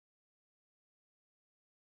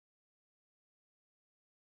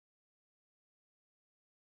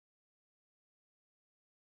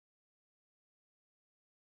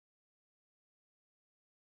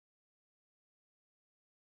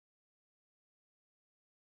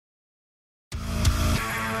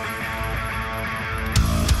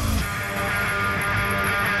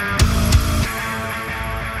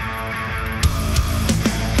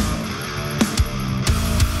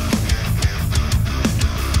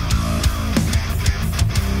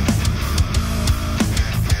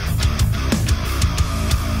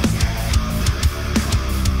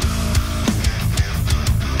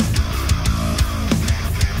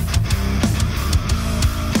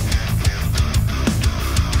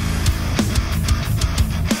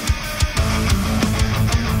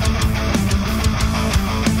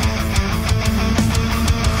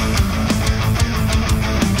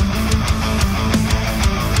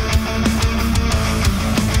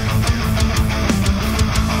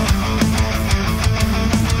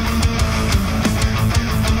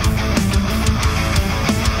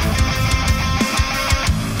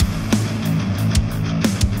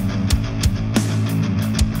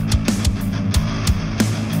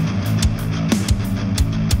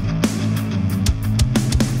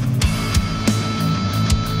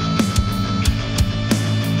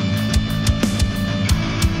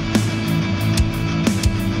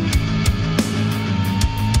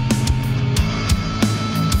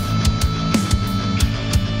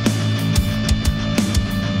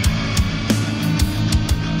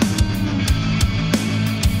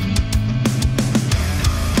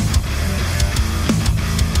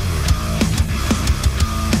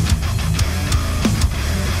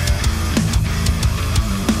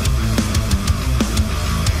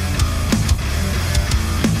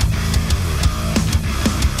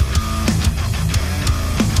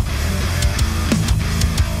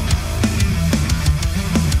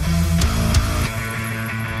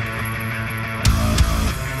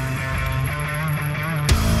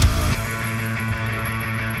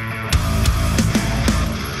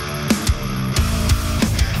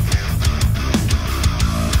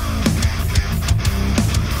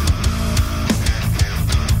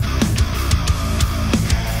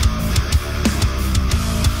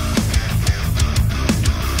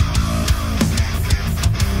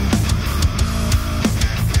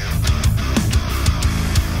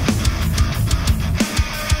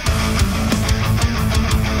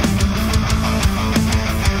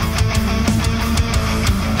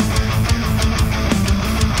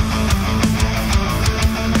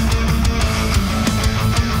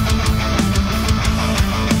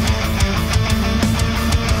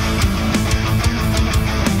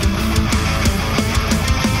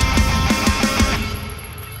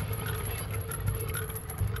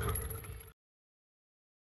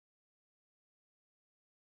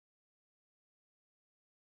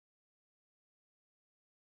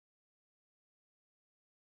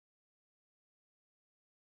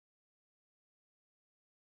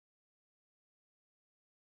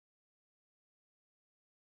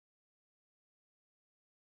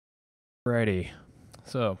Alrighty,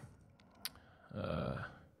 so got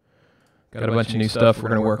a bunch of new stuff we're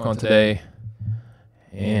going to work on today,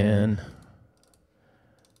 and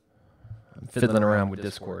I'm fiddling around with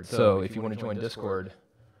Discord. So if you want to join Discord,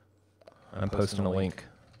 I'm posting a link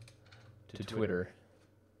to Twitter.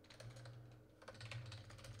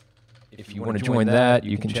 If you want to join that,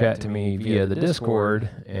 you can chat to me via the Discord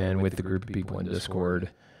and with the group of people in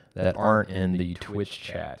Discord that aren't in the Twitch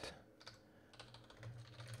chat.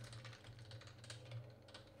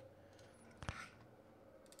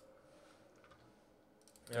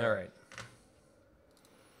 All right.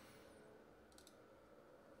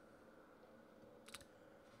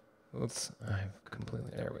 Oops, I've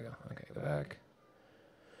completely, there we go. Okay, go back.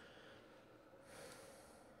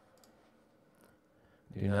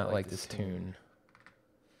 Do not like this tune.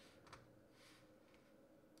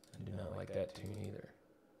 I do not like that tune either.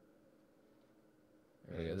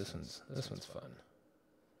 There we go, this one's fun.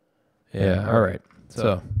 Yeah, all right.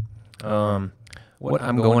 So, what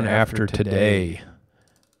I'm going after today,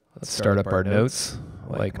 let's start up our notes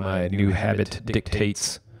like my new habit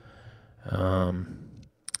dictates. Yeah,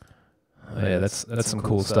 that's some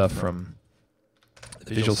cool stuff from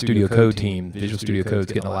the Visual Studio Code team. Visual Studio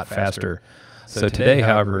Code's getting a lot faster. So today,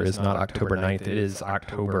 however, is not October 9th. It is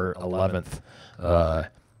October 11th.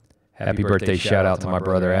 Happy birthday shout out to my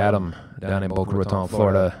brother Adam down in Boca Raton,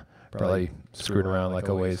 Florida. Probably screwing around like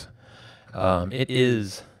always. It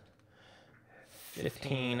is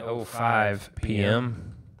 15:05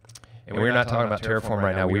 p.m. And we're not talking about Terraform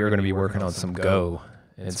right now. We are going to be working on some Go,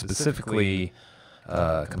 and specifically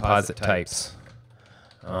composite types.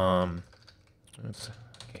 Oops,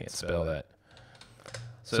 can't spell that.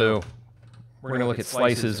 So we're going to look at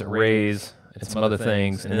slices, arrays, and some other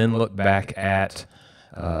things, and then look back at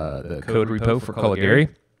the code repo for Caligari,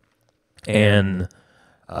 and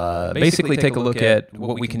basically take a look at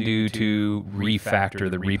what we can do to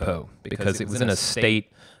refactor the repo, because it was in a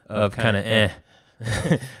state of kind of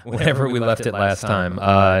whenever we left it last time.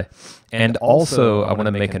 And also, I want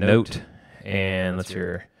to make a note, and let's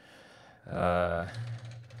hear a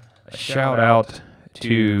shout out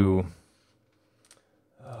to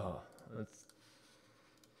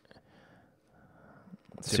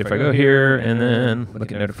let's see if I go here and then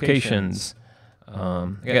look at notifications.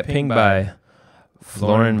 I got pinged by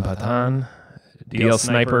Florin Patan, DL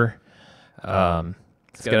Sniper. It's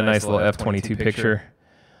got a nice little F-22 picture.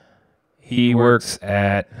 He works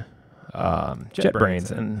at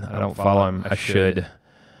JetBrains, and I don't follow him. I should,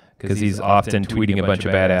 because he's often tweeting a bunch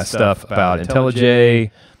of badass stuff about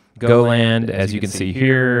IntelliJ, Goland, as you can see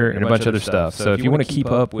here, and a bunch of other stuff. So if you want to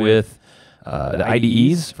keep up with the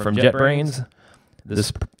IDEs from JetBrains,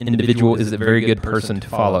 this individual is a very good person to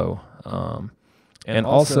follow. And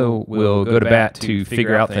also will go to bat to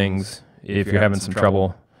figure out things if you're having some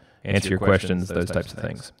trouble, answer your questions, those types of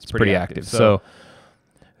things. It's pretty active. So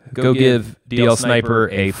go give DL Sniper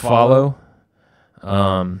a follow,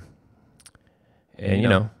 and, you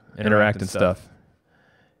know, interact and stuff.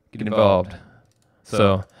 Get involved.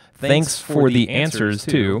 So thanks for the answers,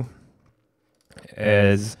 too,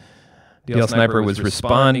 as DL Sniper was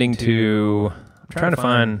responding to, I'm trying to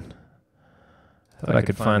find, I thought I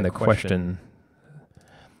could find the question.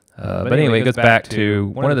 But anyway, it goes back to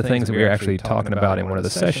one of the things that we were actually talking about in one of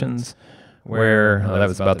the sessions, where that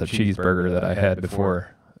was about the cheeseburger that I had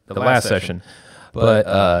before the last session. But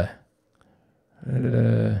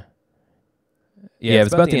yeah, it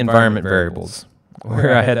was about the environment variables,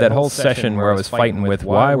 where I had that whole session where I was fighting with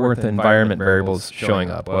why weren't the environment variables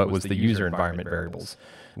showing up? Well, it was the user environment variables,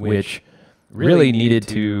 which really needed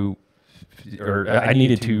to, or I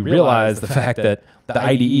needed to realize the fact that the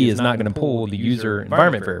IDE is not going to pull the user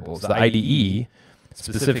environment variables. The IDE,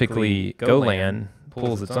 specifically Golang,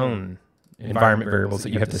 pulls its own environment variables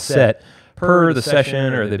that you have to set per the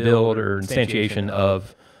session or the build or instantiation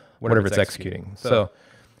of whatever it's executing. So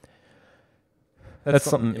that's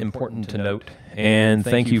something important to note. And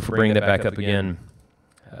thank you for bringing that back up again.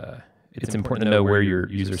 It's important to know where your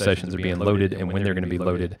user sessions are being loaded and when they're going to be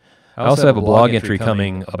loaded. I also have a blog entry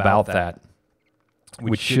coming about that,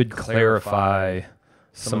 which should clarify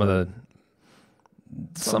some of the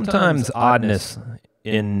sometimes oddness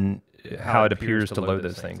in how it appears to load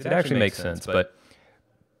those things. It actually makes sense, but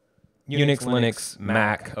Unix, Linux,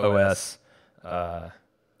 Mac, OS,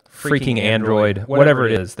 freaking Android, whatever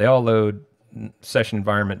it is, they all load session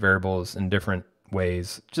environment variables in different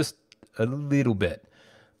ways, just a little bit.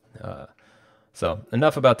 So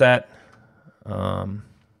enough about that. I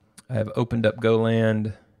have opened up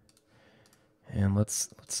Goland, and let's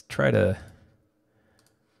try to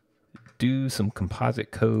do some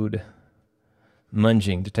composite code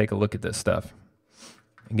munging to take a look at this stuff.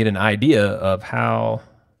 and get an idea of how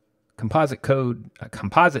composite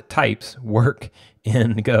types work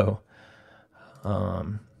in Go.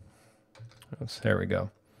 There we go.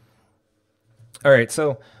 All right,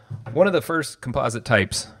 so one of the first composite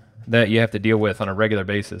types that you have to deal with on a regular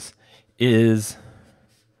basis is,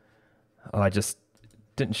 I just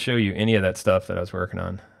didn't show you any of that stuff that I was working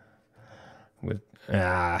on.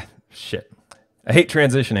 Shit. I hate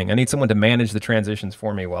transitioning. I need someone to manage the transitions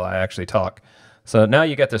for me while I actually talk. So now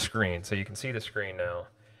you got the screen, so you can see the screen now.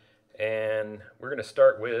 And we're going to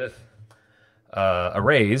start with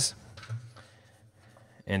arrays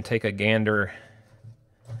and take a gander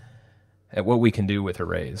at what we can do with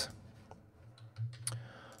arrays.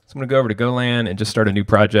 So I'm going to go over to Golang and just start a new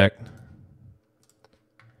project.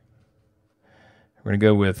 We're going to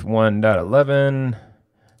go with 1.11.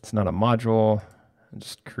 It's not a module.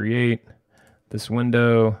 Just create this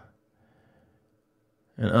window.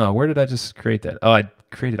 And where did I just create that? Oh, I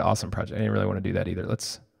created awesome project. I didn't really want to do that either.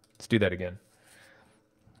 Let's do that again.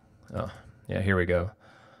 Oh, yeah, here we go.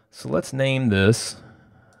 So let's name this.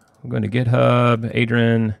 I'm going to GitHub,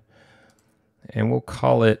 Adrian, and we'll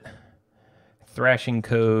call it Thrashing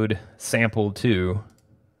Code Sample 2.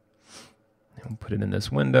 And we'll put it in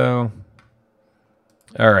this window.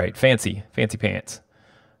 All right, fancy pants.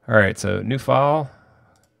 All right, so new file.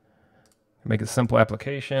 Make a simple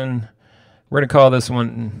application. We're going to call this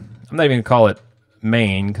one, I'm not even going to call it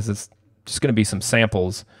main because it's just going to be some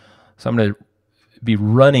samples. So I'm going to be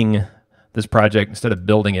running this project instead of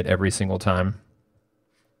building it every single time.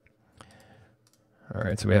 All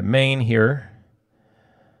right, so we have main here.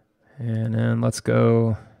 And then let's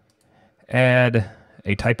go add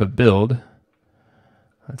a type of build.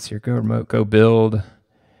 That's your go remote, go build.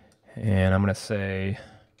 And I'm going to say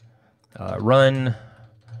run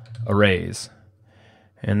arrays.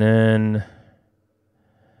 And then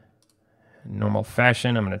in normal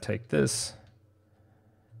fashion, I'm going to take this,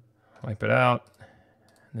 wipe it out,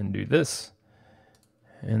 and then do this,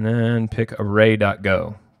 and then pick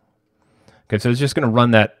array.go. Okay, so it's just going to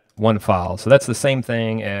run that one file. So that's the same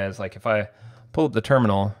thing as like if I pull up the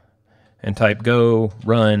terminal and type go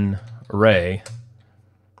run array,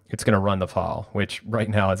 it's going to run the file, which right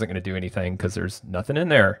now isn't going to do anything because there's nothing in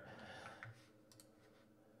there.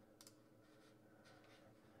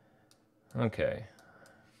 Okay.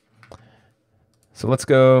 So let's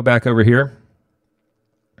go back over here.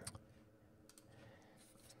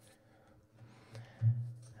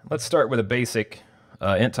 Let's start with a basic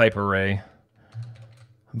int type array.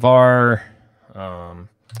 Var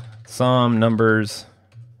some numbers.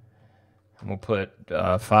 And we'll put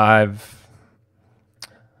 5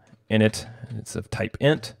 in it. It's of type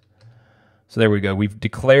int. So there we go. We've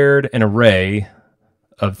declared an array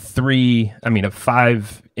of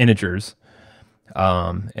 5 integers.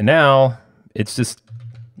 And now it's just,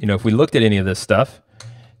 if we looked at any of this stuff,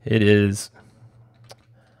 it is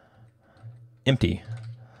empty.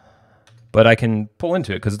 But I can pull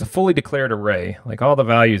into it because it's a fully declared array. Like all the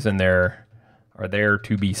values in there are there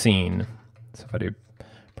to be seen. So if I do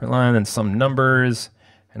print line and some numbers,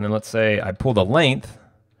 and then let's say I pull the length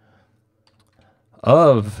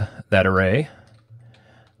of that array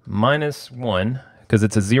 -1, because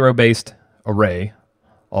it's a zero-based array.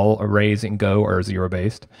 All arrays in Go are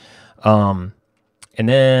zero-based. And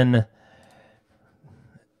then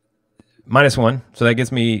 -1, so that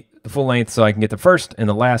gives me the full length so I can get the first and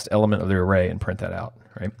the last element of the array and print that out,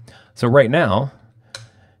 right? So right now,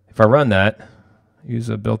 if I run that, use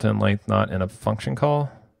a built-in length not in a function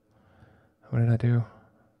call. What did I do?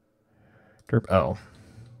 Derp, oh.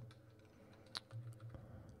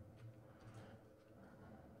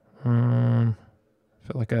 Feel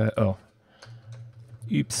like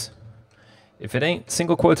oops. If it ain't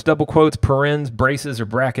single quotes, double quotes, parens, braces, or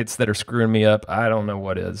brackets that are screwing me up, I don't know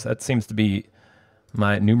what is. That seems to be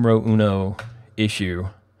my numero uno issue.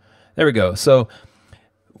 There we go. So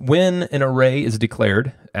when an array is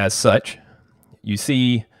declared as such, you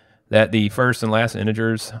see that the first and last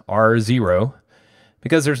integers are 0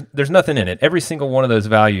 because there's nothing in it. Every single one of those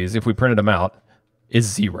values, if we printed them out, is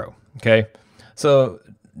 0. Okay, so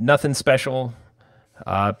nothing special.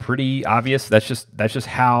 Pretty obvious. That's just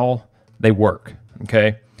how they work.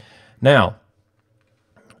 Okay. Now,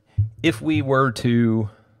 if we were to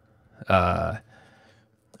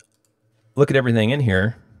look at everything in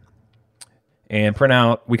here and print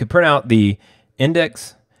out, we could print out the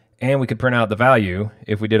index and we could print out the value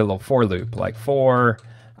if we did a little for loop, like for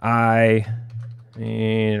I.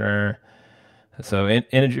 So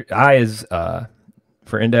integer I is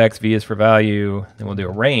for index, v is for value, and we'll do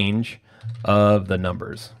a range of the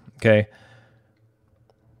numbers. Okay.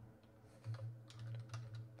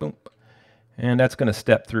 Boom. And that's going to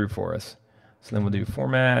step through for us. So then we'll do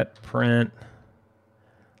format, print.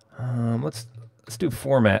 Let's do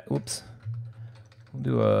format. Oops. We'll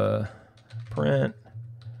do a print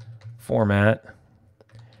format.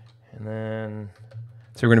 And then,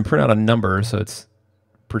 so we're going to print out a number. So it's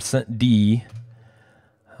 %D.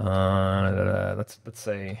 Let's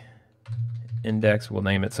say index. We'll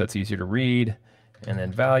name it so it's easier to read. And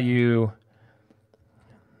then value.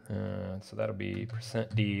 So that'll be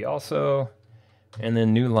 %D also. And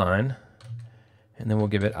then new line. And then we'll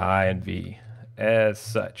give it I and V as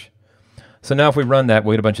such. So now if we run that,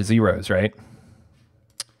 we'll get a bunch of zeros, right?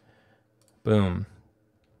 Boom.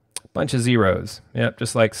 Bunch of zeros. Yep,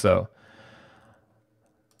 just like so.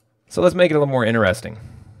 So let's make it a little more interesting.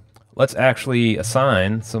 Let's actually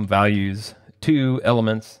assign some values to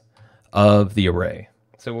elements of the array.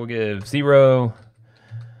 So we'll give 0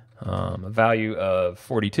 a value of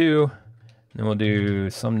 42. Then we'll do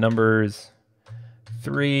some numbers.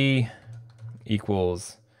 3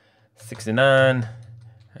 equals 69.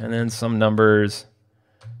 And then some numbers.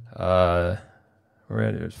 4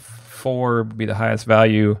 would be the highest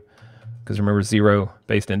value. Because remember 0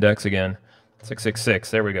 based index again. 666.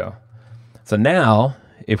 There we go. So now,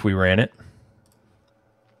 if we ran it,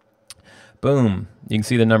 boom, you can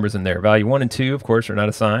see the numbers in there. Value 1 and 2, of course, are not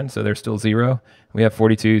assigned, so they're still 0. We have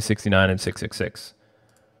 42, 69, and 666.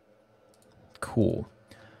 Cool.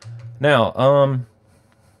 Now,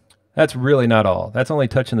 that's really not all. That's only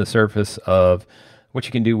touching the surface of what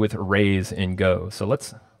you can do with arrays in Go. So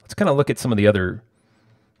let's kind of look at some of the other,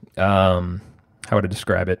 how would I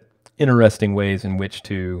describe it, interesting ways in which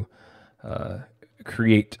to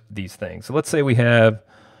create these things. So let's say we have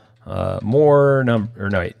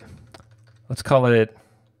let's call it,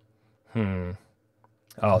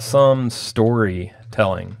 some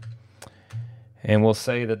storytelling. And we'll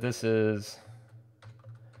say that this is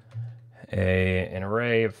an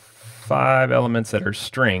array of 5 elements that are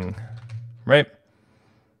string, right?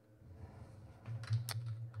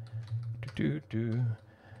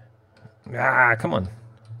 Come on.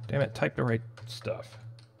 Damn it, type the right stuff.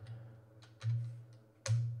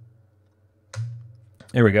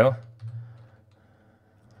 There we go.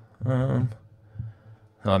 Oh,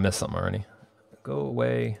 I missed something already. Go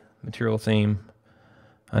away, material theme.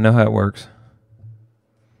 I know how it works.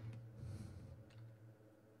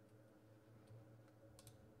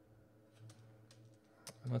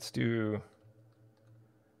 Let's do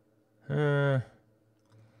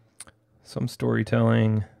some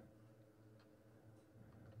storytelling.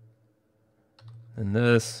 And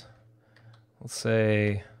this, let's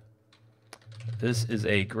say, this is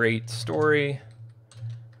a great story,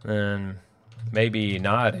 then maybe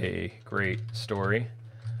not a great story.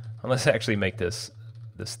 Let's actually make this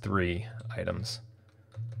 3 items.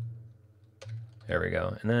 There we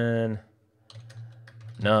go. And then,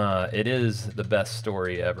 nah, it is the best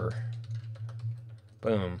story ever.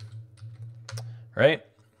 Boom. Right?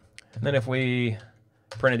 And then if we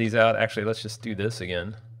printed these out, actually, let's just do this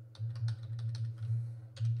again.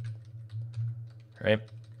 Right?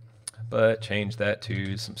 But change that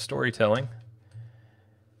to some storytelling.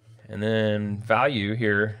 And then value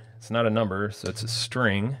here, it's not a number, so it's a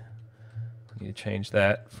string. I need to change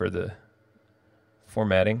that for the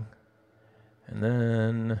formatting. And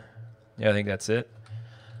then, yeah, I think that's it.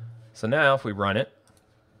 So now if we run it,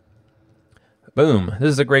 boom, this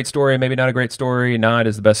is a great story, maybe not a great story. Nah, it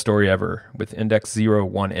is the best story ever with index 0,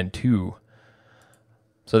 1, and 2.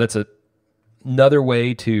 So that's another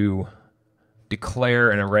way to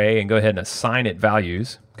declare an array and go ahead and assign it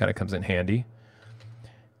values. Kind of comes in handy.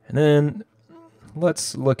 And then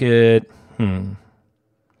let's look at, there's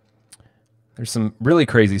some really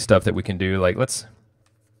crazy stuff that we can do. Like let's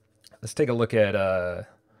take a look at,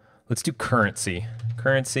 let's do currency.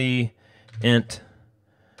 Currency, int.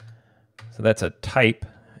 So that's a type.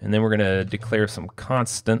 And then we're going to declare some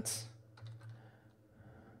constants.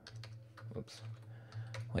 Whoops.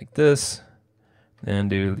 Like this. Then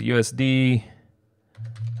do USD.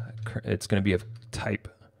 It's going to be of type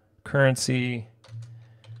currency.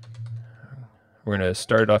 We're going to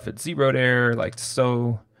start it off at 0 there, like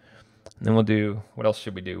so. And then we'll do, what else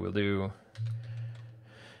should we do? We'll do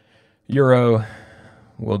euro.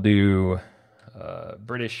 We'll do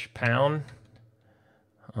British pound.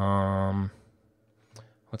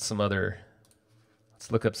 What's some other?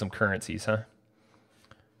 Let's look up some currencies, huh?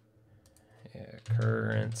 Yeah,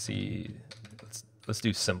 currency. Let's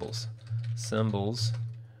do symbols. Symbols.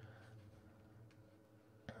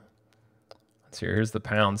 Let's see. Here's the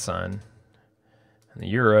pound sign, and the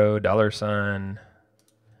euro, $sign.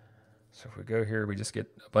 So if we go here, we just get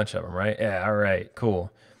a bunch of them, right? Yeah. All right. Cool.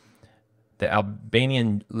 The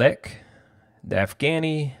Albanian lek. the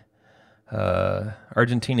Afghani,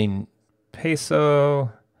 Argentinian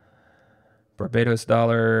peso, Barbados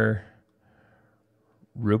dollar,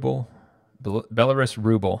 ruble, Belarus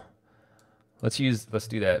ruble. Let's do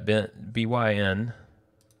that. BYN.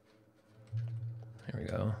 There we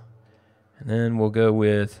go. And then we'll go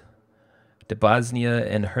with the Bosnia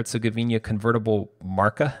and Herzegovina convertible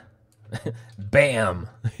marca. Bam!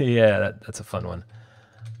 Yeah, that's a fun one.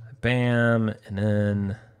 Bam, and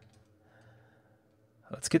then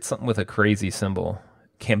let's get something with a crazy symbol.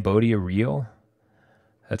 Cambodia real.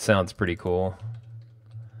 That sounds pretty cool.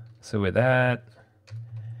 So with that,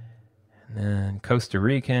 and then Costa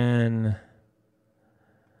Rican,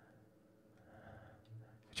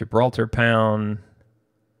 Gibraltar pound,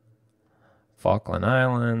 Falkland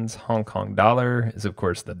Islands, Hong Kong dollar is of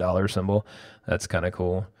course the dollar symbol. That's kind of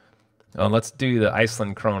cool. Let's do the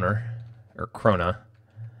Iceland kroner, or krona.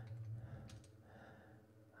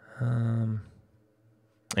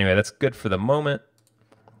 Anyway, that's good for the moment.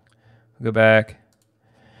 We'll go back.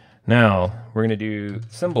 Now we're going to do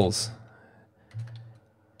symbols,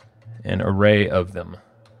 an array of them.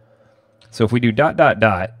 So if we do ...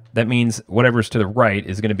 that means whatever's to the right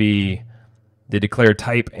is going to be the declared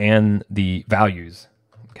type and the values.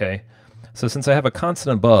 Okay. So since I have a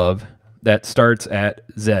constant above that starts at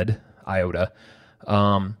Z iota,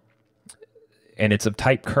 and it's of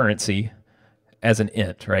type currency as an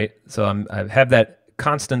int, right? So I have that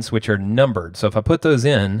constants which are numbered. So if I put those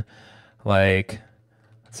in, like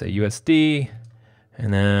let's say USD,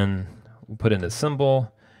 and then we'll put in the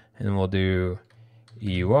symbol, and then we'll do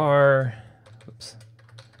EUR, oops,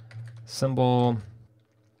 symbol,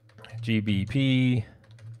 GBP,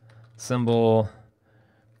 symbol,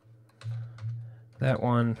 that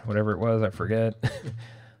one, whatever it was, I forget.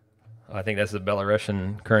 I think that's the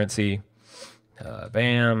Belarusian currency.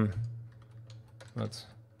 Bam. Let's,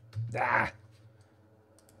 the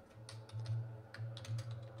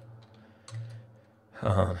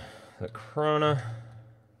krona.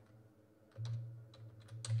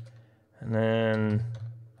 And then,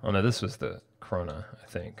 oh no, this was the krona, I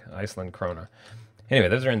think. Iceland krona. Anyway,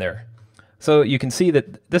 those are in there. So you can see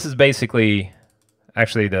that this is basically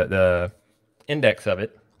actually the index of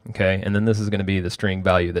it, okay? And then this is going to be the string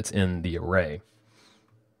value that's in the array.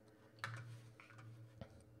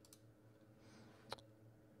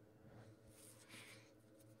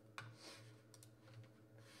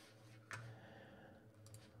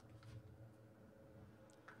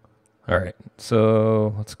 All right,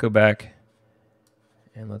 so let's go back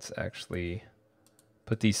and let's actually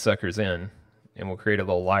put these suckers in, and we'll create a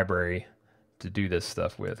little library to do this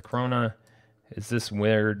stuff with. Krona is this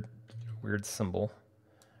weird symbol,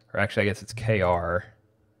 or actually I guess it's KR.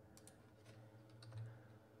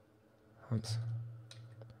 Oops.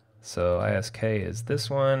 So ISK is this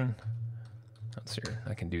one. Let's see,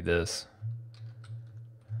 I can do this.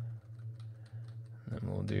 And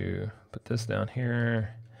then we'll put this down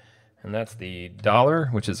here. And that's the dollar,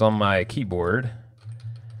 which is on my keyboard.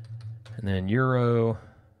 And then euro.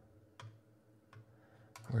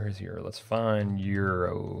 Where is euro? Let's find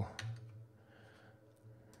euro.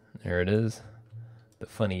 There it is. The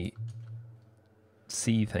funny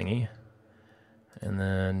C thingy. And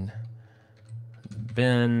then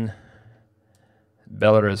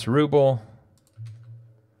Belarus ruble.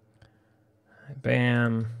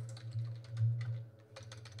 Bam.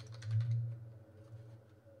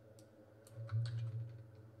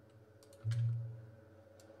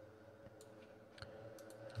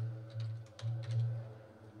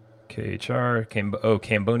 KHR,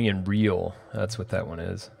 Cambodian real. That's what that one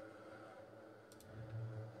is.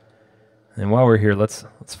 And while we're here, let's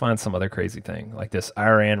find some other crazy thing, like this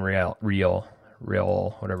Iran real,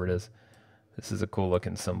 whatever it is. This is a cool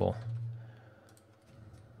looking symbol.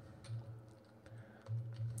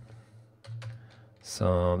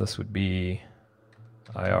 So this would be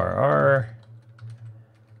IRR.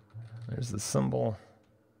 There's the symbol.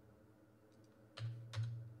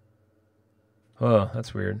 Oh,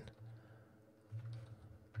 that's weird.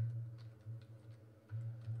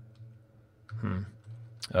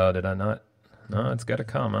 Oh, did I not? No, it's got a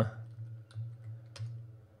comma.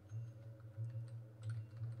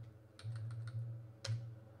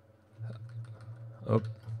 Oh,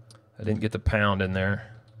 I didn't get the pound in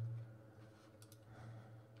there.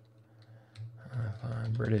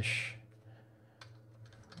 Fine, British.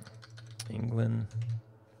 England.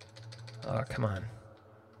 Oh, come on.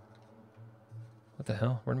 What the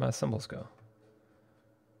hell? Where'd my symbols go?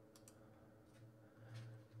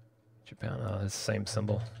 Japan, oh, it's the same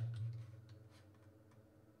symbol.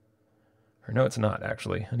 Or no, it's not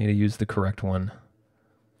actually. I need to use the correct one.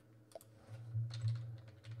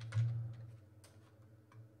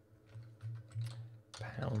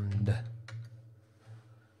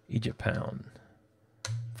 Egypt pound,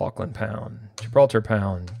 Falkland pound, Gibraltar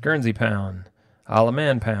pound, Guernsey pound, Isle of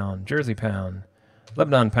Man pound, Jersey pound,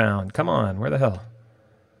 Lebanon pound. Come on, where the hell?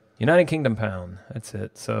 United Kingdom pound. That's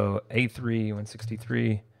it. So A3,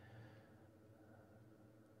 163.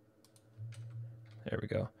 There we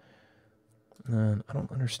go. I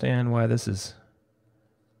don't understand why this is...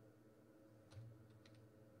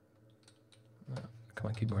 Oh, come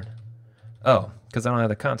on, keyboard. Oh, because I don't have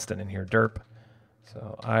the constant in here, derp.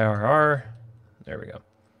 So IRR, there we go.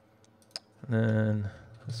 And then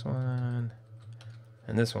this one,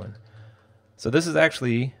 and this one. So this is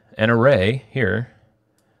actually an array here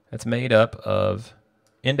that's made up of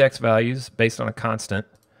index values based on a constant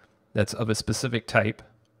that's of a specific type.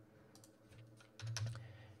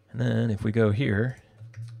 And then if we go here,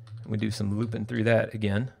 we do some looping through that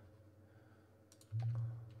again.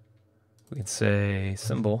 We can say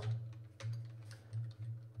symbol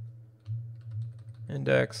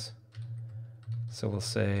index. So we'll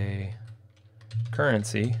say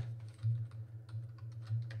currency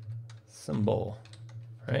symbol,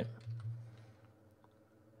 right?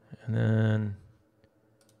 And then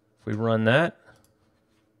if we run that,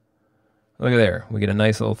 look at there. We get a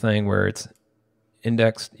nice little thing where it's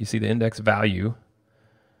indexed. You see the index value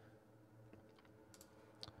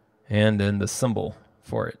and then the symbol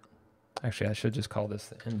for it. Actually, I should just call this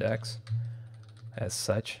the index as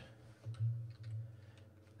such.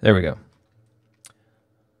 There we go.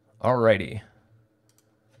 Alrighty.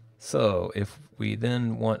 So if we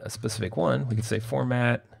then want a specific one, we could say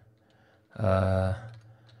format. Oops,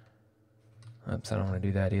 I don't want to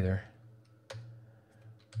do that either.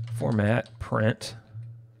 Format, print.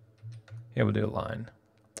 Yeah, we'll do a line.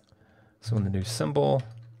 So we'll do symbol.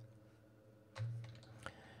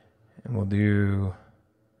 And we'll do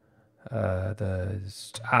the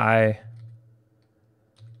I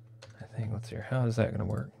think, let's see here. How is that going to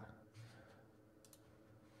work?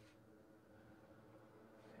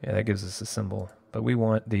 Yeah, that gives us a symbol. But we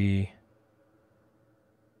want the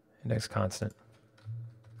index constant.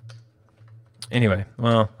 Anyway,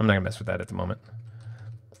 well, I'm not going to mess with that at the moment.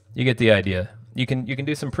 You get the idea. You can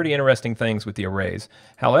do some pretty interesting things with the arrays.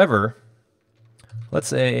 However, let's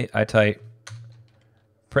say I type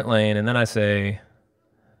println and then I say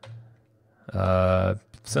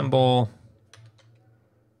symbol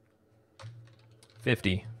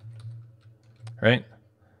 50, right?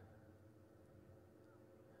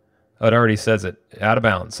 Oh, it already says it out of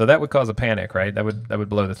bounds. So that would cause a panic, right? That would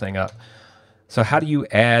blow the thing up. So how do you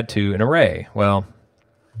add to an array? Well,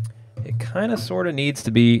 it kind of sort of needs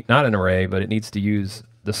to be not an array, but it needs to use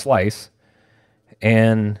the slice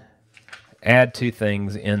and add to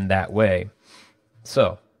things in that way.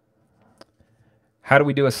 So how do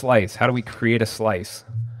we do a slice? How do we create a slice?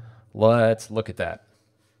 Let's look at that.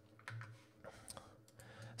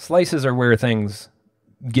 Slices are where things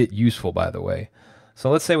get useful, by the way. So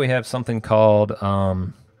let's say we have something called,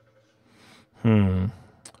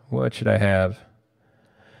 what should I have?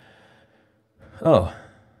 Oh,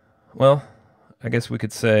 well, I guess we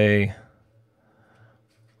could say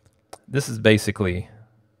this is basically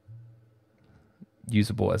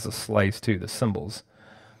usable as a slice too, the symbols.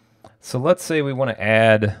 So let's say we want to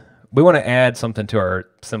add something to our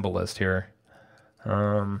symbol list here.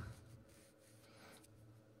 We'll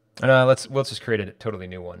just create a totally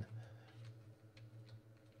new one.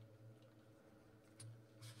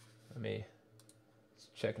 Let me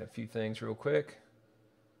check a few things real quick.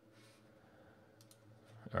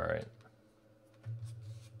 All right.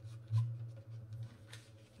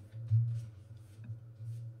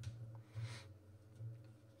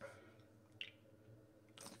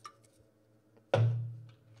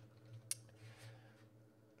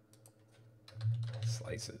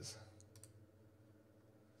 Slices.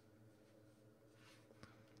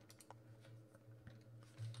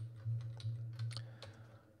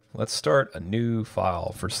 Let's start a new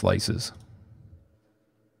file for slices.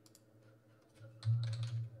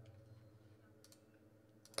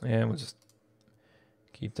 And we'll just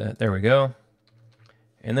keep that. There we go.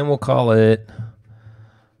 And then we'll call it,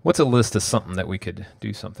 what's a list of something that we could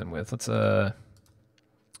do something with? Let's, oh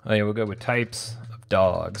yeah, we'll go with types of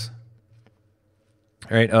dogs.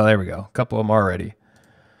 All right, oh, there we go. A couple of them already.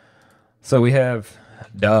 So we have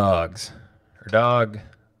dogs, or dog,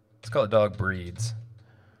 let's call it dog breeds.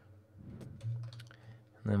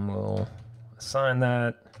 And then we'll assign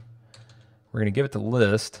that. We're going to give it the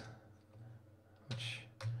list, which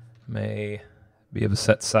may be of a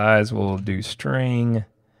set size. We'll do string.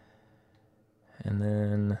 And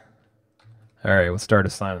then, all right, we'll start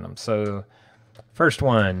assigning them. So first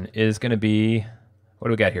one is going to be, what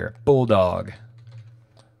do we got here? Bulldog.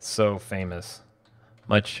 So famous.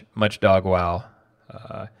 much dog wow.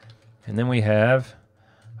 And then we have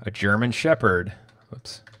a German Shepherd.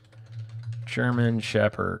 Whoops. German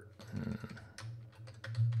Shepherd.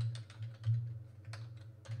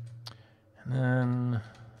 And then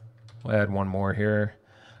we'll add one more here.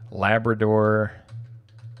 Labrador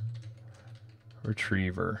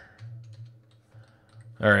Retriever.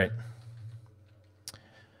 All right.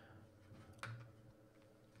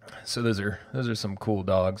 So those are some cool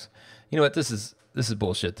dogs. You know what? This is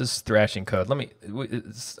bullshit. This is Thrashing code. Let me.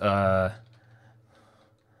 It's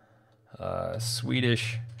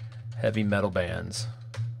Swedish heavy metal bands.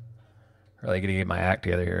 Really gonna get my act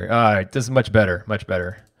together here. All right, this is much better. Much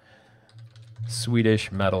better.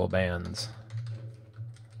 Swedish metal bands.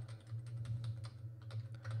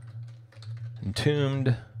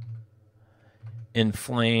 Entombed. In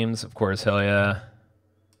Flames, of course. Hell yeah.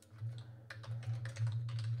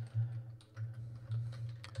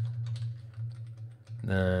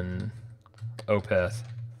 Then Opeth.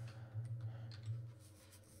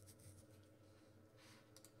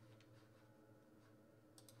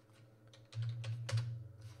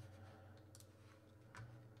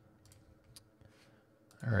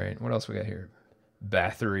 All right, what else we got here?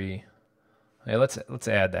 Bathory. Hey, let's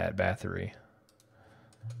add that Bathory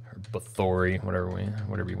or Bathory,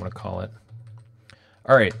 whatever you want to call it.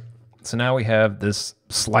 All right, so now we have this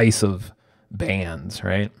slice of bands,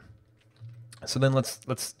 right? So then let's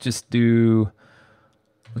do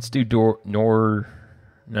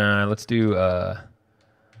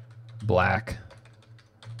black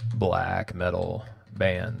metal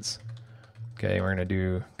bands. Okay, we're gonna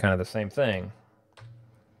do kind of the same thing.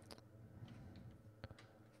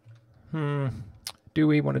 Do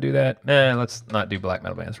we want to do that? Nah, let's not do black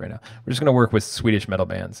metal bands right now. We're just gonna work with Swedish metal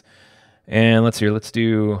bands. And let's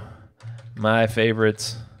do my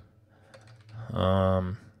favorites.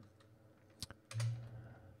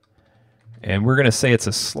 And we're gonna say it's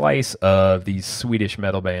a slice of these Swedish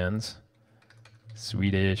metal bands.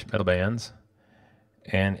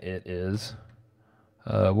 And it is,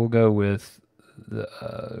 we'll go with the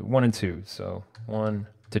 1 and 2. So 1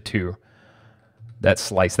 to 2. That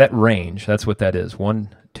slice, that range, that's what that is.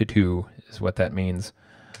 1 to 2 is what that means.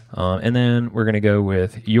 And then we're gonna go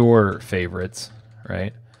with your favorites,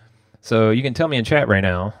 right? So you can tell me in chat right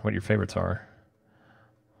now what your favorites are.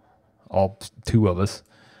 All 2 of us.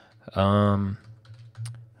 We'll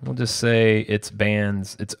just say it's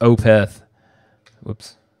bands. It's Opeth.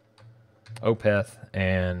 Whoops. Opeth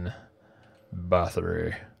and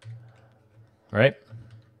Bathory. Right?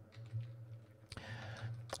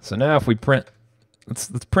 So now if we print, let's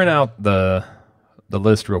print out the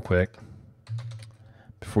list real quick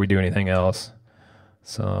before we do anything else.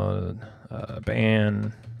 So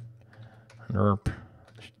band, NERP,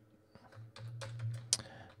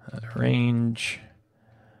 range,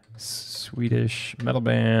 Swedish metal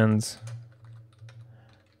bands.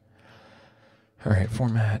 All right,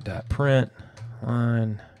 format.print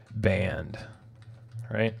line band.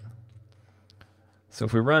 Right? So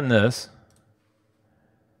if we run this,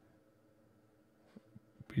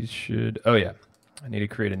 we should, oh yeah, I need to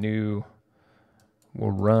create a new,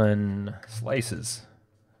 we'll run slices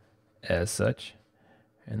as such,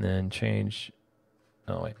 and then change,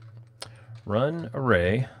 oh wait, run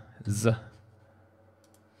arrays, and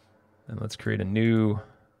let's create a new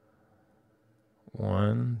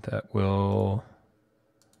one that will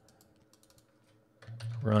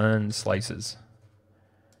run slices.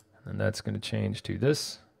 And that's going to change to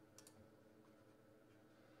this.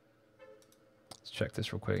 Let's check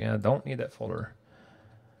this real quick. Yeah, I don't need that folder.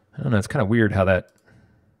 I don't know, it's kind of weird how that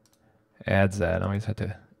adds that. I always have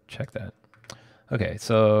to check that. Okay,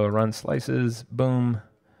 so run slices, boom.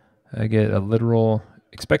 I get a literal,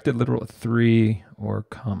 expected literal 3 or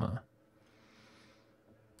comma.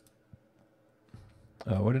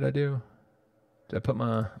 What did I do? Did I put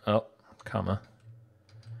my, oh, comma.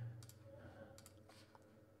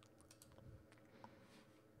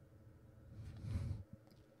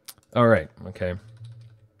 All right, okay.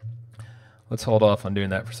 Let's hold off on doing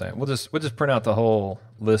that for a second. We'll just print out the whole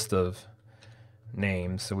list of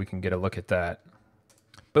names so we can get a look at that.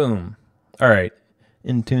 Boom. All right.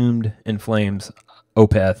 Entombed, In Flames,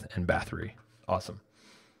 Opeth, and Bathory. Awesome.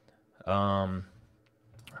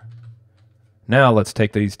 Now let's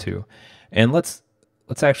take these 2, and let's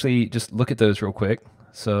actually just look at those real quick.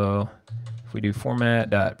 So if we do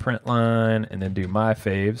format.println and then do my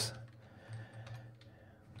faves.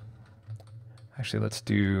 Actually, let's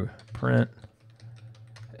do print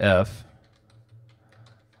F.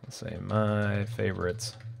 Let's say my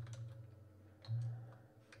favorites.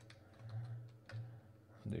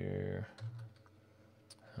 Do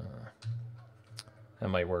That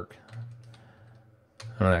might work.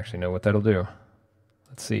 I don't actually know what that'll do.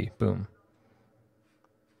 Let's see. Boom.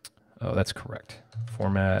 Oh, that's correct.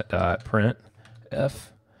 Format.print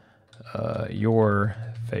f your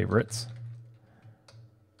favorites.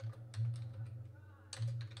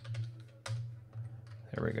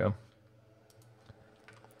 There we go.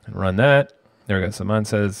 And run that. There we go. So mine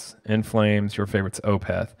says in flames, your favorite's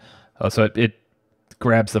Opeth. Oh, so it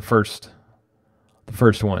grabs the first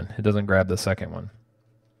one. It doesn't grab the second one.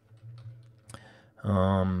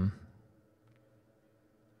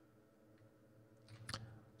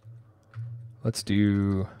 Let's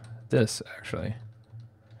do this actually.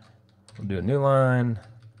 We'll do a new line,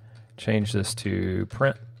 change this to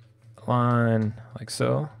print line like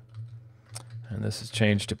so. And this is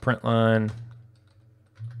changed to print line.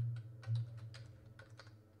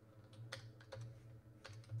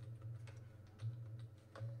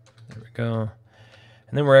 There we go.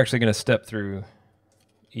 And then we're actually going to step through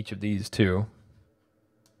each of these two.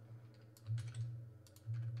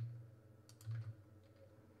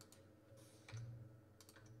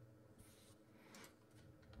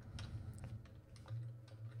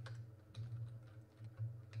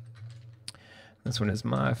 This one is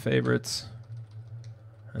my favorites,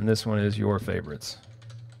 and this one is your favorites.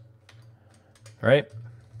 Right?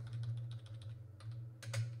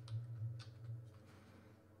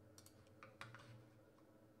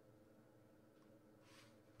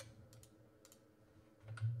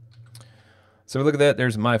 So look at that.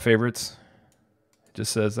 There's my favorites. It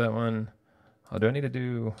just says that one. Oh, do I need to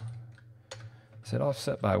do? Is it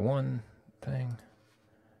offset by one thing?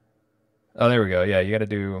 Oh, there we go. Yeah, you got to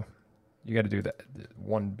do that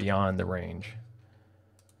one beyond the range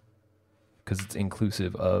because it's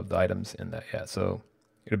inclusive of the items in that. Yeah, so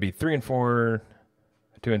it'll be 3 and 4,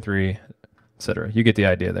 2 and 3, etc. You get the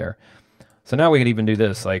idea there. So now we can even do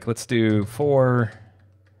this. Like, let's do 4.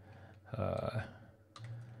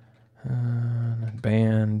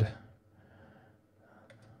 Band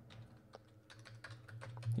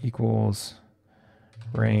equals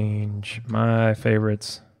range my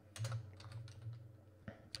favorites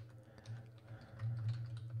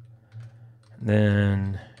and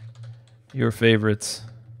then your favorites.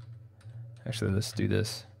 Actually, let's do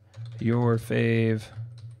this. Your fave,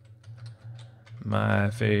 my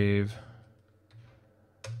fave.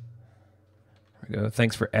 There we go.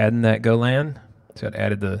 Thanks for adding that, Golan. So it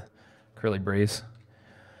added the curly brace.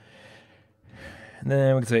 And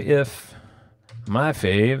then we can say if my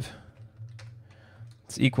fave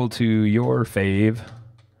is equal to your fave,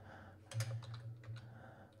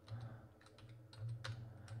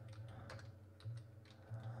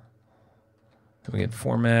 we get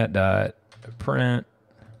format dot print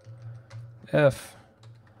f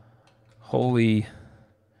holy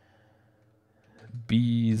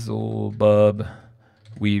Beelzebub,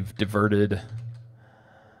 we've diverted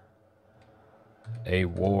a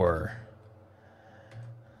war.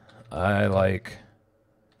 I like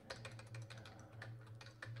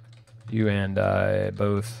you and I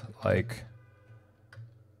both like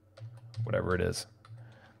whatever it is.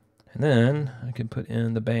 And then I can put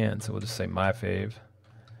in the band. So we'll just say my fave.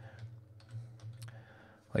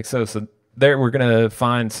 Like so. So there we're going to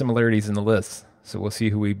find similarities in the list. So we'll see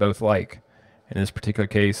who we both like. In this particular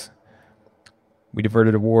case, we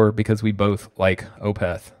diverted a war because we both like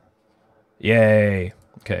Opeth. Yay.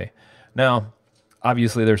 Okay. Now,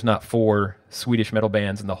 obviously there's not 4 Swedish metal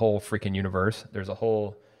bands in the whole freaking universe. There's a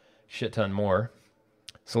whole shit ton more.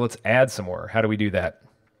 So let's add some more. How do we do that?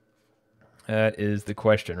 That is the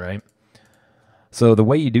question, right? So the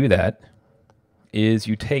way you do that is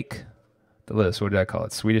you take the list. What did I call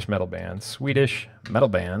it? Swedish metal bands. Swedish metal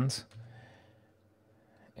bands.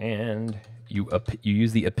 And you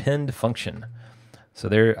use the append function. So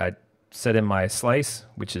there I set in my slice,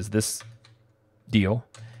 which is this deal.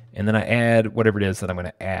 And then I add whatever it is that I'm going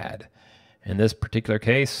to add. In this particular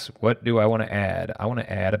case, what do I want to add? I want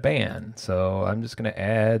to add a band. So I'm just going to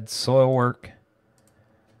add Soilwork.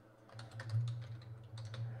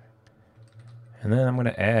 And then I'm going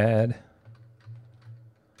to add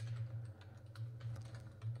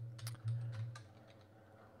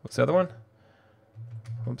what's the other one?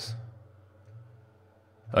 Oops.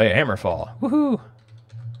 Oh yeah, Hammerfall. Woohoo!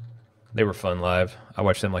 They were fun live. I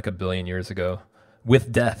watched them like a billion years ago.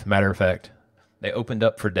 With Death, matter of fact. They opened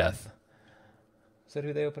up for Death. Is that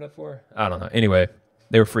who they opened up for? I don't know. Anyway,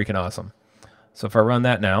 they were freaking awesome. So if I run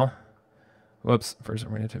that now, whoops, first I'm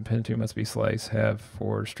going to append to must be slice, have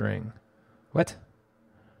for string. What?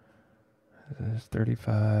 This is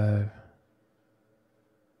 35.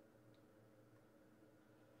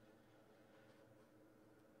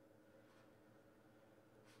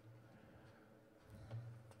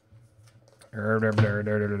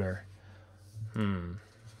 The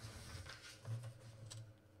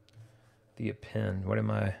append. What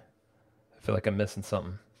am I feel like I'm missing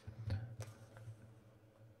something.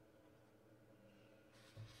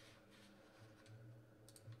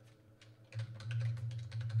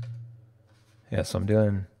 Yeah, so I'm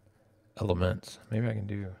doing elements. Maybe I can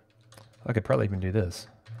do... I could probably even do this.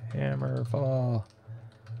 Hammer fall.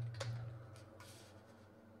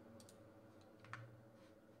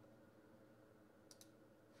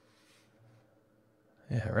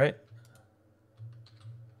 Yeah, right?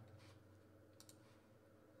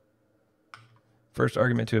 First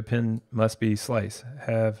argument to append must be slice.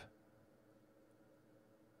 Have...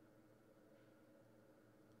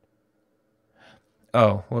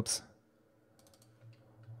 Oh, whoops.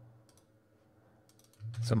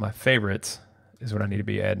 So my favorites is what I need to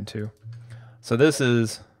be adding to. So this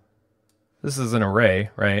is an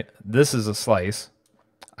array, right? This is a slice,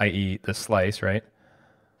 i.e. the slice, right?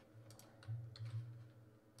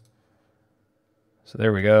 So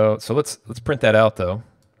there we go. So let's print that out though.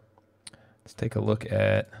 Let's take a look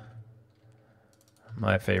at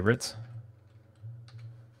my favorites.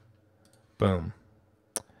 Boom.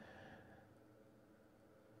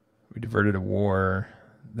 We diverted a war.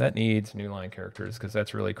 That needs new line characters because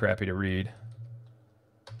that's really crappy to read.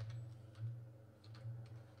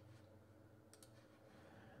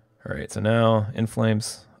 All right, so now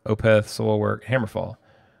Inflames, Opeth, Soilwork, Hammerfall.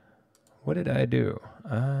 What did I do?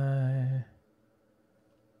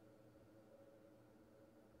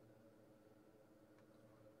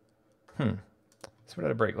 So what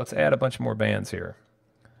did I break? Let's add a bunch more bands here.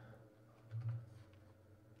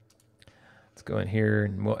 Let's go in here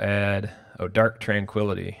and we'll add, Dark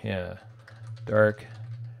Tranquility. Yeah, Dark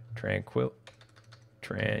Tranquility.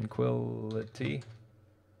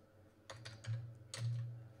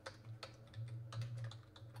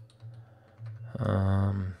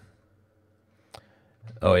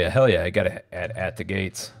 Oh yeah, hell yeah, I gotta add at the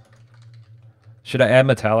gates. Should I add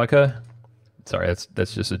Metallica? Sorry,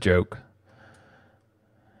 that's just a joke.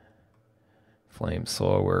 Flame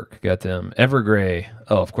Soilwork, got them. Evergrey.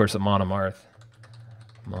 Oh, of course, a Monomarth.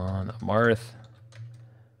 Monomarth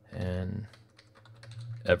and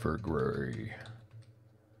Evergrey.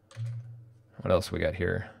 What else we got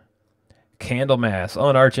here? Candlemass. Oh,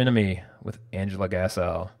 an arch enemy with Angela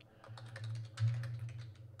Gassow.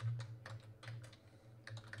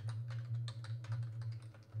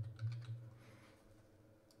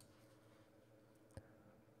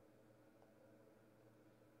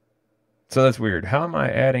 So that's weird. How am I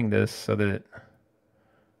adding this so that it...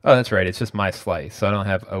 Oh, that's right. It's just my slice. So I don't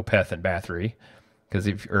have Opeth and Bathory. Because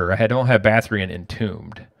I don't have Bathory and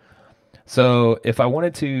Entombed. So if I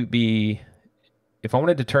wanted to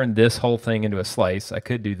turn this whole thing into a slice, I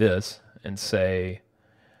could do this and say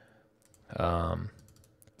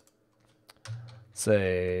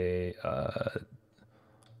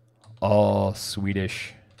all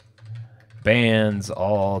Swedish bands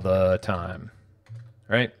all the time,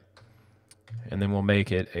 right? And then we'll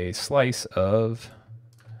make it a slice of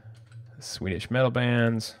Swedish metal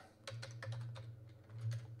bands,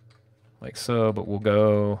 like so, but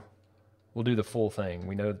we'll do the full thing.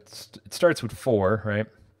 We know it starts with 4, right?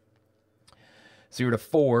 0 to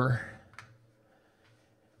 4.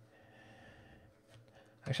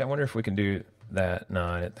 Actually, I wonder if we can do that. No,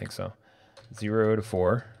 I didn't think so. 0 to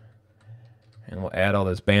 4. And we'll add all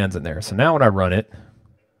those bands in there. So now when I run it,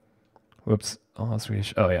 whoops, all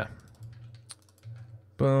Swedish, oh yeah.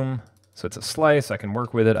 Boom. So it's a slice. I can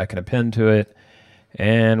work with it. I can append to it.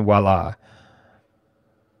 And voila.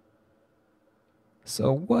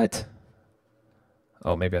 So what?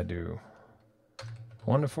 Oh, maybe I do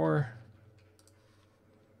 1 to 4.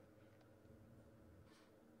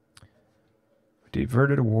 We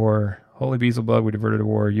diverted a war. Holy Beelzebub, we diverted a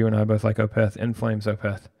war. You and I both like Opeth. Inflames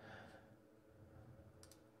Opeth.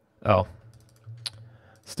 Oh.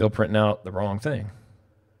 Still printing out the wrong thing.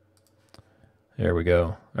 There we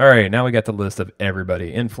go. All right, now we got the list of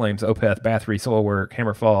everybody. Inflames, Opeth, Bathory, Soilwork,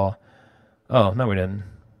 Hammerfall. Oh, no we didn't.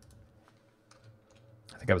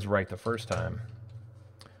 I think I was right the first time.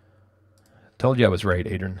 Told you I was right,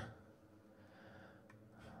 Adrian.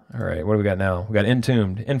 All right, what do we got now? We got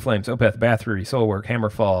Entombed, Inflames, Opeth, Bathory, Soilwork,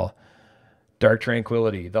 Hammerfall, Dark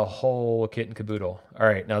Tranquility, the whole kit and caboodle. All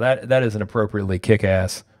right, now that is an appropriately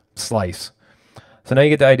kick-ass slice. So now you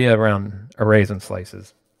get the idea around arrays and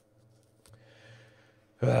slices.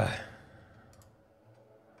 And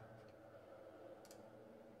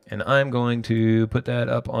I'm going to put that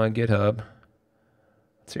up on GitHub.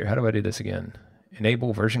 Let's see here. How do I do this again?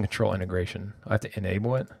 Enable version control integration. I have to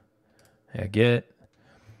enable it. Yeah, Git.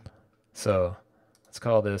 So let's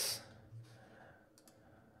call this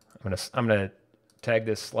I'm gonna tag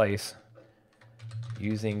this slice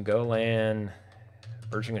using Golan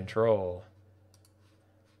version control.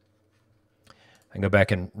 I can go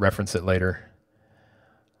back and reference it later.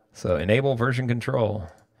 So enable version control.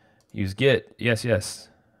 Use git. Yes, yes.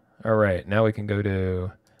 All right, now we can go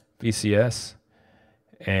to VCS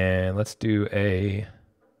and let's do a,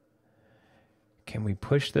 can we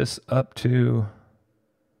push this up to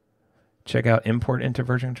check out import into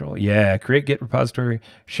version control? Yeah, create git repository,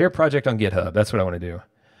 share project on GitHub. That's what I want to do.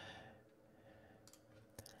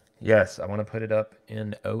 Yes, I want to put it up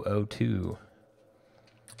in 002.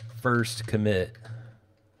 First commit.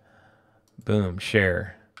 Boom,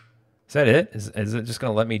 share. Is that it? Is it just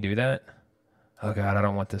going to let me do that? Oh God, I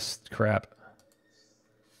don't want this crap.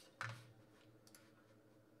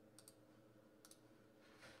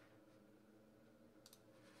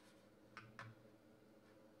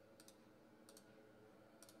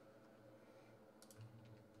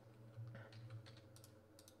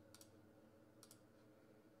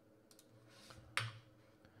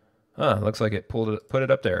 Looks like it put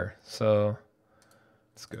it up there. So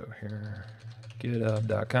let's go here,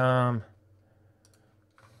 github.com,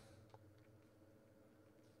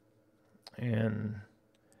 and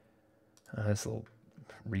this little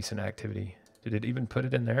recent activity. Did it even put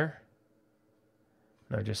it in there?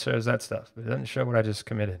 No, it just shows that stuff, but it doesn't show what I just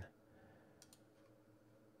committed.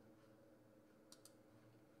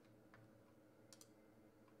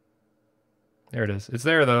 There it is. It's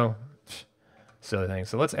there though. Silly thing.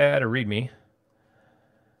 So let's add a README.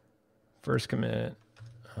 First commit.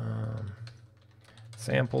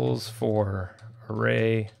 Samples for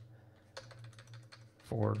array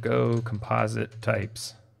for Go composite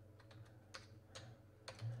types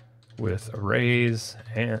with arrays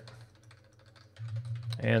and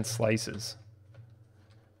slices.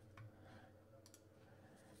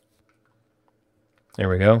 There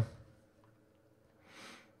we go.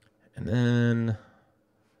 And then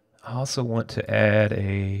I also want to add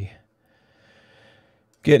a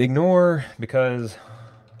git ignore because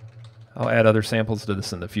I'll add other samples to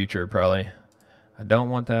this in the future probably. I don't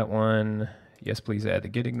want that one. Yes, please add the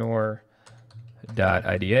git ignore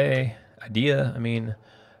 .idea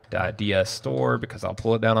 .ds store because I'll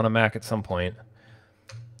pull it down on a Mac at some point.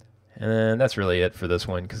 And then that's really it for this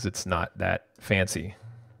one because it's not that fancy.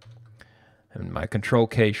 And my Control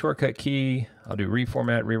K shortcut key, I'll do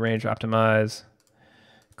reformat, rearrange, optimize,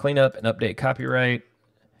 clean up and update copyright,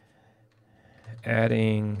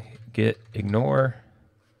 adding git ignore.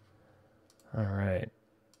 All right.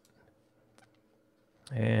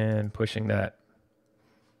 And pushing that.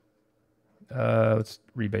 Let's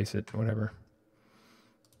rebase it, whatever.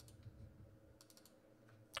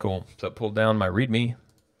 Cool. So it pulled down my README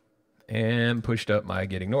and pushed up my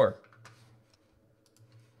git ignore.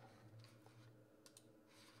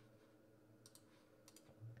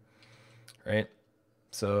 Right.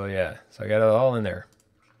 So yeah, so I got it all in there.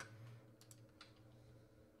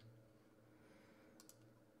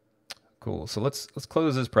 Cool. So let's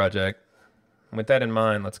close this project. And with that in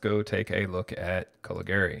mind, let's go take a look at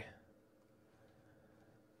Caligari.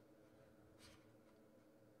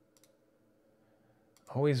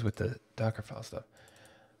 Always with the Docker file stuff.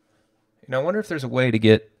 You know, I wonder if there's a way to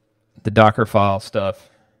get the Docker file stuff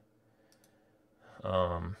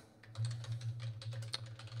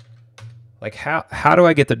like how do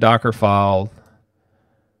I get the Docker file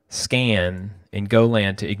scan in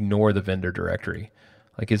Golan to ignore the vendor directory?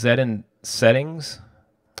 Like, is that in settings?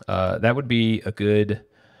 That would be a good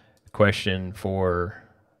question for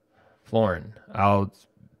Florin. I'll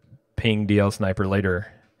ping DL Sniper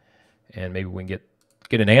later, and maybe we can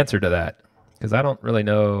get an answer to that because I don't really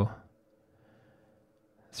know.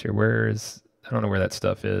 So I don't know where that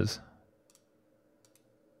stuff is.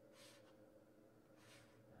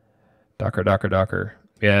 Docker.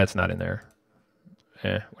 Yeah, it's not in there.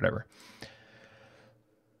 Whatever.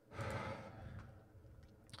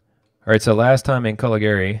 All right, so last time in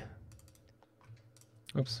Caligari,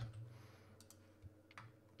 oops.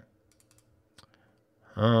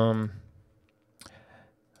 Oh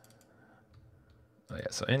yeah,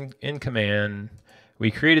 so in command,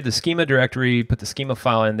 we created the schema directory, put the schema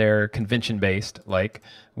file in there, convention-based, like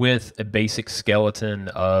with a basic skeleton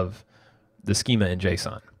of the schema in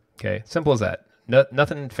JSON. Okay, simple as that.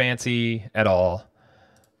 Nothing fancy at all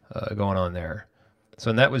going on there. So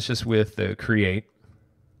and that was just with the create,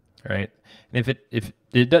 right? And if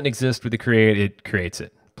it doesn't exist with the create, it creates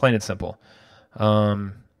it. Plain and simple.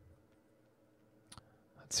 Let's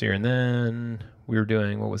see here. And then we were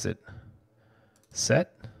doing, what was it?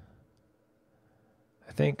 Set,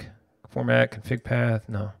 I think. Format, config path.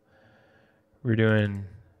 No. We were doing,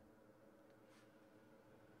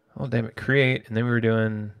 Oh, damn it. Create. And then we were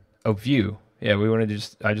doing, oh, view. Yeah, we wanted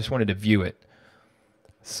to I just wanted to view it.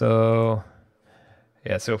 So,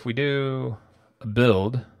 yeah, so if we do a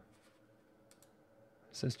build, it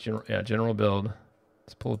says general build.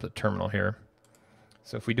 Let's pull up the terminal here.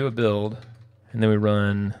 So if we do a build, and then we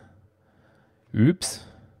run, oops.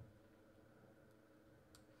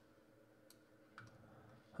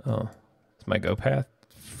 Oh, it's my go path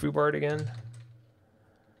foobarred again.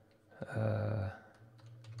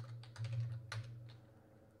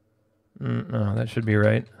 No, that should be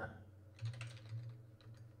right.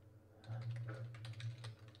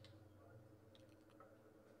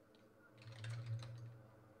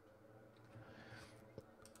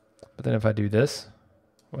 But then if I do this,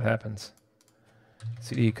 what happens?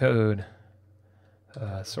 CD code,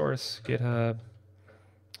 source, GitHub,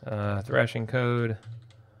 Thrashing code,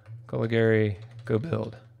 Goligary, go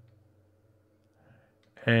build.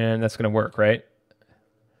 And that's going to work, right?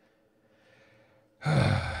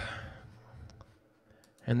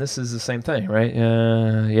 And this is the same thing, right?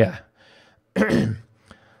 Yeah.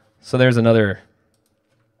 So there's another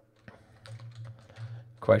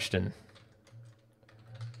question.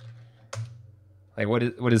 Like,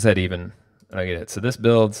 what is that even? I don't get it. So this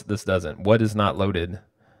builds, this doesn't. What is not loaded?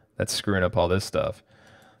 That's screwing up all this stuff.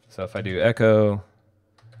 So if I do echo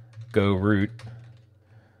go root,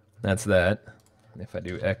 that's that. If I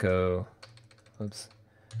do echo,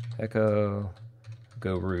 echo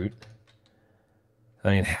go root, I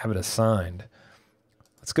don't even have it assigned.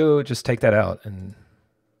 Let's go just take that out and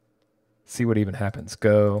see what even happens.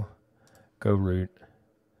 Go root.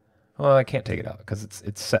 Well, I can't take it out because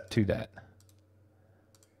it's set to that.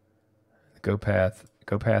 Go path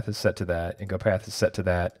is set to that, and go path is set to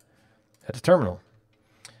that at the terminal.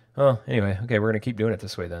 Oh, anyway, okay, we're gonna keep doing it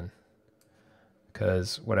this way then,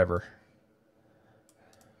 because whatever.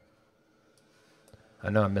 I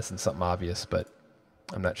know I'm missing something obvious, but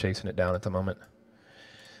I'm not chasing it down at the moment.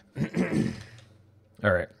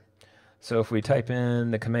 All right, so if we type in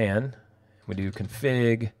the command, we do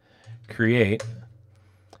config create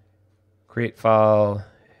file,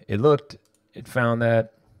 it found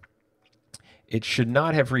that it should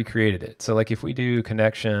not have recreated it. So like if we do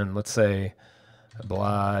connection, let's say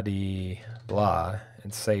blah blah,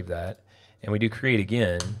 and save that, and we do create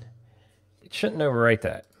again, it shouldn't overwrite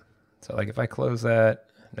that. So like if I close that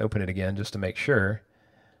and open it again just to make sure,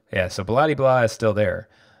 yeah, so blah blah is still there.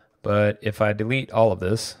 But if I delete all of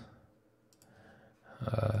this,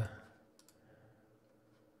 and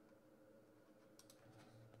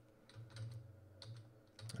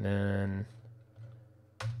then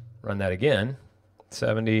run that again,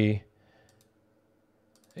 70,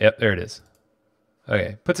 yep, there it is.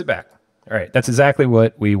 Okay, puts it back. All right, that's exactly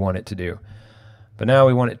what we want it to do. But now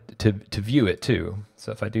we want it to view it too.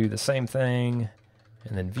 So if I do the same thing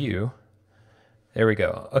and then view, there we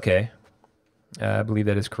go. Okay, I believe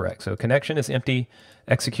that is correct. So connection is empty,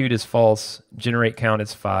 execute is false, generate count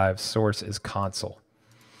is 5, source is console.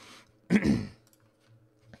 All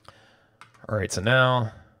right, so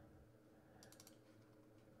now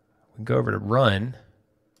we go over to run.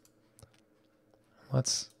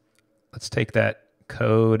 Let's take that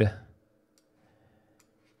code.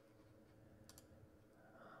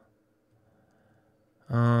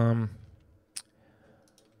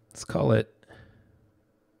 Let's call it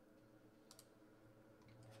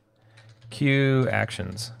Q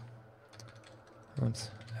actions.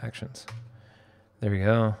 Oops, actions. There we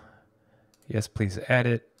go. Yes, please add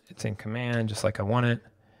it. It's in command, just like I want it.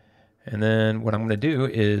 And then what I'm going to do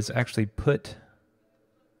is actually I'm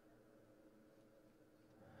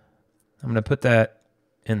going to put that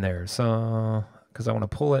in there. So, because I want to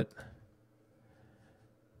pull it.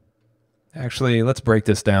 Actually, let's break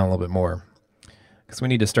this down a little bit more, because we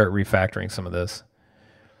need to start refactoring some of this.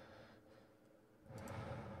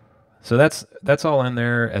 So that's all in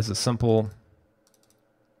there as a simple,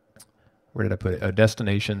 where did I put it? Oh,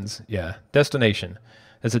 destinations. Yeah, destination.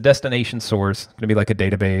 As a destination source, it's going to be like a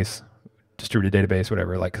database, distributed database,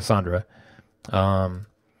 whatever, like Cassandra.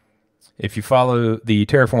 If you follow the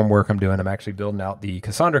Terraform work I'm doing, I'm actually building out the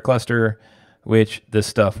Cassandra cluster, which this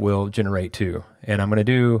stuff will generate too. And I'm going to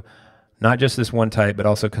do not just this one type, but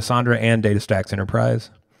also Cassandra and DataStax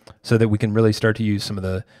Enterprise, so that we can really start to use some of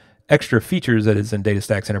the extra features that is in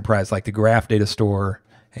DataStax Enterprise, like the graph data store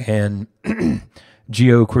and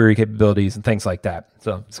geo query capabilities and things like that.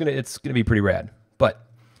 So it's gonna be pretty rad. But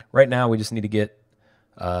right now we just need to get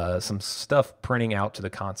some stuff printing out to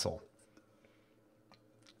the console.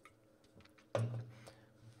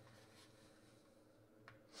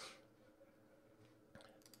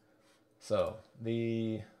 So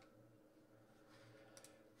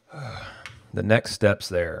the next steps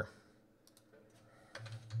there.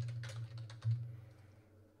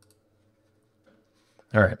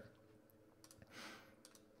 All right.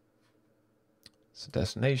 So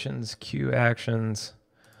destinations, queue actions.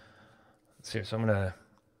 Let's see. So I'm going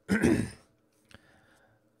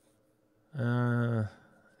to,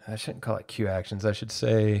 I shouldn't call it queue actions. I should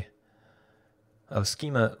say, oh,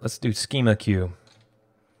 schema. Let's do schema queue.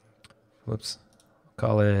 Whoops.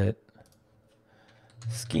 Call it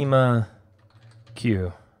schema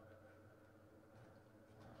queue.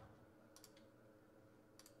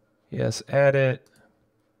 Yes, add it.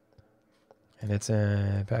 And it's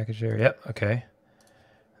in package there. Yep, okay.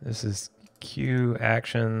 This is queue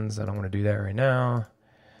actions. I don't want to do that right now.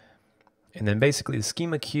 And then basically the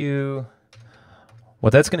schema queue,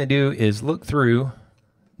 what that's going to do is look through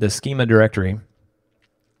the schema directory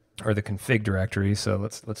or the config directory. So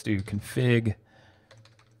let's do config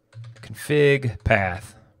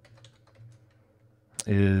path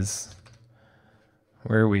is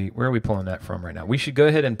where are we pulling that from right now? We should go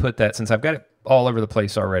ahead and put that, since I've got it all over the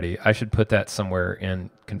place already, I should put that somewhere in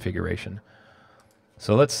configuration.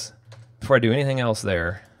 So let's, before I do anything else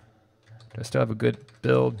there, do I still have a good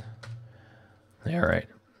build? All right.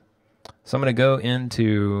 So I'm going to go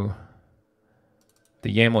into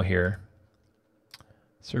the YAML here,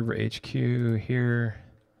 server HQ here.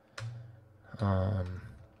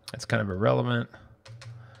 That's kind of irrelevant.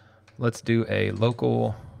 Let's do a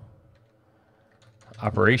local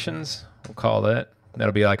operations. We'll call that.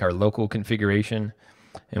 That'll be like our local configuration.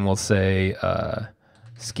 And we'll say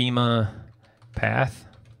schema path.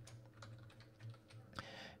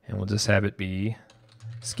 And we'll just have it be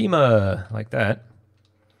schema like that.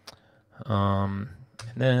 And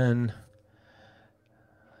then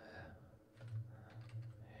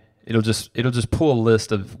it'll just pull a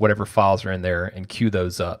list of whatever files are in there and queue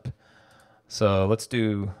those up. So let's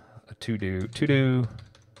do a to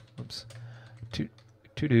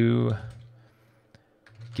do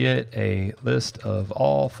get a list of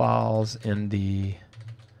all files in the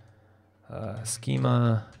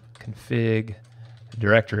schema config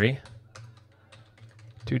directory.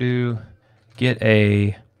 To do get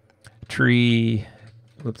a tree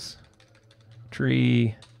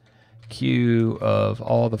queue of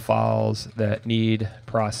all the files that need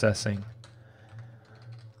processing.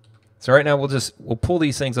 So right now we'll pull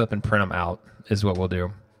these things up and print them out is what we'll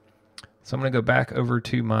do. So I'm going to go back over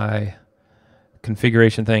to my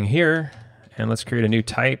configuration thing here, and let's create a new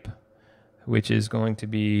type, which is going to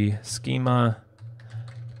be schema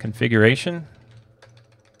configuration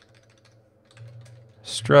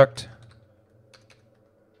struct,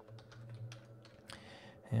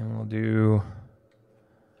 and we'll do,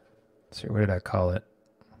 let's see, what did I call it?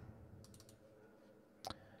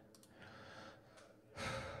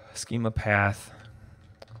 Schema path.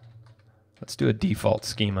 Let's do a default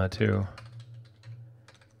schema too.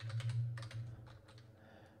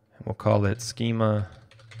 And we'll call it schema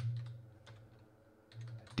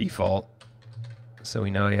default, so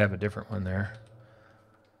we know you have a different one there.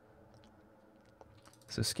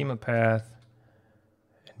 So schema path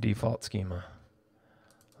and default schema.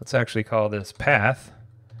 Let's actually call this path,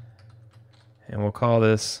 and we'll call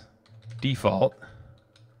this default.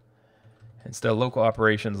 Instead of local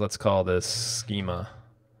operations, let's call this schema.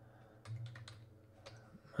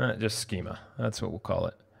 Just schema. That's what we'll call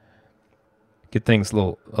it. Get things a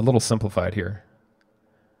little simplified here.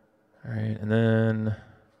 All right, and then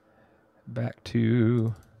back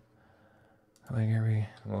to,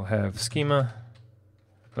 we'll have schema.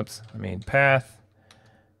 Oops, I mean path,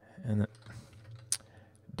 and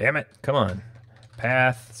damn it, come on,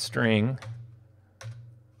 path string.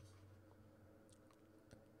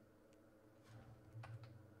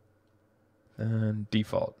 And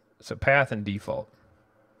default. So path and default.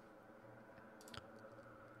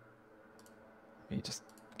 Let me just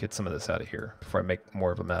get some of this out of here before I make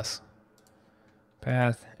more of a mess.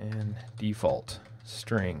 Path and default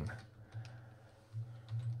string.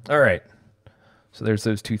 All right. So there's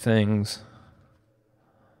those two things.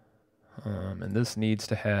 And this needs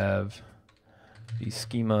to have the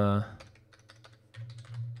schema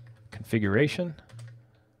configuration.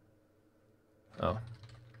 Oh.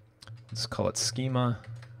 Let's call it schema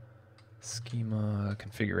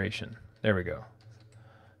configuration. There we go.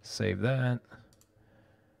 Save that.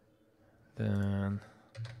 Then,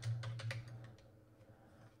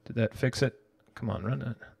 did that fix it? Come on, run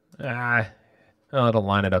it. Oh, it'll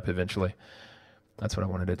line it up eventually. That's what I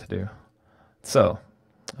wanted it to do. So,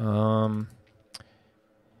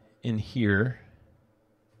 in here,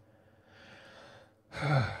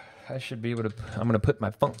 I should be able to, I'm going to put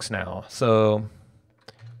my funcs now. So,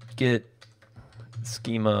 get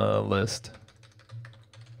schema list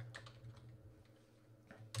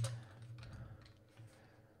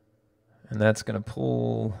and that's going to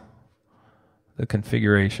pull the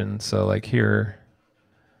configuration. So like here,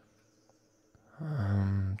 so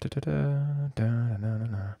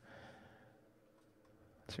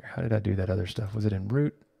how did I do that other stuff? Was it in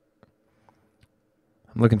root?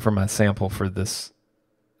 I'm looking for my sample for this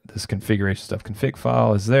configuration stuff. Config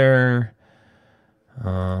file is there.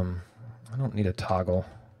 I don't need a toggle.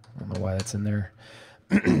 I don't know why that's in there.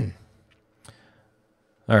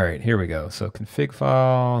 All right, here we go. So config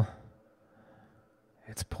file,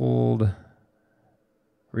 it's pulled,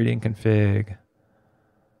 reading config.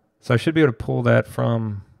 So I should be able to pull that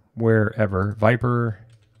from wherever. Viper,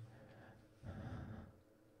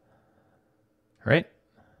 right?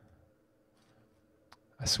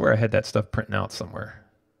 I swear I had that stuff printing out somewhere.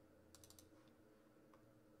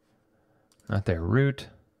 Not there. Root.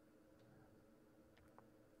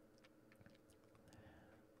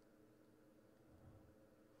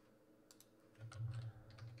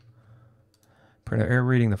 Print error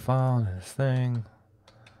reading the file and this thing.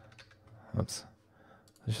 Oops.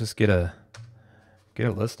 Let's just get a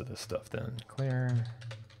list of this stuff then. Clear.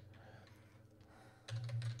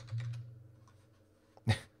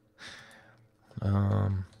 So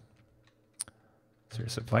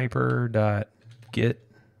there's a viper.get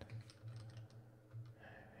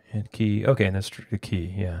and key. Okay, and that's the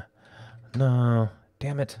key. Yeah. No,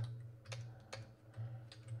 damn it.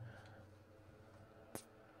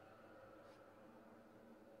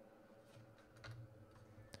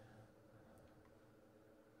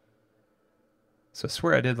 So I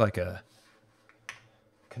swear I did like a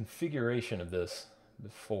configuration of this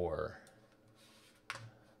before.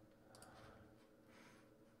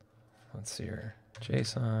 Let's see here.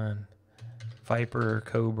 JSON, Viper,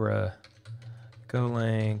 Cobra,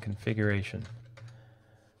 Golang, configuration.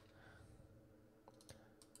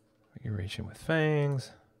 Configuration with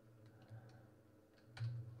fangs.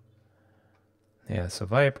 Yeah, so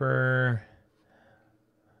Viper.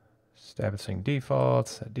 Establishing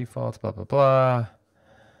defaults, set defaults, blah, blah, blah.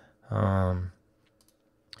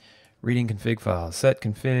 Reading config files, set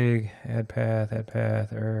config, add path,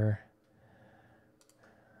 error.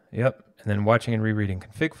 Yep, and then watching and rereading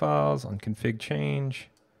config files on config change.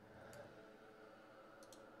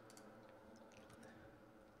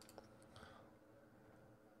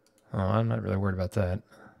 Oh, I'm not really worried about that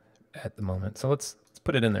at the moment. So let's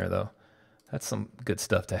put it in there though. That's some good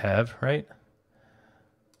stuff to have, right?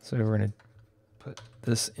 So we're going to put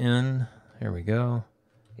this in. There we go.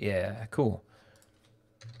 Yeah, cool.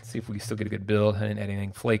 Let's see if we can still get a good build. I didn't add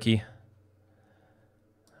anything flaky.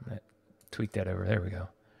 I'm going to tweak that over. There we go.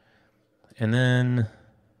 And then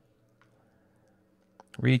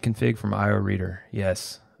read config from IO reader.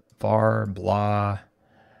 Yes. var blah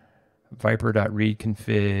viper.read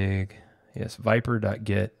config. Yes,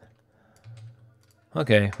 viper.get.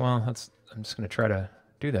 Okay, well, I'm just going to try to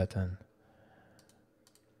do that then.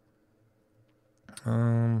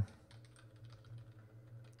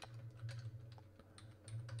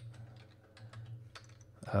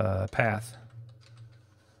 Path.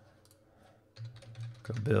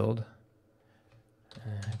 Go build.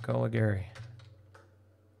 Call Gary.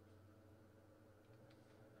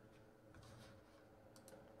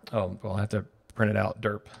 Oh, well, I have to print it out.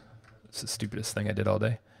 Derp. It's the stupidest thing I did all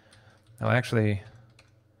day. Now, actually,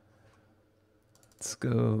 let's go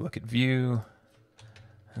look at view.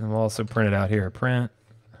 And we'll also print it out here. Print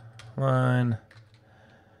line,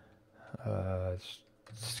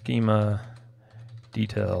 schema,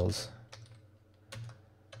 details,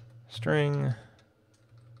 string,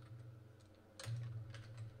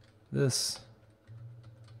 this,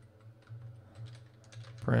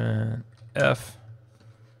 print f,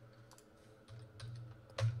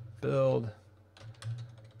 build,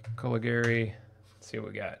 Coligari. Let's see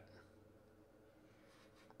what we got.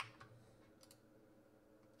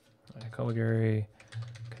 Coligari,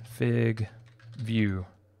 config, view,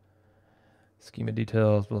 schema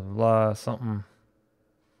details, blah, blah, blah, something,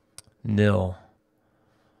 nil.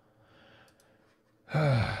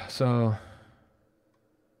 So,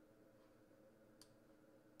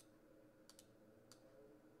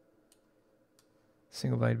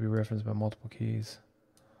 single byte to be referenced by multiple keys,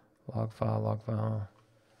 log file,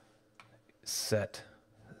 set.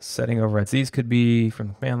 Setting overrides. These could be from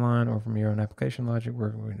the command line or from your own application logic,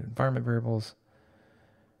 working with environment variables,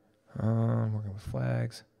 working with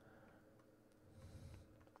flags.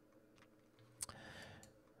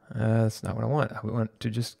 That's not what I want. I want to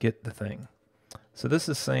just get the thing. So this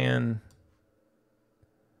is saying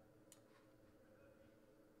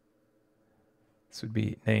this would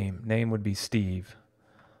be name. Name would be Steve.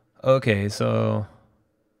 Okay, so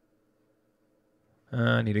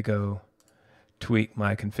I need to go tweak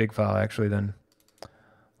my config file actually, then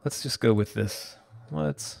let's just go with this.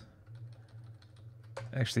 Let's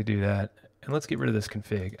actually do that. And let's get rid of this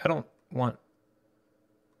config. I don't want,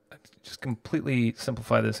 just completely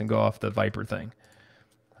simplify this and go off the Viper thing.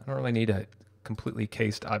 I don't really need a completely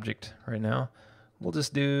cased object right now. We'll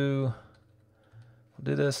just do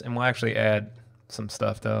this, and we'll actually add some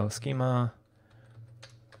stuff though. Schema,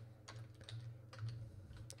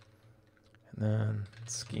 and then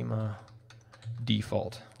schema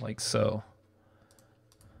default, like so.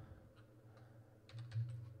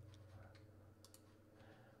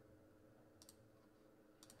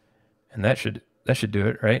 And that should do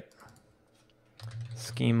it, right?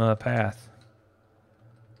 Schema path.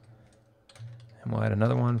 And we'll add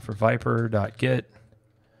another one for viper.get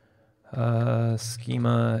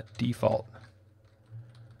schema default.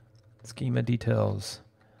 Schema details.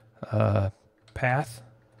 Path.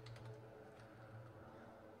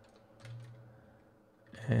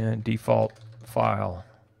 And default file.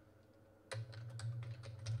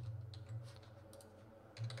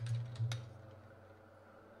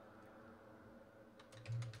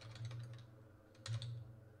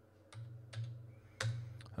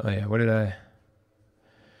 Oh yeah, what did I?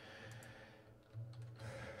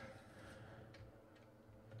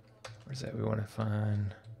 Where's that we want to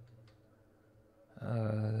find?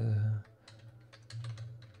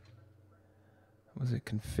 Was it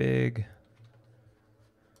config?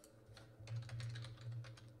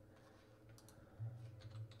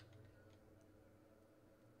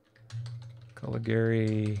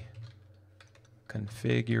 Caligari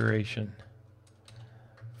configuration.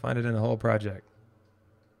 Find it in the whole project.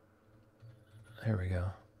 There we go.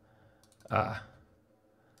 Ah.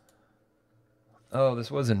 Oh, this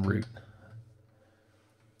was in root.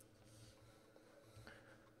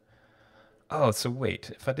 Oh, so wait.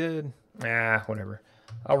 If I did... whatever.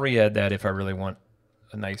 I'll re-add that if I really want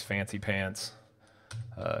a nice fancy pants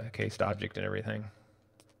cased object and everything.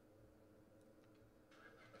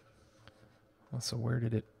 Well, so where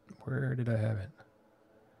did I have it?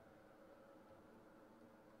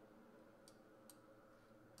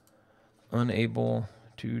 Unable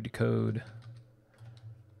to decode.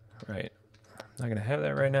 Right. Not going to have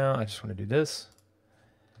that right now. I just want to do this.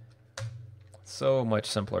 So much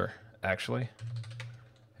simpler, actually.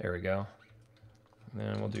 There we go. And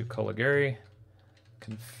then we'll do Caligari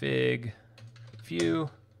config view.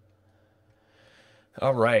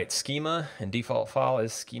 All right, schema, and default file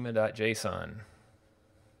is schema.json.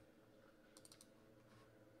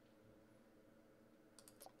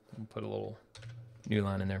 We'll put a little new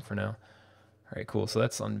line in there for now. All right, cool. So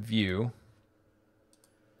that's on view.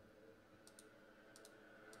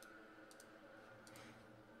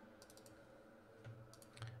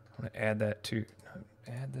 I want to add that to,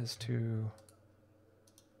 add this to,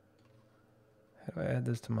 how do I add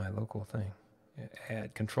this to my local thing? Yeah,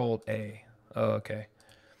 add, Control A. Oh, okay.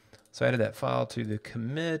 So I added that file to the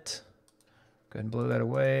commit. Go ahead and blow that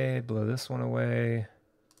away, blow this one away.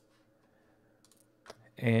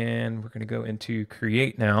 And we're going to go into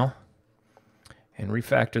create now and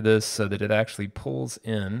refactor this so that it actually pulls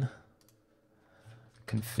in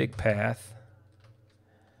config path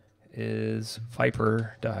is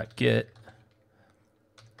viper.get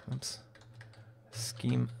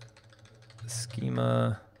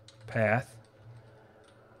schema path,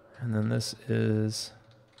 and then this is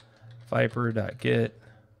viper.get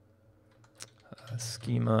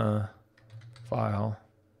schema file,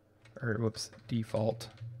 or whoops, default.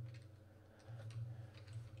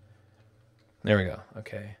 There we go.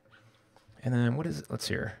 Okay. And then what is it? Let's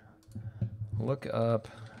hear. Look up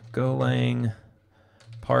Golang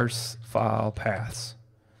parse file paths.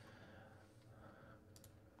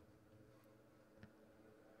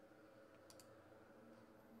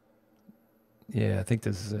 Yeah, I think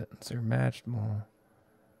this is it. Is there matched more?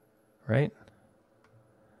 Right?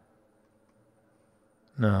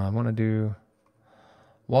 No, I want to do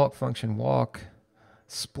walk function, walk,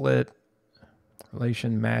 split,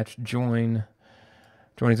 relation, match, join.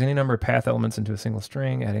 Joins any number of path elements into a single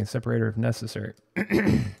string, adding a separator if necessary.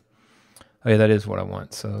 Oh yeah, that is what I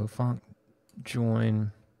want. So func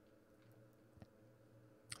join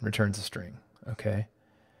returns a string. Okay.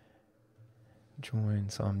 Join.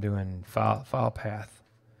 So I'm doing file path.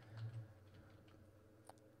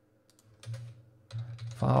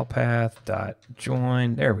 File path dot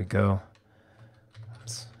join. There we go.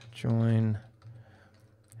 Let's join.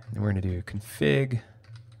 And we're going to do config. Get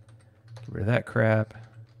rid of that crap.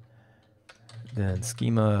 Then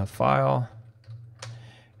schema file.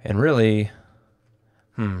 And really,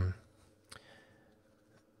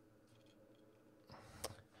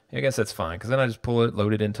 I guess that's fine, because then I just pull it,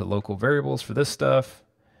 load it into local variables for this stuff,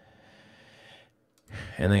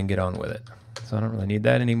 and then get on with it. So I don't really need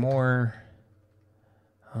that anymore.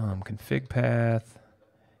 Config path.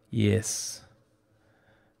 Yes.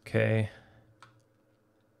 Okay.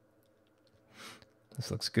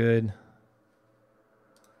 This looks good.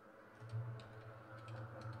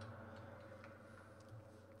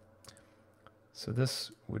 So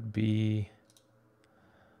this would be,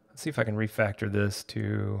 let's see if I can refactor this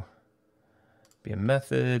to be a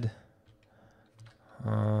method.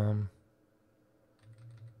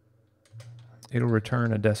 It'll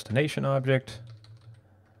return a destination object.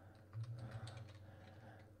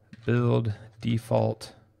 Build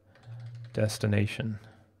default destination.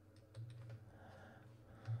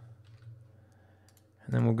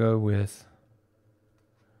 And then we'll go with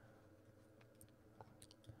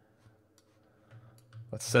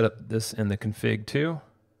let's set up this in the config too.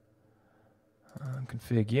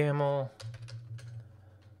 Config YAML.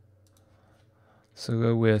 So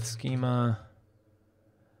go with schema.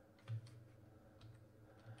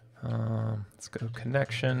 Let's go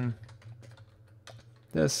connection.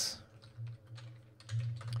 This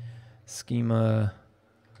schema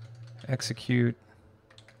execute.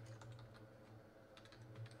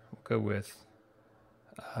 We'll go with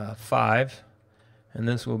 5, and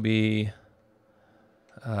this will be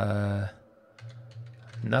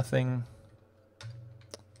nothing.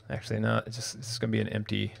 Actually, no, it's gonna be an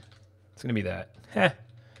empty. It's gonna be that. Heh.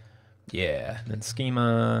 Yeah. And then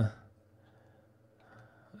schema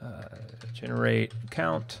generate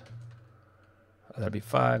count. Oh, that'll be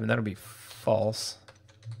 5, and that'll be false.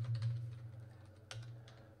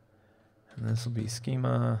 And this will be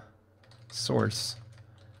schema source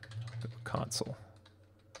console.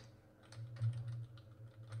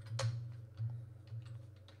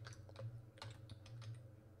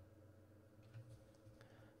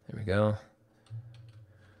 There we go.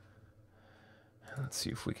 Let's see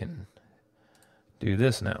if we can do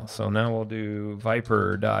this now. So now we'll do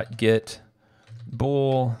viper.get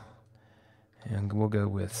bool, and we'll go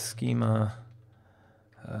with schema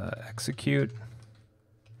execute.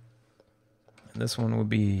 And this one will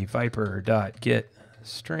be viper.get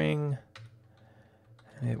string,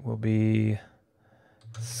 and it will be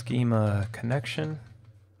schema connection.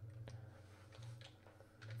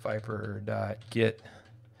 Viper.get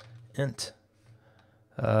int.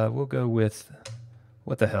 We'll go with,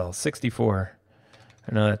 what the hell, 64.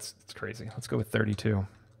 No, that's crazy. Let's go with 32.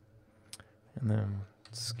 And then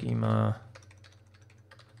schema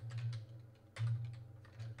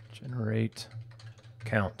generate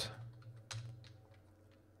count.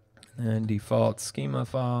 And then default schema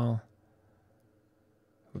file.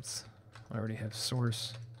 Oops, I already have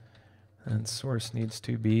source. And source needs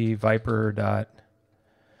to be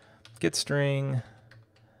viper.getString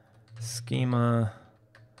schema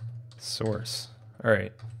source. All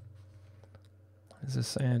right. Is this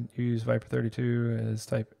saying use viper32 as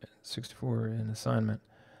type 64 in assignment?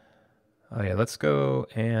 Oh yeah, let's go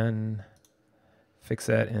and fix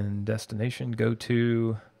that in destination. Go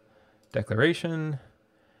to declaration,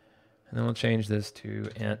 and then we'll change this to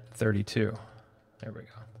int32. There we go.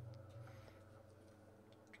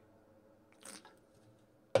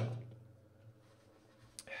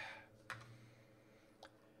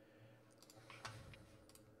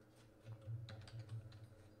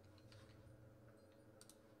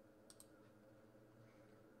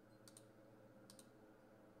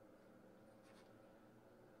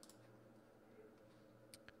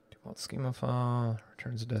 Default schema file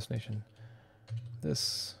returns a destination.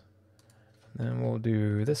 This, then we'll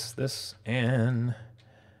do this, and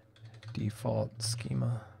default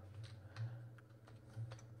schema.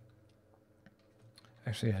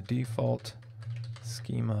 Actually, a default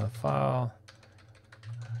schema file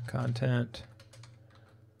content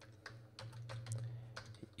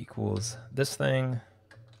equals this thing.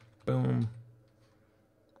 Boom.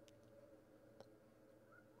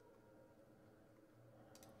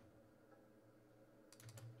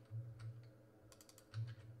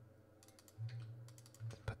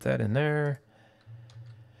 That in there.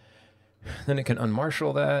 Then it can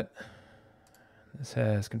unmarshal that. This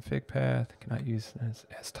has config path, cannot use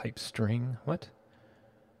as type string. What?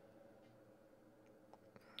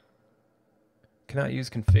 Cannot use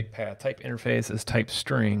config path, type interface as type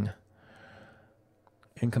string.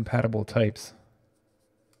 Incompatible types.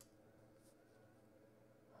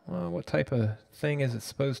 Well, what type of thing is it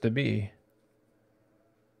supposed to be?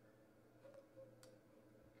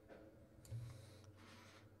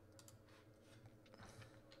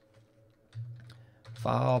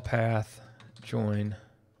 File path join.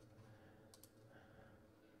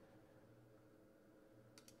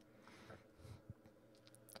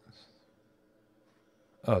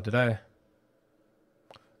 Oh, did I?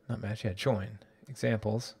 Not match yet. Join.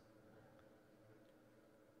 Examples.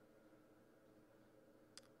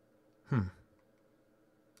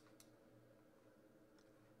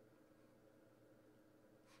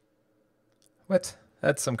 What?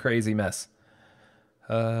 That's some crazy mess.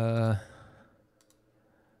 Type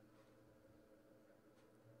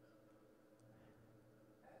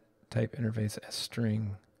interface as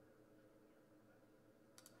string.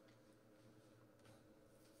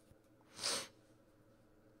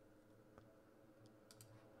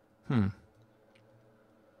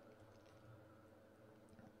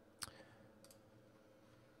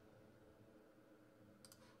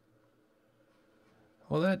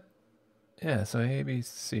 Well, that, yeah, so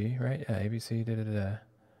ABC, right? Yeah, ABC, da-da-da-da.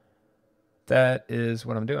 That is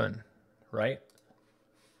what I'm doing, right?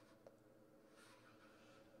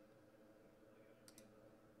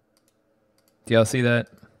 Do y'all see that?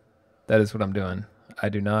 That is what I'm doing. I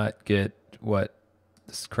do not get what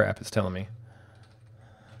this crap is telling me.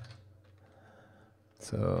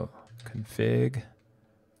 So, config.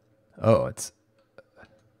 Oh, it's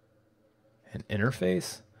an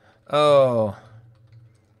interface? Oh.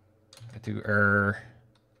 I do error.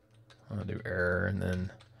 I'll do error and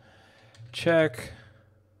then check.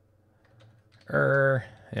 Error.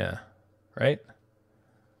 Yeah. Right?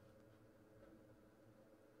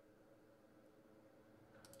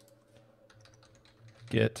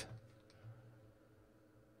 Get.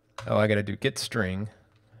 Oh, I got to do get string.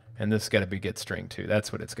 And this got to be get string too.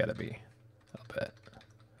 That's what it's got to be. I'll bet.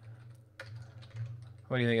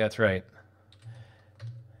 What do you think that's right?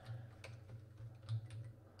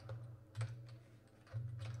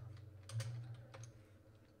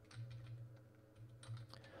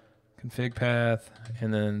 Config path,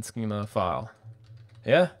 and then schema file.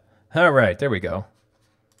 Yeah? All right, there we go.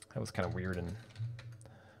 That was kind of weird, and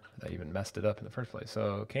I even messed it up in the first place.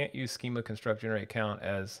 So can't use schema construct generate count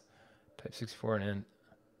as type 64 and int.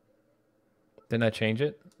 Didn't I change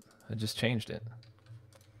it? I just changed it.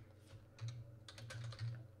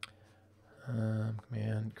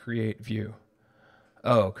 Command create view.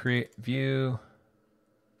 Oh, create view.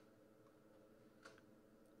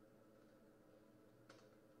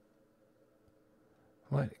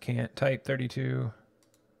 What? Can't type 32.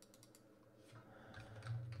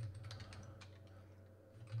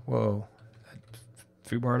 Whoa.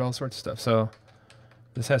 Foobarred all sorts of stuff. So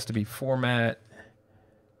this has to be format.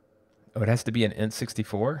 Oh, it has to be an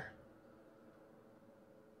int64?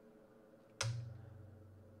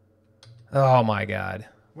 Oh my god.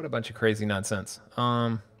 What a bunch of crazy nonsense.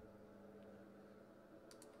 What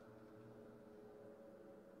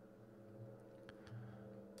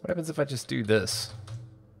happens if I just do this?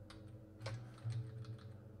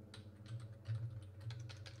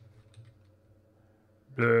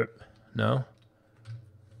 No.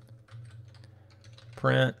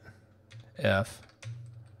 Print F.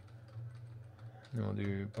 Then we'll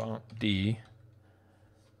do bump D.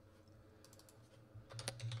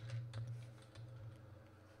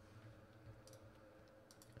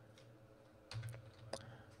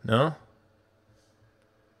 No?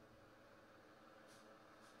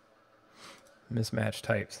 Mismatch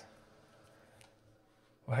types.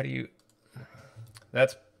 Well, how do you...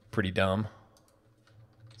 That's pretty dumb.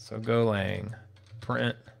 So Golang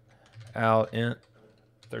print out int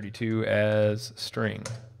 32 as string.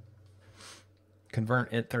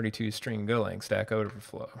 Convert int 32 string Golang stack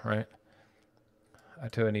overflow, right?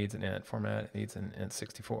 ITOA needs an int format, it needs an int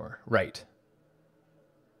 64. Right.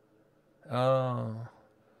 Oh.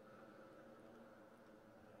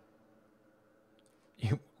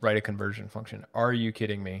 You write a conversion function. Are you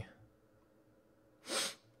kidding me?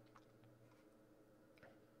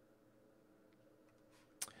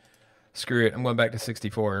 Screw it. I'm going back to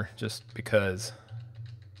 64 just because.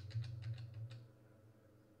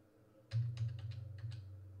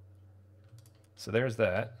 So there's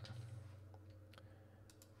that.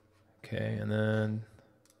 Okay, and then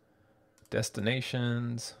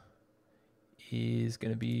destinations is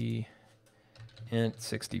going to be int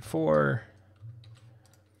 64.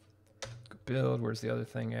 Build. Where's the other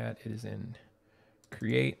thing at? It is in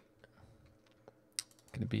create.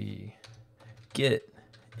 Going to be get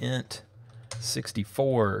int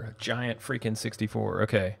 64, giant freaking 64.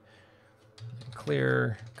 Okay.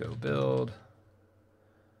 Clear, go build.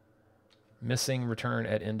 Missing return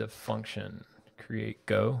at end of function. Create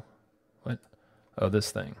go. What? Oh,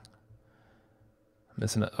 this thing.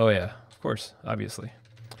 Missing a, oh yeah, of course, obviously.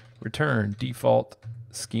 Return default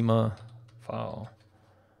schema file.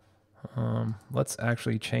 Let's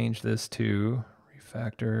actually change this to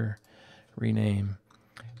refactor, rename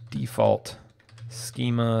default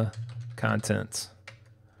schema contents.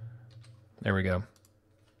 There we go.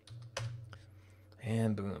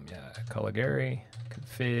 And boom, yeah, Caligari,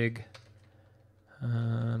 config.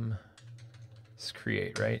 It's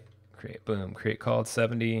create, right? Create, boom, create called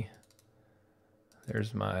 70.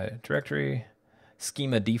 There's my directory.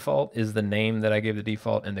 Schema default is the name that I gave the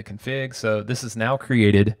default in the config. So this is now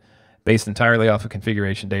created based entirely off of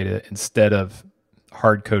configuration data instead of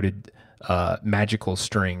hard-coded magical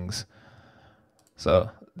strings. So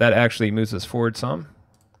that actually moves us forward some.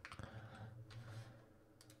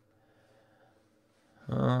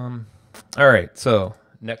 All right, so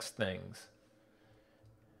next things.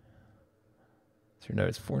 So your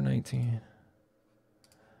notice 419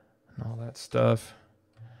 and all that stuff.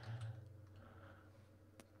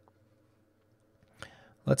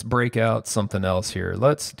 Let's break out something else here.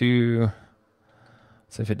 Let's do,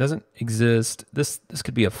 so if it doesn't exist, this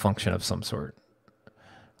could be a function of some sort.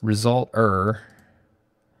 Result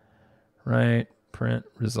right? Print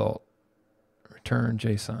result, return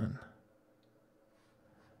JSON.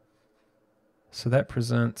 So that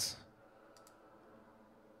presents,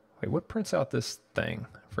 wait, what prints out this thing?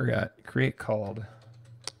 I forgot. Create called.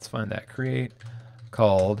 Let's find that. Create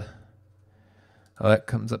called. Oh, that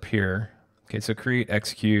comes up here. Okay, so create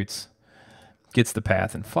executes, gets the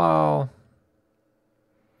path and file.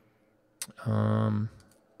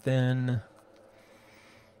 Then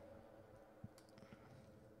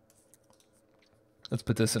let's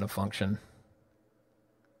put this in a function.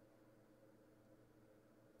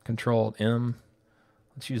 Control M.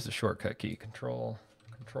 Let's use the shortcut key. Control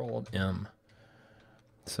M.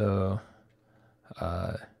 So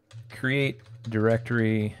create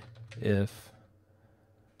directory if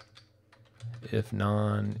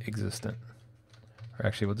non-existent. Or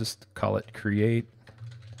actually, we'll just call it create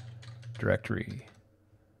directory.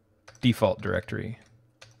 Default directory.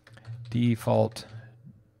 Default,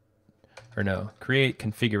 or no, create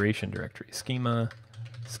configuration directory. Schema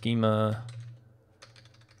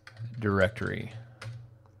directory.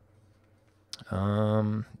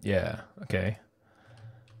 Yeah, okay.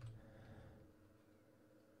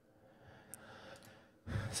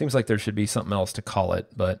 Seems like there should be something else to call it,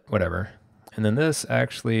 but whatever. And then this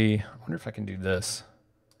actually, I wonder if I can do this.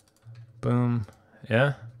 Boom,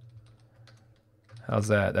 yeah. How's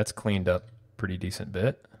that? That's cleaned up pretty decent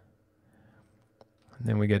bit. And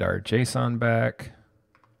then we get our JSON back.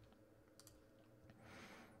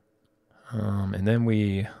 And then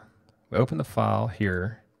we open the file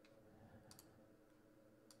here.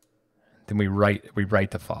 Then we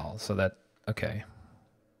write the file. So that, okay.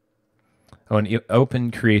 Oh, and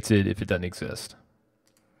open creates it if it doesn't exist.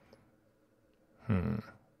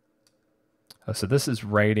 Oh, so this is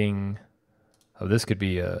writing. Oh, this could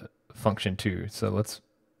be a function too. So let's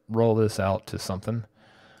roll this out to something.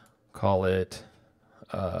 Call it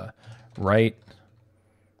write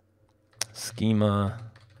schema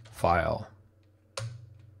file.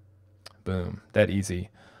 Boom, that easy.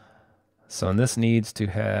 So and this needs to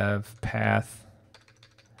have path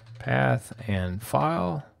and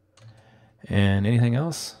file and anything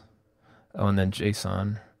else. Oh, and then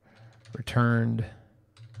JSON returned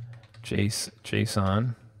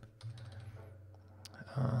JSON.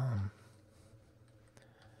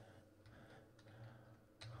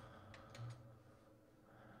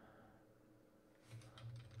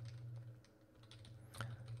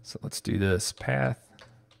 So let's do this path.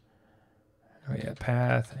 Oh yeah,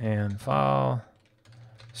 path and file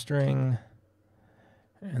string,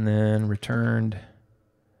 and then returned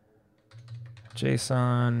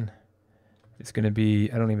JSON. It's going to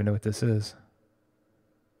be, I don't even know what this is.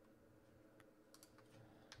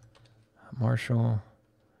 Marshall.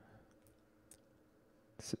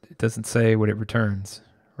 It doesn't say what it returns,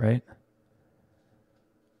 right?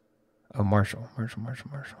 Oh, Marshall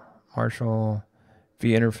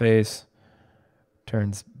v interface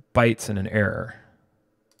turns bytes and an error.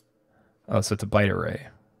 Oh, so it's a byte array.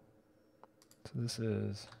 So this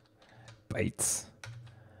is bytes,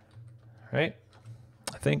 right?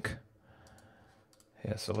 I think.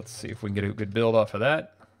 Yeah, so let's see if we can get a good build off of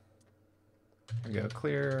that. Here we go,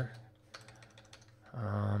 clear.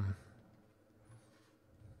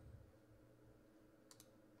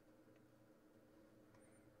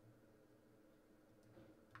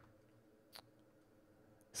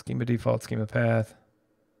 Schema default, schema path.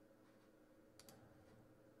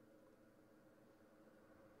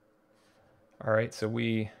 All right, so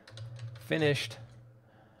we finished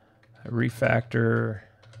a refactor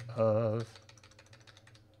of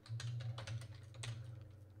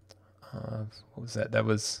what was that? That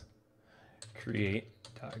was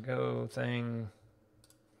create.go thing.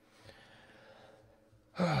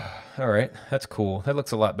 All right, that's cool. That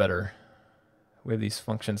looks a lot better. We have these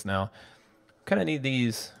functions now. kind of need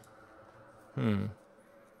these.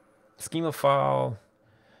 Schema file.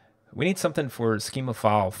 We need something for schema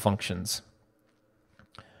file functions.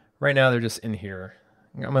 Right now they're just in here.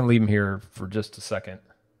 I'm going to leave them here for just a second.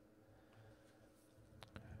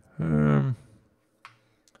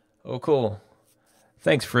 Oh, cool.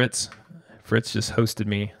 Thanks, Fritz. Fritz just hosted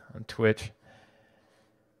me on Twitch.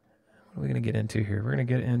 What are we going to get into here? We're going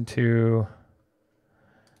to get into...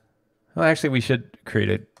 Well, actually, we should create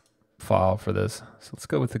a file for this. So let's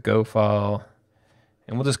go with the Go file.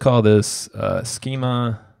 And we'll just call this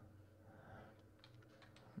schema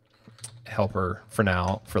helper for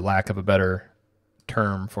now, for lack of a better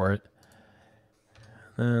term for it.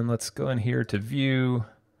 Then let's go in here to view.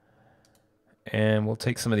 And we'll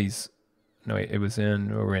take some of these. No, wait, it was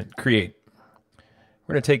in, we're in create.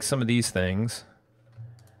 We're going to take some of these things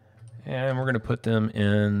and we're going to put them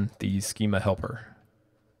in the schema helper.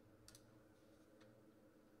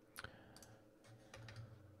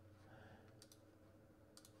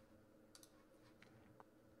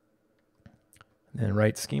 Then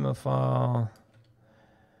write schema file,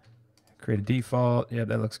 create a default. Yeah,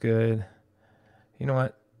 that looks good. You know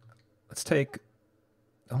what? Let's take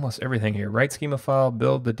almost everything here. Write schema file,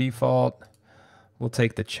 build the default. We'll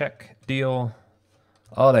take the check deal,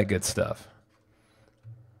 all that good stuff.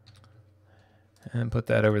 And put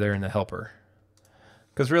that over there in the helper.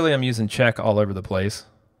 Because really I'm using check all over the place.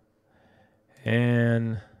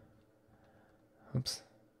 And, oops,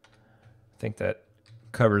 I think that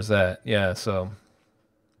covers that. Yeah, so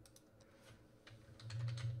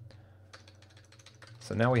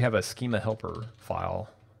now we have a schema helper file.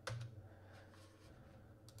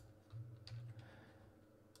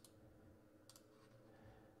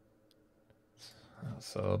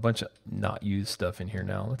 So a bunch of not used stuff in here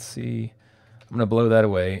now. Let's see. I'm going to blow that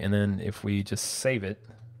away. And then if we just save it.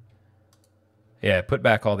 Yeah, put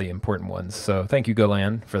back all the important ones. So thank you,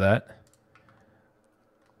 Golan, for that.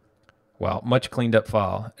 Wow, much cleaned up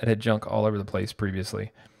file. It had junk all over the place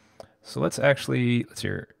previously. So let's see.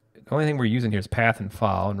 The only thing we're using here is path and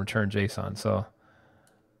file and return JSON. So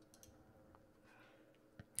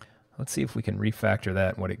let's see if we can refactor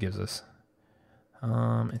that and what it gives us.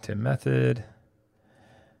 Into method.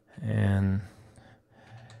 And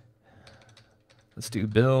let's do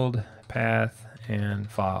build, path, and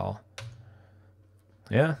file.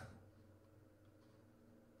 Yeah.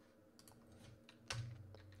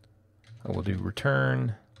 We'll do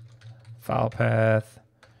return, file path,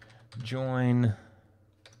 join,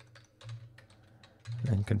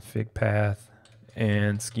 and config path,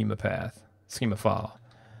 and schema path, schema file.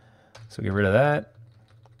 So get rid of that.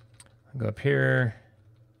 I'll go up here.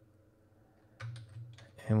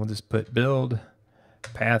 And we'll just put build,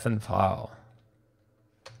 path, and file.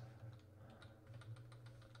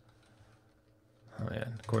 Oh,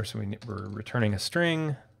 and of course, we're returning a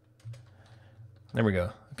string. There we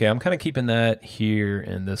go. Okay, I'm kind of keeping that here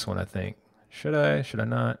in this one, I think. Should I? Should I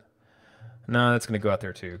not? No, that's going to go out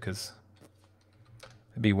there too, because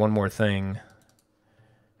it'd be one more thing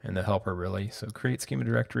in the helper, really. So create schema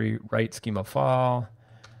directory, write schema file.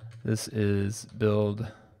 This is build,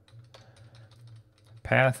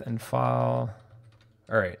 path, and file.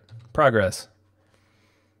 All right, progress.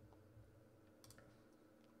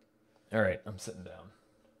 All right, I'm sitting down.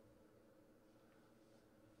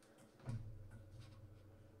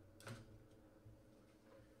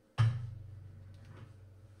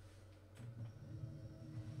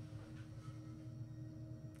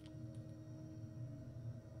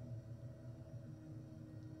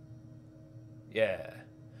 Yeah.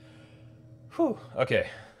 Whew, okay.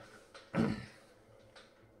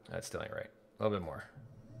 That still ain't right. A little bit more.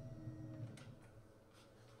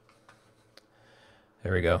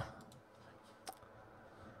 There we go.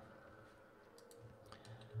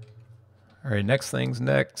 All right, next thing's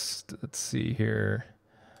next. Let's see here.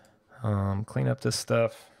 Clean up this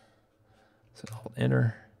stuff. So I'll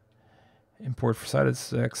enter. Import for cited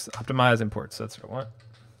sex. Optimize imports. That's what I want.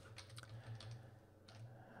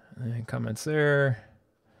 And comments there.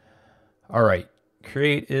 All right.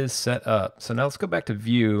 Create is set up. So now let's go back to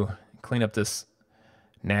view and clean up this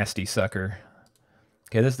nasty sucker.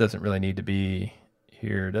 Okay, this doesn't really need to be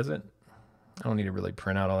here, does it? I don't need to really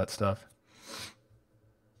print out all that stuff.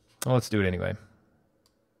 Well, let's do it anyway.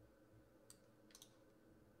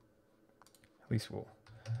 At least we'll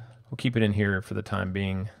keep it in here for the time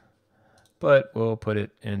being, but we'll put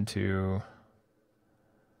it into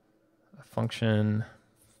a function,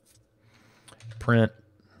 print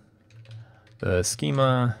the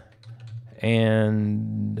schema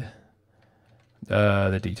and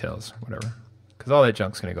the details, whatever, because all that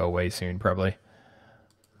junk's going to go away soon probably.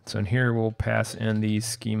 So in here we'll pass in the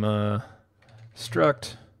schema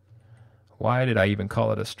struct. Why did I even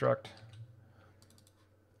call it a struct?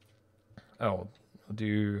 Oh, we'll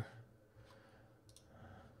do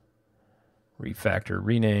refactor,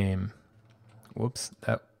 rename. Whoops,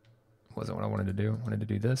 that wasn't what I wanted to do. I wanted to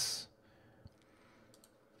do this.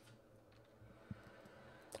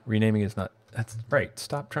 Renaming is not, that's right.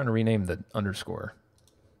 Stop trying to rename the underscore.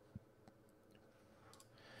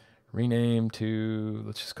 Rename to,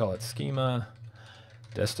 let's just call it schema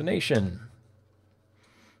destination.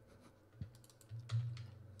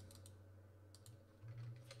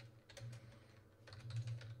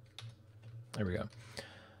 There we go.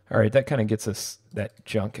 All right, that kind of gets us that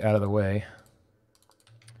junk out of the way.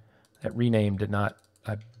 That rename did not,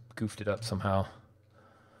 I goofed it up somehow.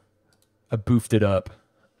 I boofed it up.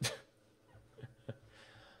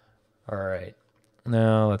 All right,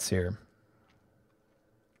 now let's see here.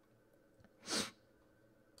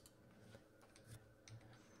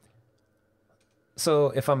 So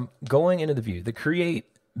if I'm going into the view, the create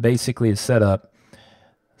basically is set up.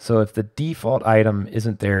 So if the default item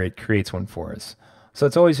isn't there, it creates one for us. So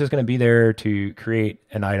it's always just going to be there to create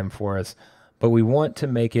an item for us. But we want to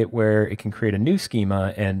make it where it can create a new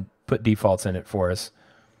schema and put defaults in it for us.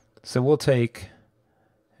 So we'll take,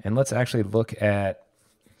 and let's actually look at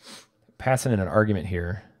passing in an argument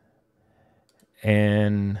here.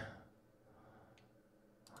 And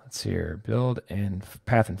let's see here, build and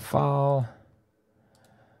path and file.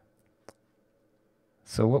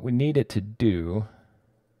 So what we need it to do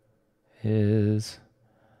is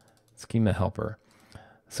schema helper.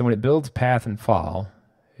 So when it builds path and file,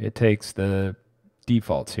 it takes the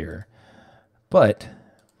defaults here. But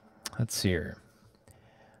let's see here.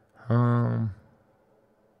 I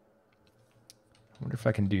wonder if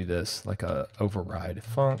I can do this like a override.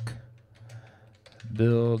 Func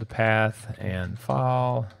build path and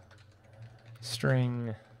file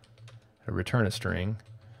string, return a string,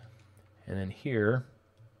 and then here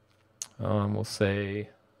we'll say,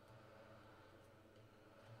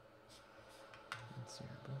 let's see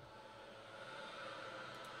here,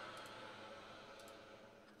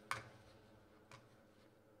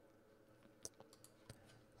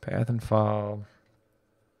 path and file.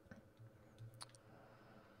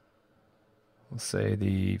 We'll say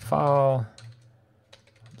the file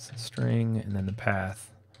string and then the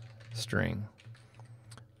path string.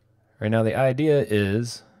 Right now the idea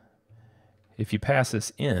is if you pass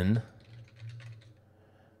this in,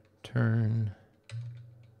 turn,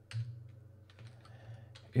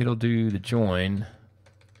 it'll do the join,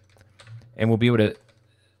 and we'll be able to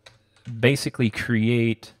basically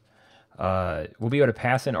create, we'll be able to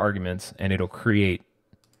pass in arguments and it'll create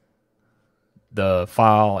the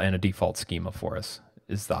file and a default schema for us,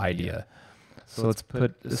 is the idea. So let's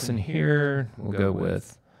put this in here. We'll go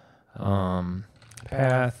with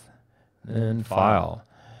path and file.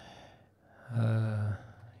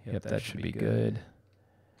 Yep, that should be good.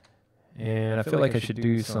 And I feel like I should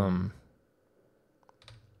do some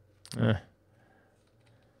it's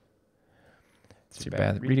your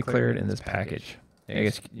path redeclared in this package. I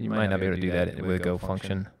guess you might not be able to do that with a go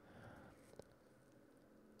function.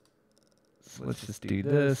 So let's just do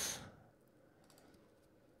this.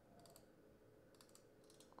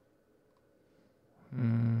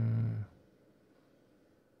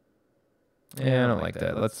 Yeah, I don't like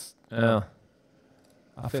that. Let's I'll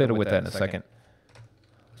fiddle with that in a second.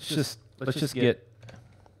 Let's just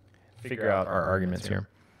figure out our arguments here.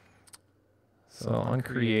 So on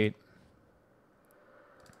create,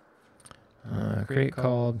 create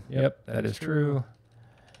called. Yep, that is true.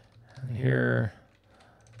 And here,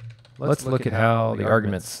 let's look at how the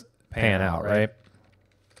arguments pan out, right?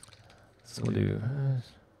 So we'll do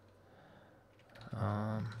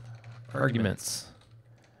arguments,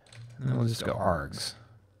 and then we'll just go args.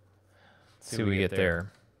 See what we get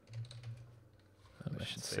there. I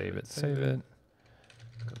should save it. Save it.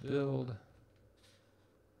 Go build.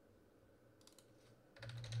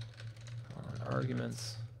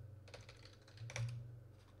 Arguments.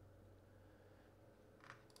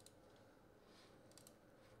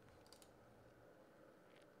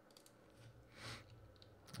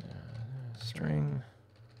 String.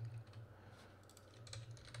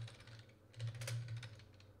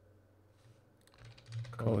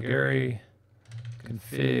 Call Gary.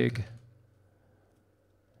 Config.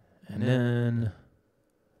 And then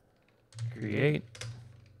create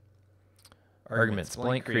arguments,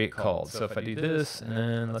 blank create called. So if I do this, and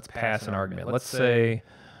then let's pass an argument. Let's say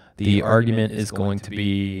the argument is going to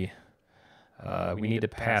be, we need to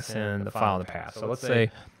pass in the file in the path. So let's say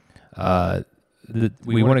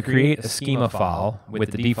we want to create a schema file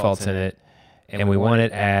with the defaults in it, and we want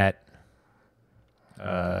it at,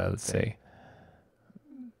 let's say,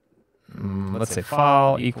 let's say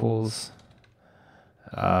file equals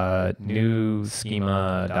new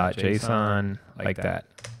schema.json, like that.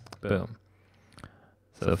 Boom.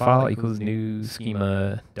 So the file equals new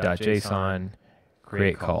schema.json,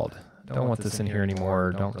 create called. Don't want this in here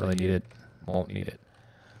anymore. Don't really need it. Won't need it.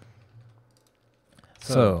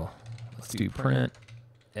 So let's do print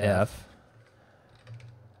f.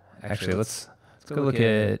 Actually, let's go look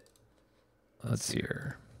at, let's see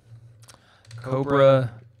here,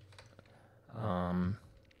 Cobra.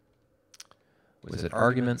 Was it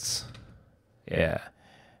arguments? Yeah.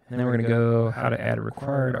 And then we're going to go how to add a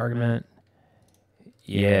required argument.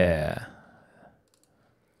 Yeah.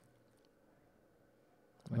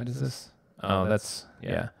 What is this? Oh, that's,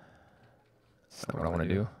 yeah. That's not what I want to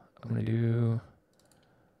do. I'm going to do,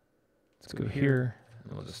 let's go here.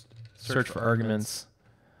 And we'll just search for arguments.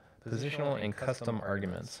 Positional and custom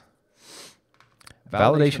arguments.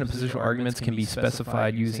 Validation of positional arguments can be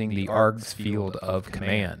specified using the args field of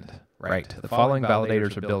command. Right. The following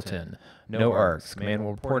validators are built in. No args. Command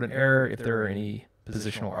will report an error if there are any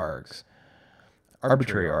positional args.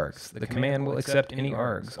 Arbitrary args. The command will accept any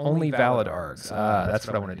args. Only valid args. That's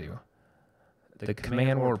what I want to do. The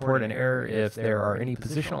command will report an error if there are any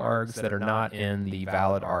positional args that are not in the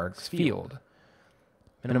valid args field.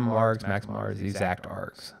 Minimum args, maximum args, exact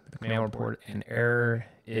args. The command will report an error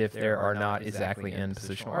if there are not exactly in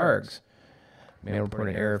positional args. Command will report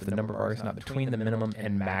an error if the number of args is not between the minimum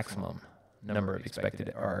and maximum number of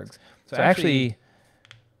expected args. So actually,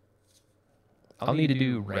 I'll need to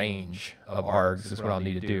do range of args is what I'll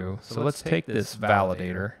need to do. So let's take this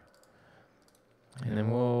validator, and then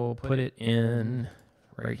we'll put it in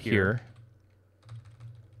right here.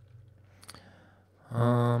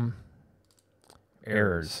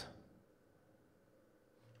 Errors.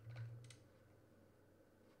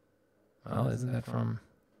 Well, isn't that from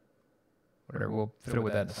whatever? We'll fiddle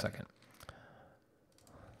with that in a second.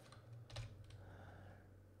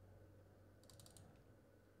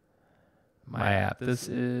 My app. This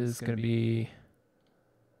is going to be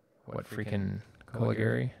what freaking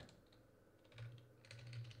Caligari?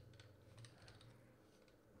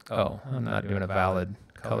 Oh, I'm not doing a valid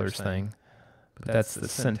colors thing, but that's the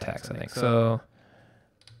syntax, I think. So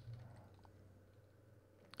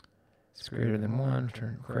it's greater than 1.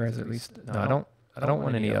 Return requires at least. No, I don't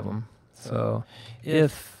want any of them. So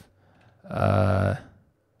if args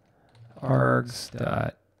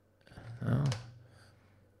dot, no.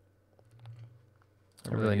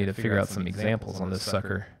 I really need to figure out some examples on this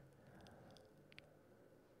sucker.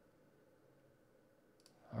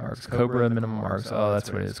 Args Cobra, minimum args. Oh,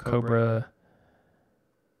 that's what it is. Cobra.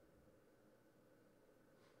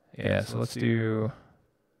 Yeah, so let's do.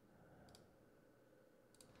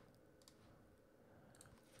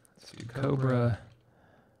 Let's do Cobra.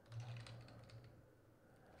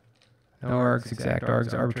 No args, exact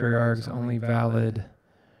args, arbitrary args, only valid.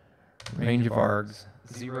 Range of args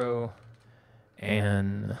 0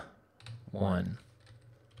 and 1.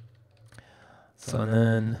 So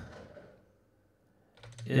then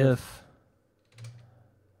if,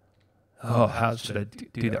 oh, how should I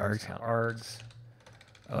do the args count? Args,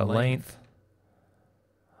 a length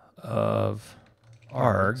of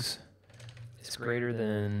args is greater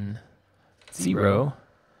than 0,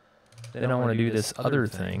 then I want to do this other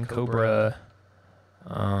thing, Cobra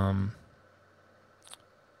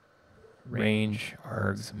range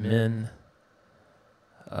args min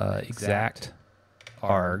exact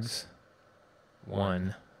args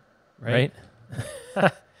 1, right?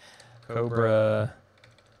 Cobra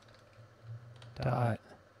dot.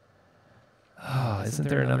 Oh, isn't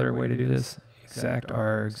there another way to do this? Exact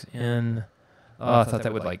args in. Oh, I thought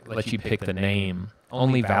that would like let you pick the name.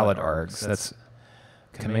 Only valid args. That's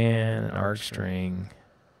command and arg string.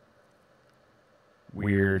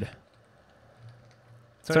 Weird.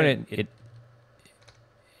 So it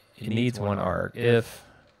needs one arg. If.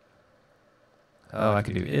 Oh, I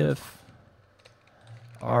could do if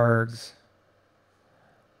args.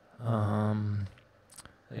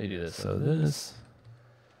 Let me do this. So this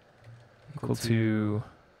equal to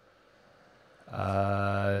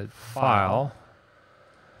file.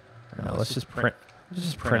 No, let's just print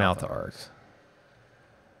out the args.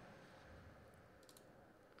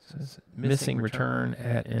 So it's missing return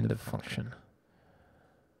at end of function.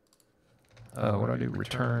 What do I do?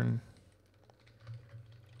 Return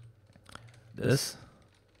this.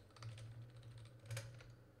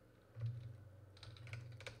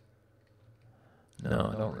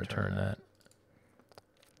 No, don't return that.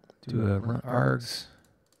 Do a run args.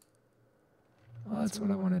 Oh, that's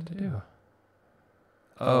what I wanted to do.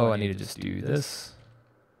 Oh, I need to just do this.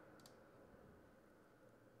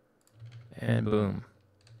 And boom.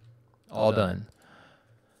 All done.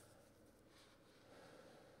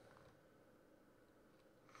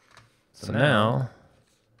 So now,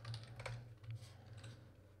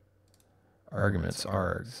 arguments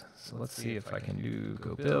args. So let's see if I can do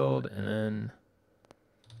go build and then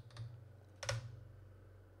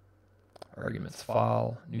arguments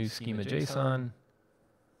file, new schema JSON.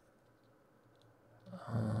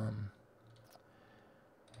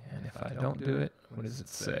 And if I don't do it, what does it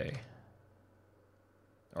say?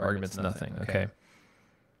 Arguments nothing. Okay.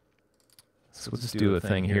 So we'll just do a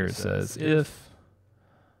thing here. It says if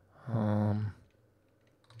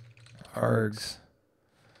args.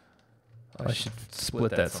 I should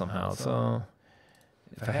split that somehow. So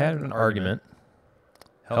if I had an argument,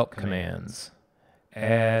 help commands,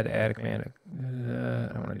 add a command.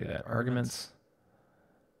 I don't want to do that. Arguments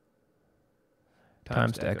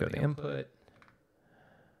times to echo the input.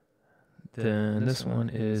 Then this one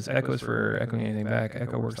is echoes for echoing anything back.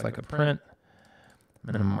 Echo works like a print.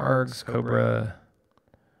 Minimum args, Cobra,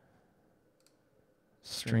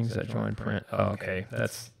 strings that join print. Oh, okay.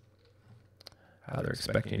 That's how they're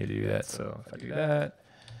expecting you to do that. So if I do that,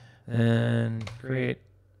 then create,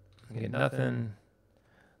 I get nothing.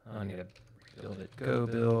 I need to build it. Go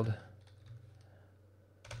build.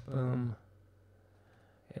 Boom.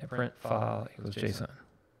 Yeah, print file equals JSON.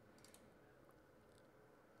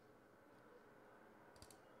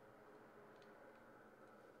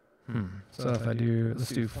 So if I do,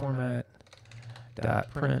 let's do format dot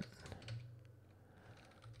print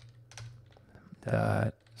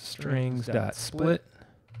dot strings dot split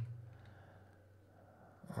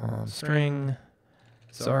string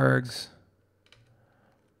zargs.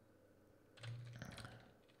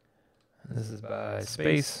 And this is by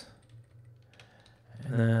space,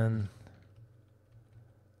 and then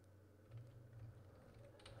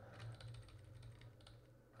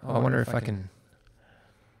I wonder if I can.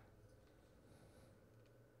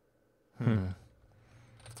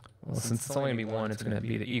 Well, since it's only going to be one, it's going to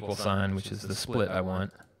be the equal sign, which is the split I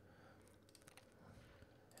want.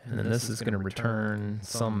 And then this is going to return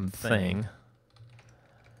something.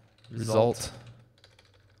 Result.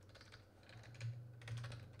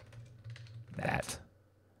 That.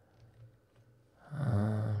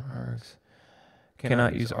 Args.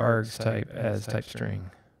 Cannot use args type as type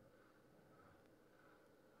string.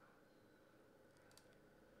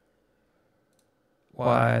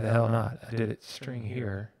 Why the hell not? I did it string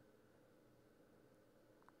here.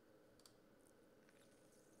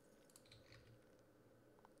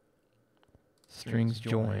 Strings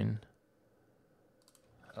join.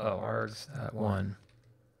 Oh, args one.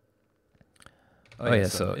 Oh yeah,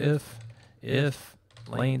 so if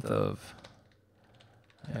length of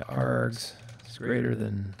args is greater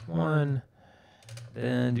than 1,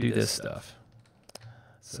 then do this stuff.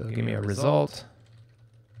 So give me a result.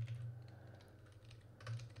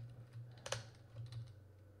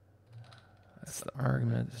 That's the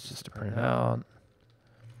argument. It's just to print it out.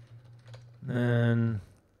 Then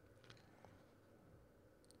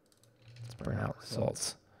let's print out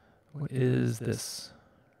results. What is this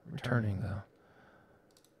returning though?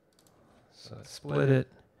 So split it.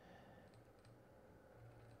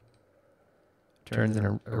 Turns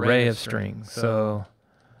an array of strings. So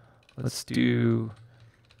let's do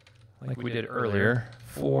like we did earlier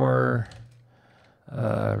for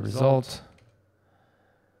result.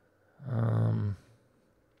 What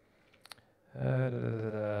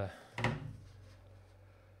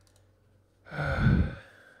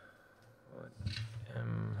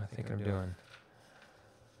am I think I'm doing?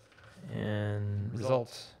 And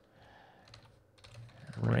results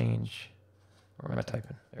range. Where am I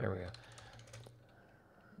typing? There we go.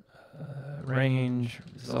 Range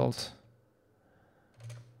result.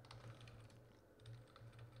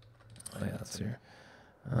 Oh yeah, that's here.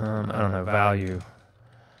 I don't know, value.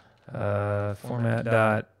 Format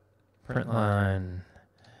dot print line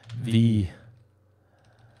v.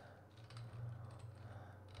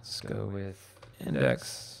 Let's go with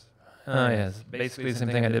index. Oh yeah, it's basically the same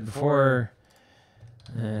thing I did before.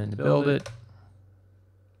 And to build it,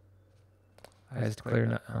 I just declare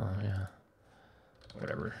not. Oh yeah,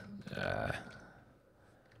 whatever.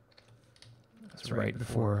 That's right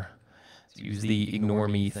before. Let's use the ignore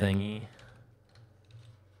me thingy.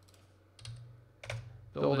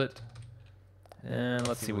 Build it, and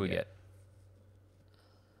let's see what we get.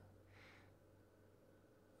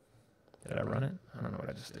 Did I run it? I don't know what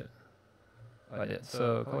I just did. Oh, I did.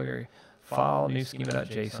 So query file new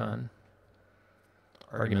schema.json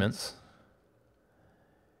arguments.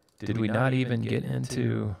 Did we not even get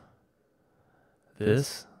into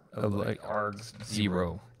this? Oh, like args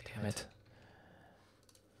 0. Damn it.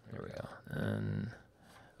 There we go. And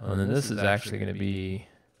And then this is actually going to be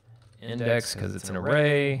index because it's an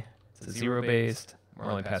array. It's a 0-based. We're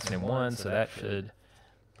only passing in 1, so that should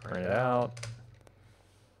print it out.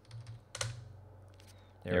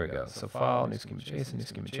 There we go. So file, new schema JSON, new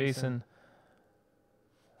schema JSON.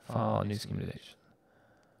 File, new schema JSON.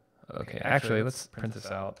 Okay, actually, let's print this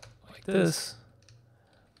out like this.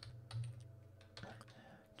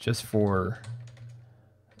 Just for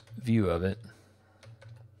view of it.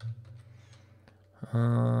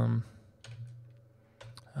 And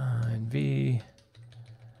V.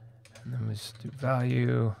 And then we just do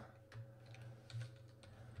value.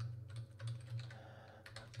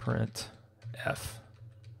 Print F.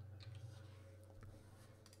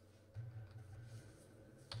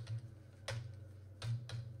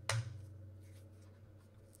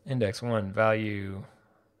 Index 1 value.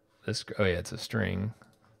 This, oh yeah, it's a string.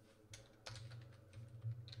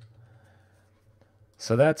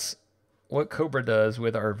 So that's what Cobra does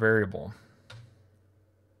with our variable.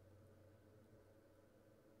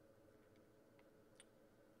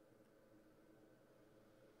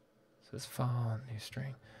 So this file, new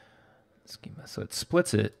string, schema. So it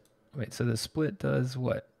splits it. Wait, so the split does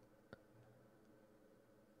what?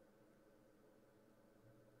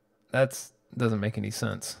 That doesn't make any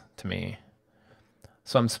sense to me.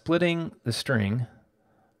 So I'm splitting the string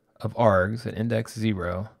of args at index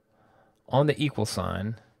 0 on the equal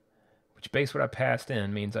sign, which based what I passed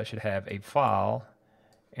in means I should have a file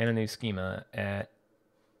and a new schema at,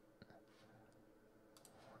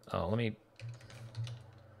 oh, let me,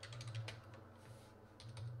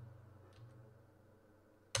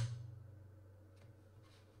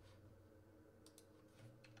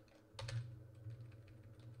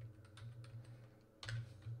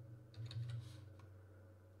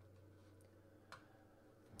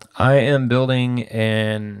 I am building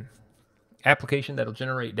an application that'll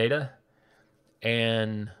generate data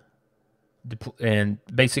and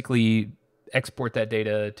basically export that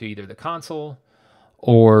data to either the console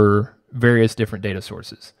or various different data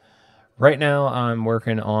sources. Right now, I'm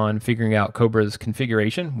working on figuring out Cobra's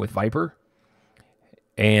configuration with Viper,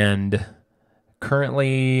 and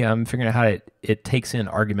currently I'm figuring out how it takes in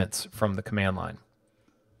arguments from the command line.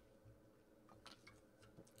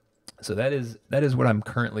 So that is what I'm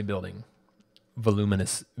currently building.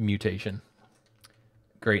 Voluminous mutation.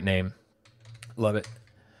 Great name. Love it.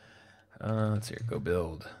 Let's see here. Go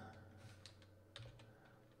build.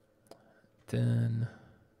 Then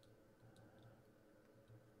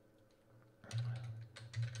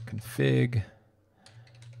config.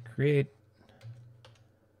 Create.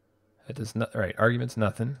 That does not, right, argument's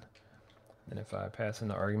nothing. Then if I pass in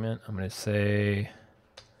the argument, I'm going to say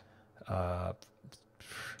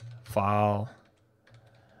file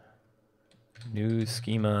new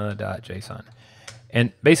schema.json.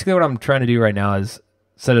 And basically what I'm trying to do right now is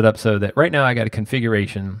set it up so that right now I got a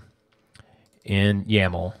configuration in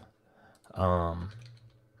YAML.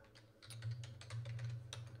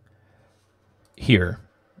 Here.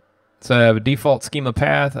 So I have a default schema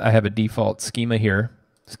path. I have a default schema here,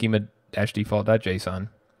 schema-default.json.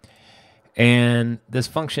 And this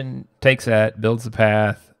function takes that, builds the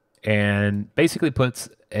path, and basically puts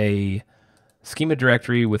a schema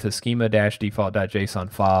directory with a schema-default.json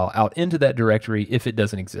file out into that directory if it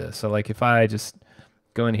doesn't exist. So like if I just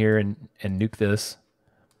go in here and nuke this,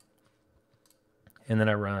 and then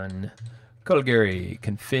I run Colgary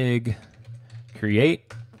config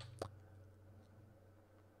create,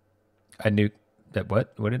 I nuke that.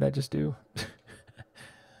 What did I just do?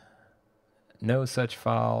 No such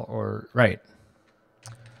file or right.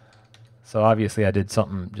 So obviously I did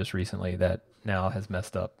something just recently that now has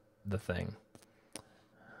messed up the thing.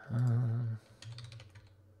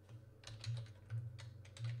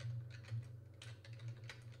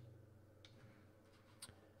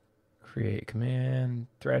 Create command,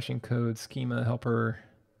 thrashing code, schema helper,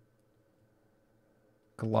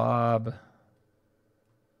 glob.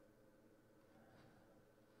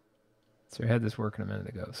 So I had this working a minute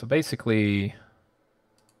ago. So basically,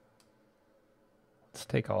 let's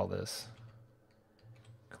take all this,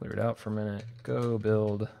 clear it out for a minute, go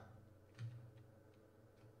build.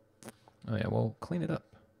 Oh yeah, we'll clean it up.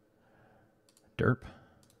 Derp.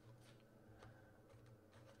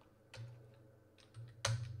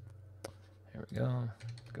 There we go.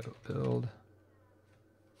 Go build.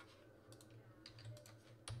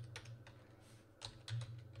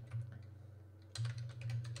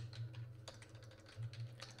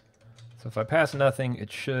 So if I pass nothing,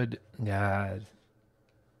 it should,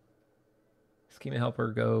 schema helper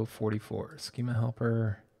go 44. Schema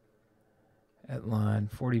helper at line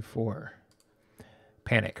 44.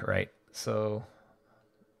 Panic, right? So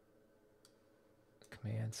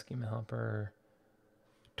command And schema helper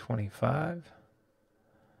 25.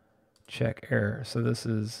 Check error. So this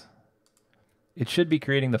is, it should be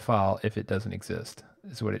creating the file if it doesn't exist,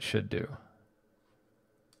 is what it should do.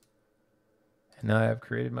 And now I've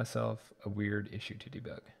created myself a weird issue to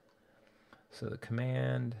debug. So the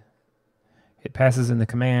command, it passes in the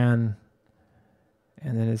command,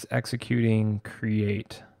 and then it's executing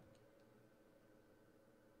create.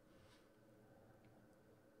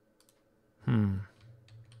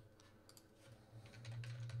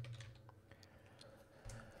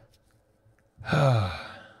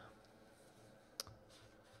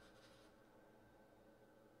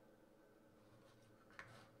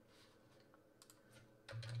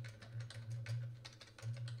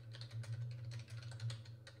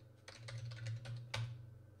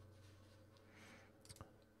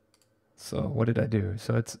 So what did I do?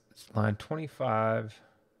 So it's line 25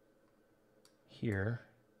 here.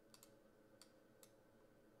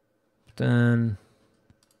 Then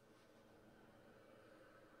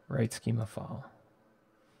write schema file.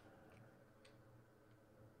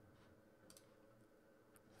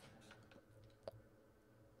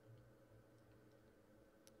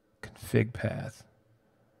 Config path.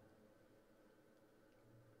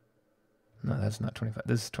 No, that's not 25.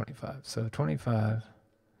 This is 25. So 25.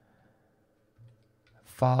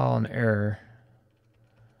 File and error.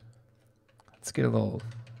 Let's get a little,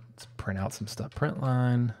 let's print out some stuff. Print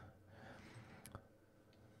line.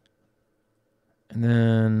 And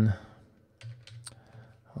then,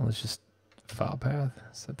 well, let's just file path,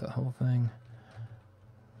 set the whole thing.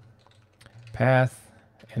 Path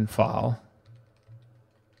and file.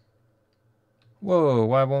 Whoa,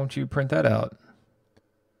 why won't you print that out?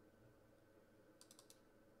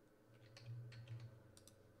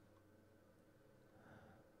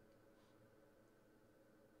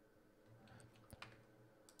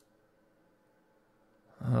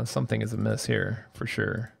 Something is amiss here, for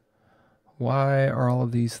sure. Why are all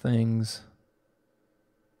of these things?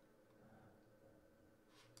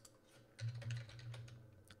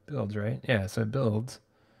 Builds, right? Yeah, so it builds.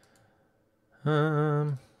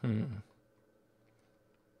 Schema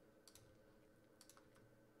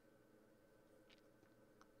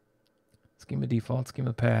default,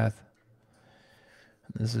 schema path.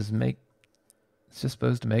 This is make, it's just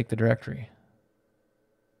supposed to make the directory.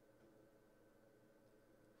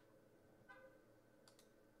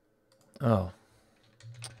 Oh,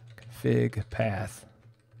 config path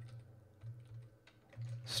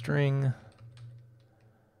string,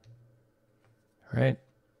 right?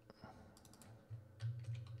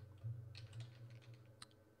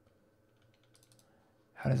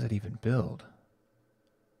 How does it even build?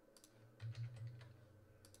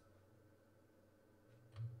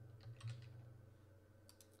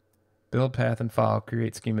 Build path and file,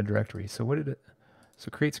 create schema directory. So what did it,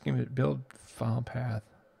 so create schema, build file path.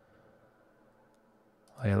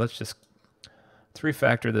 Oh yeah, let's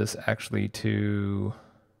refactor this actually to,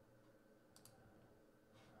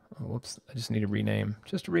 oh, whoops, I just need a rename.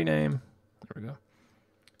 Just a rename. There we go.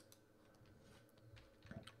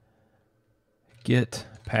 Git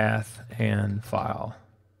path and file.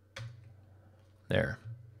 There.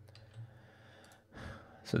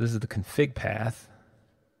 So this is the config path.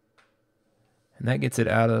 And that gets it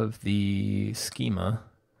out of the schema.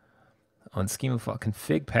 On schema file,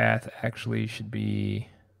 config path actually should be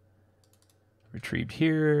retrieved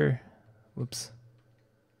here. Whoops.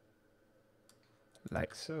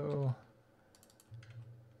 Like so.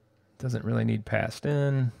 Doesn't really need passed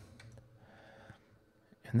in.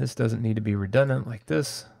 And this doesn't need to be redundant like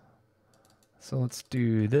this. So let's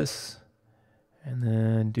do this. And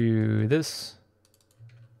then do this.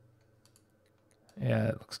 Yeah,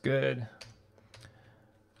 it looks good.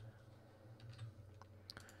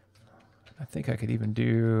 I think I could even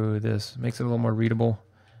do this. Makes it a little more readable.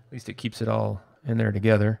 At least it keeps it all in there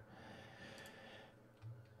together.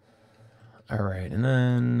 All right, and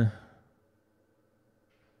then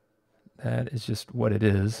that is just what it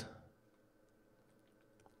is.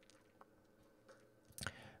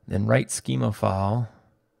 Then write schema file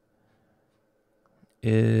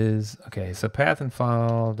is, okay, so path and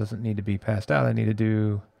file doesn't need to be passed out. I need to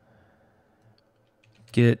do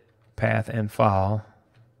git path and file.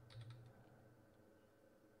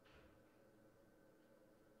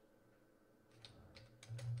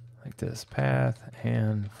 Like this, path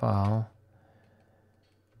and file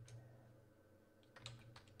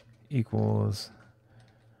equals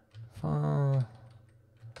file,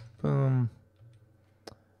 boom,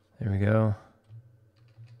 there we go.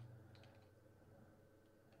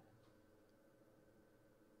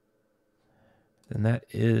 Then that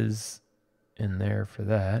is in there for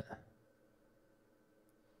that.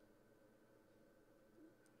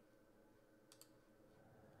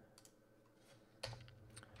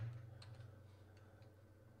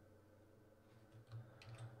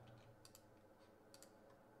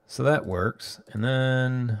 So that works. And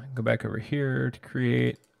then go back over here to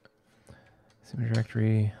create schema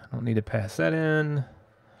directory. I don't need to pass that in.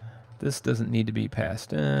 This doesn't need to be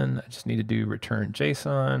passed in. I just need to do return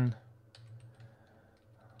JSON.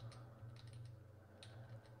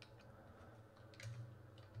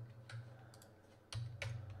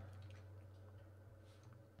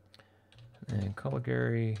 And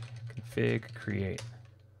Caligari config create.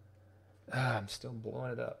 I'm still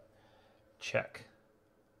blowing it up. Check.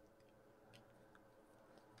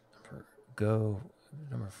 Go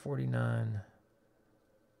number 49.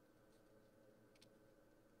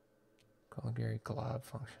 Caligari collab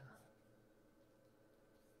function.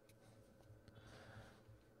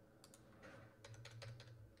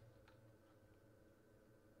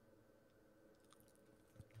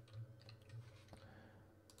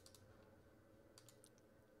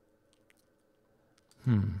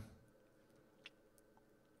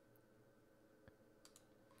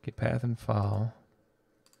 Get path and file.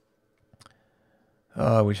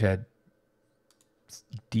 Oh, I wish I had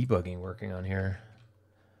debugging working on here.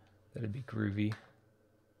 That'd be groovy.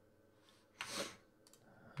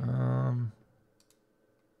 So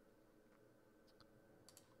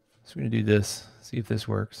we're gonna do this, see if this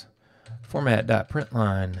works.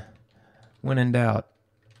 Format.println. When in doubt,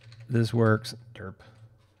 this works. Derp.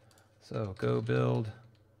 So go build.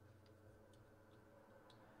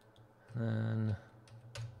 Then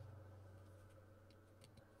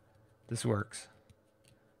this works.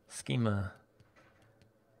 Schema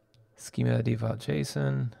default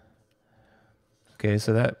JSON. Okay,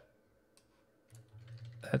 so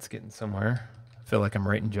that's getting somewhere. I feel like I'm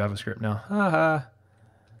writing JavaScript now. Haha.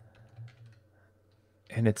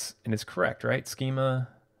 And it's correct, right? Schema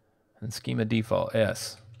and schema default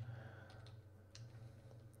S.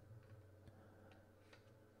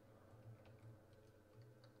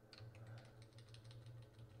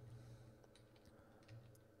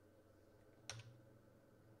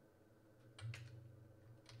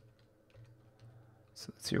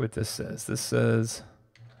 So let's hear what this says. This says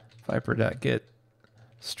viper.get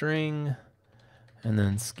string and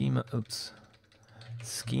then schema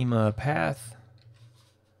path.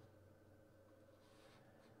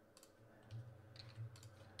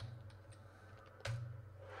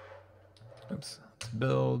 Let's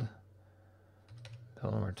build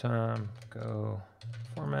one more time. Go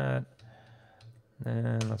format,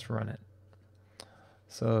 and let's run it.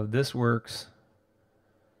 So this works.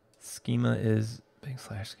 Schema is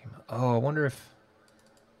 /schema. Oh, I wonder if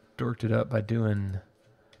dorked it up by doing.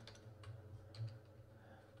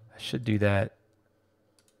 I should do that.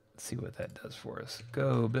 Let's see what that does for us.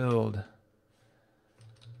 Go build.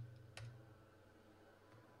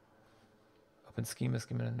 Open schema,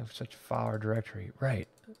 no such file or directory. Right.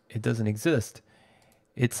 It doesn't exist.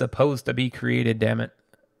 It's supposed to be created, damn it.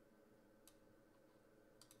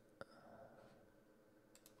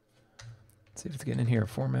 Let's see if it's getting in here.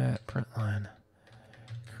 Format, println.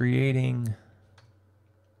 Creating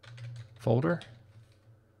folder.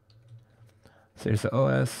 So there's the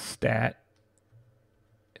OS stat.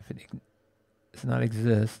 If it does not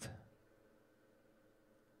exist,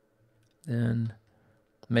 then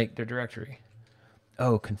make the directory.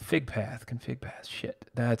 Oh, config path. Shit,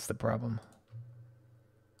 that's the problem.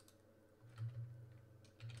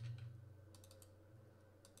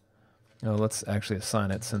 Oh, let's actually assign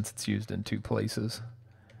it since it's used in 2 places.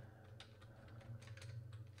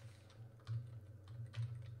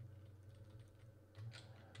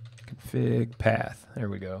 Config path. There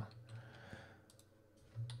we go.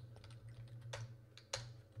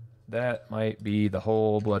 That might be the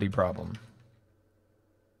whole bloody problem.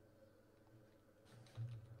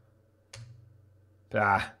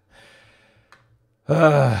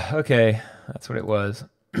 Okay, that's what it was.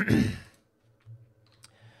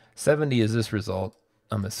 70 is this result,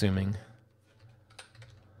 I'm assuming.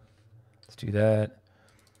 Let's do that.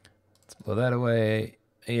 Let's blow that away.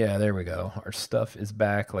 Yeah, there we go. Our stuff is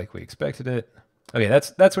back like we expected it. Okay,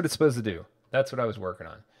 that's what it's supposed to do. That's what I was working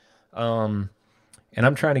on. And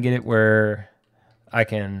I'm trying to get it where I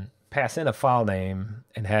can pass in a file name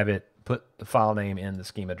and have it put the file name in the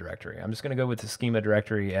schema directory. I'm just going to go with the schema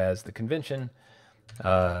directory as the convention.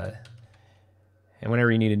 And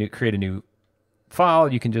whenever you need to create a new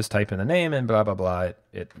file, you can just type in the name and blah, blah, blah.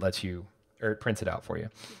 It lets you, or it prints it out for you.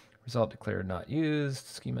 Result declared not used.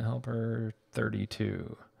 Schema helper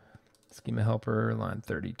 32. Schema helper line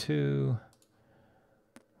 32.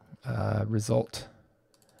 Result.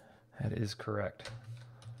 That is correct.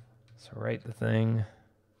 So write the thing.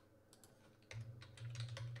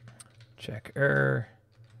 Check error.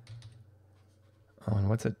 Oh, and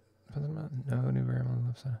what's it? No new variable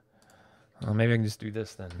left side. Well, maybe I can just do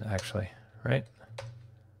this then, actually, right?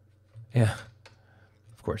 Yeah,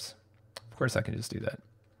 of course. Of course I can just do that.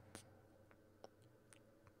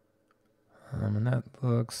 And that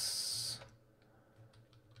looks,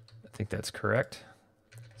 I think that's correct.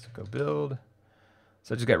 So go build.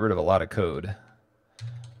 So I just got rid of a lot of code.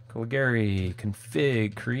 Caligari,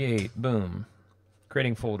 config, create, boom.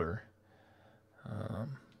 Creating folder.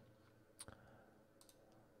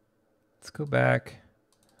 Let's go back.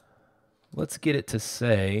 Let's get it to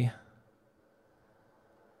say,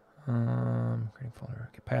 creating folder,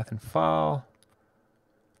 get path and file,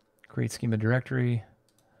 create schema directory.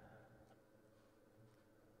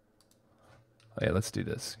 Oh yeah, let's do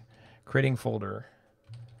this. Creating folder.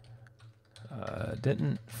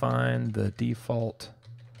 Didn't find the default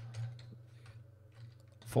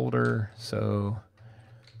folder, so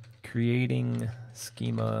creating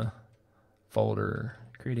schema folder,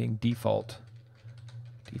 creating default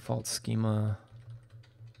schema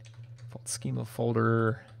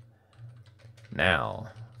folder. Now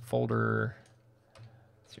folder,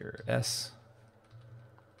 it's your S.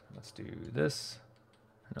 Let's do this.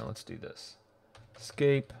 No, let's do this.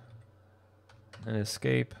 Escape and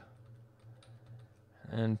escape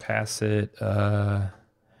and pass it derp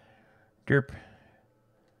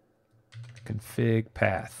config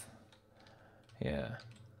path. Yeah.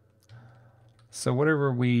 So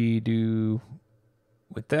whatever we do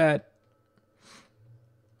with that,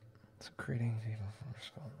 so creating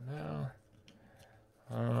now.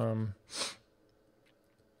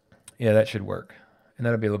 Yeah, that should work. And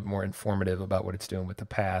that'll be a little bit more informative about what it's doing with the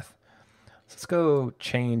path. So let's go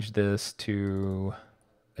change this to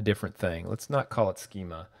a different thing. Let's not call it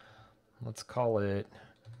schema. Let's call it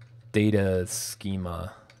data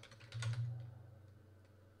schema.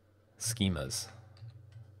 Schemas.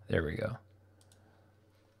 There we go.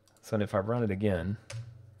 So if I run it again,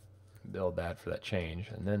 build that for that change,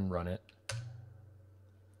 and then run it.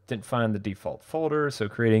 Didn't find the default folder, so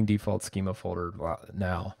creating default schema folder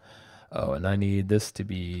now. Oh, and I need this to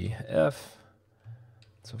be F.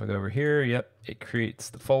 So if I go over here, yep, it creates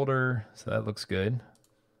the folder, so that looks good.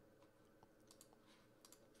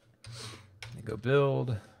 Go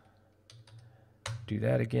build. Do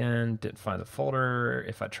that again. Didn't find the folder.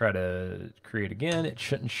 If I try to create again, it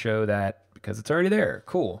shouldn't show that because it's already there.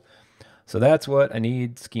 Cool. So that's what I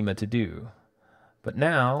need schema to do. But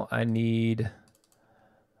now I need,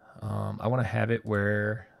 I want to have it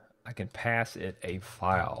where I can pass it a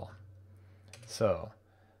file. So,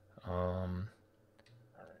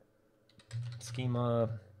 schema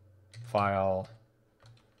file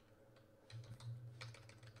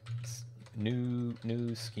new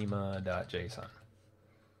schema.json.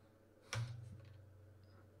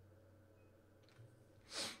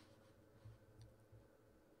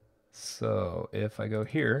 So if I go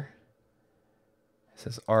here, it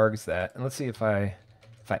says args that, and let's see if I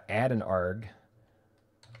add an arg,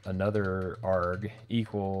 another arg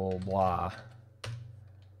equal blah,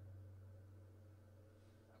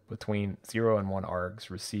 between 0 and 1 args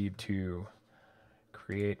received to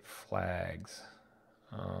create flags.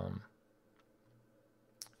 And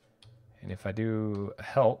if I do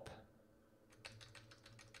help,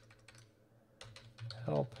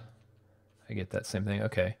 I get that same thing.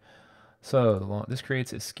 Okay. So this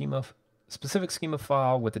creates a specific schema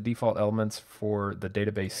file with the default elements for the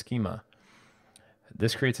database schema.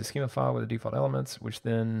 This creates a schema file with the default elements, which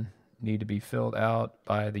then need to be filled out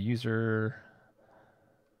by the user.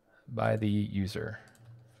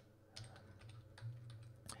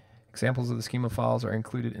 Examples of the schema files are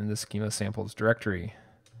included in the schema samples directory.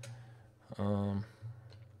 Oh,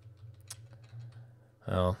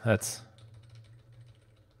 I'll have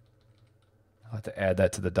to add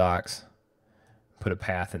that to the docs, put a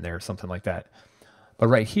path in there or something like that. But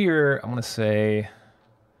right here, I'm going to say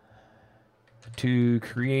to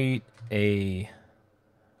create a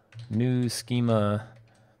new schema,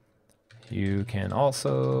 you can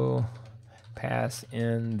also pass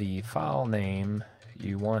in the file name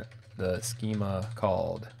you want the schema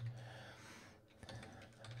called.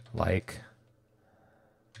 Like,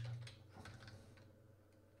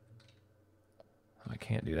 I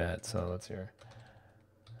can't do that, so let's hear.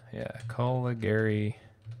 Yeah, Caligari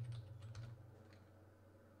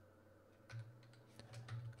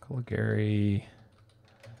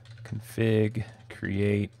config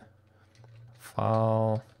create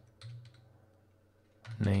file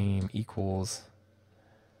name equals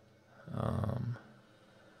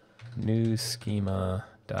new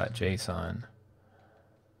schema.json,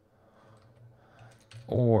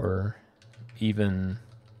 or even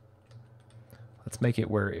let's make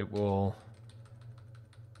it where it will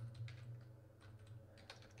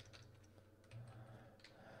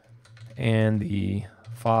and the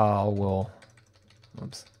file will,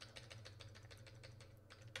 oops,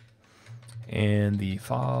 and the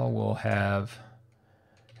file will have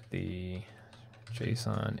the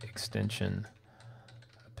JSON extension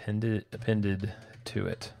appended to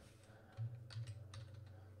it.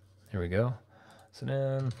 Here we go. So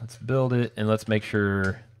then let's build it and let's make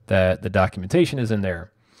sure that the documentation is in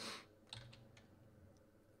there.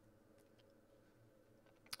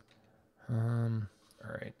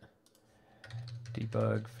 All right.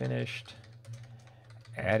 Debug finished.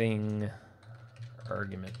 Adding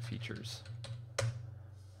argument features.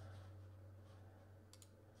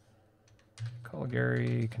 Call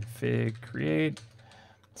Gary, config, create.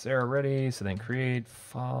 It's error ready, so then create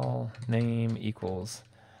file name equals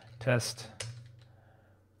test.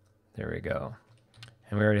 There we go.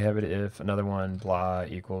 And we already have it if another one blah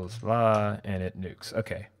equals blah and it nukes.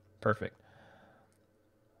 Okay, perfect.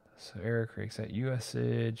 So error creates that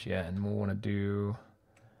usage. Yeah, and we'll want to do,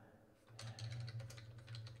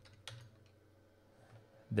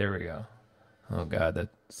 there we go. Oh God,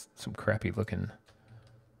 that's some crappy looking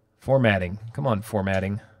formatting. Come on,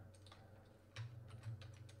 formatting.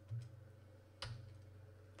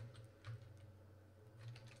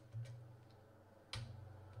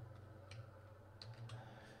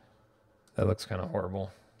 That looks kind of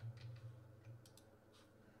horrible.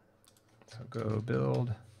 So go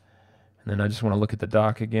build. And then I just want to look at the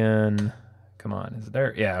doc again. Come on, is it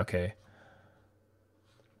there? Yeah, okay.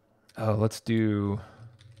 Oh, let's do,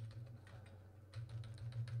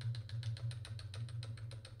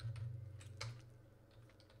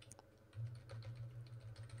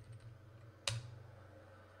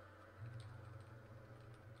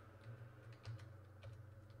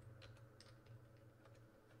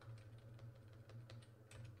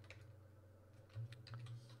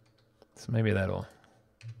 so maybe that'll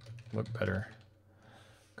look better.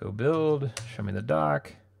 Go build, show me the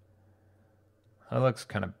doc. That looks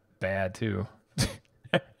kind of bad too.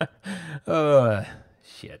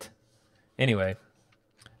 Shit. Anyway,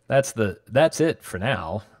 that's it for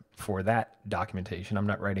now for that documentation. I'm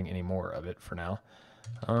not writing any more of it for now.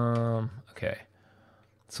 Okay.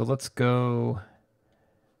 So let's go.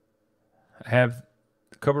 I have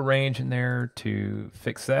the Cobra range in there to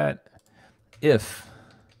fix that. If,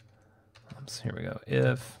 oops, here we go.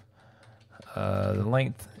 If the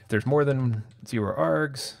length, if there's more than 0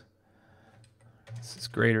 args, this is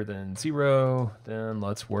greater than 0, then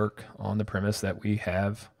let's work on the premise that we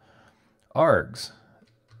have args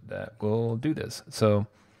that will do this. So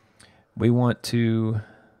we want to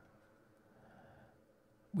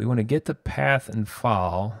get the path and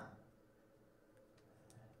file.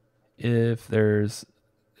 If there's,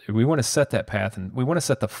 we want to set that path, and we want to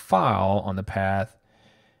set the file on the path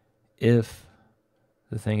if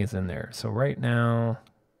the thing is in there. So right now,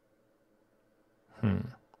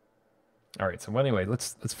 all right, so anyway,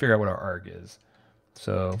 let's figure out what our arg is.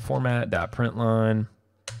 So format.println,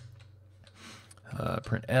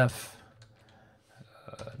 printf,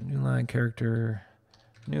 new line character,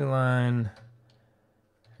 new line,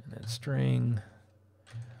 and then string.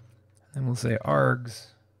 And then we'll say args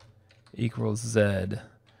equals z, and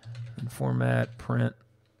format print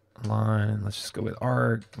line. Let's just go with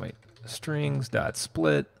arg. Wait, strings dot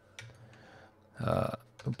split.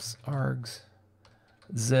 Args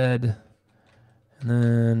z, and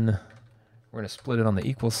then we're going to split it on the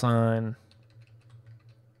equal sign.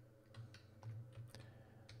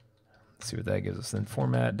 Let's see what that gives us. Then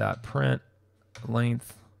format dot print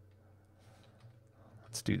length.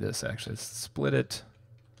 Let's do this actually. Let's split it.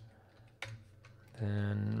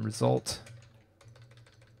 Then result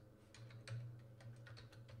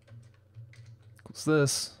equals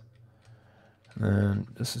this. And then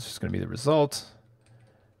this is just going to be the result.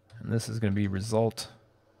 And this is going to be result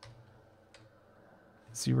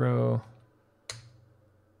 0.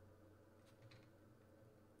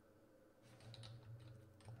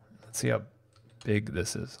 Let's see how big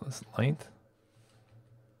this is. This length.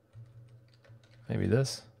 Maybe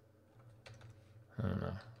this. I don't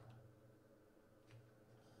know.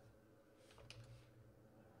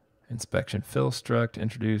 Inspection fill struct,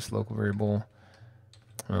 introduce local variable.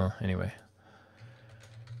 Well, anyway.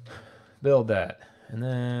 Build that. And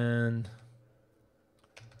then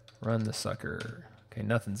run the sucker. Okay,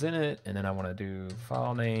 nothing's in it. And then I want to do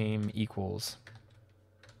file name equals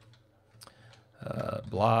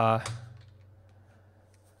blah.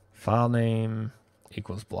 File name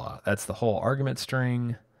equals blah. That's the whole argument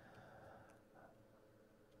string.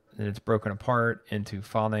 Then it's broken apart into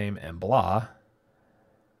file name and blah.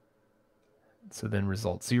 So then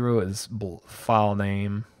result 0 is file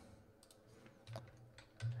name.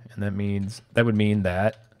 And that would mean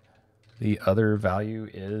that the other value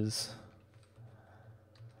is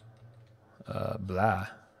blah,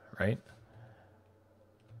 right?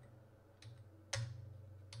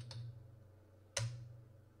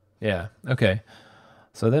 Yeah, okay.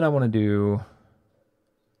 So then I want to do,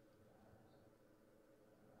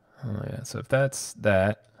 oh yeah, so if that's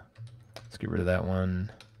that, let's get rid of that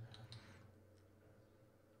one.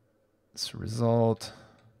 It's result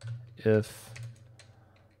if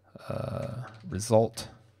result,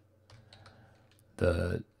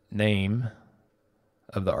 the name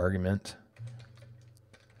of the argument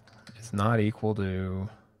is not equal to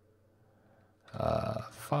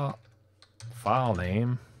file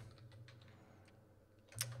name,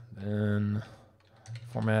 then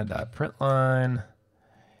format.println,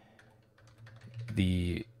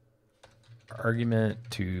 the argument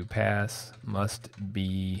to pass must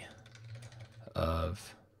be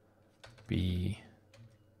of the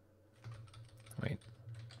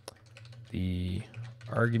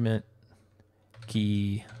argument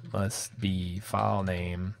key must be file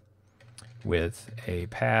name with a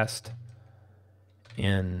passed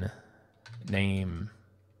in name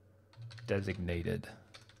designated.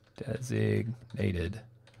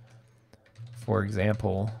 For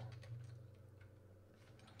example,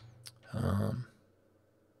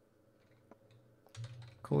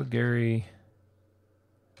 Gary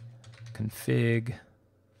config.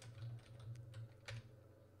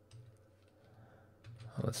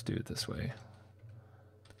 Let's do it this way.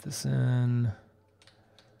 Put this in.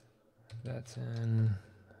 That's in.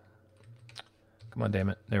 Come on, damn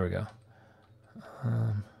it. There we go.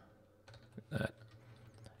 That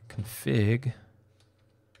config.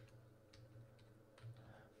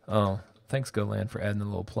 Oh, thanks GoLand for adding the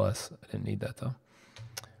little plus. I didn't need that though.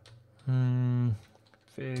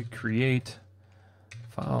 Config create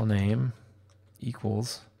file name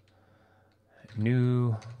equals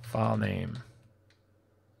new file name,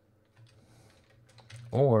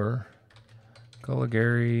 or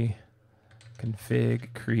Gary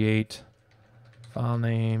config create file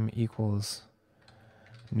name equals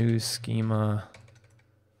new schema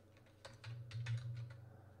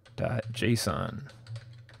 .json,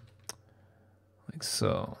 like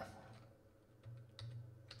so.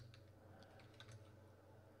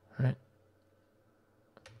 Right.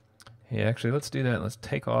 Yeah, actually, let's do that. Let's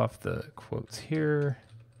take off the quotes here.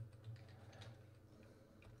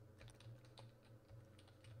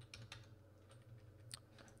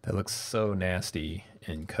 That looks so nasty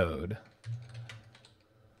in code.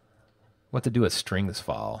 What to do a strings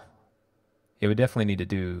file? It would definitely need to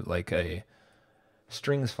do like a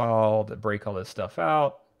strings file to break all this stuff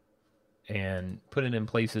out and put it in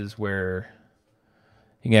places where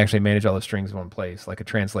you can actually manage all the strings in one place, like a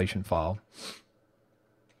translation file.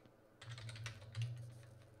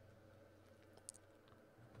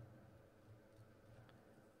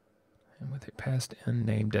 And with a passed in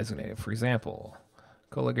name designated. For example,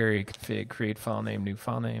 Gary config create file name, new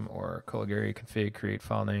file name, or Gary config create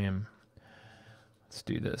file name. Let's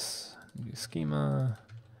do this. New schema.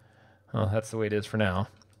 Oh, that's the way it is for now.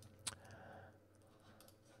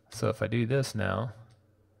 So if I do this now,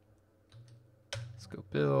 let's go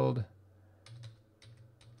build.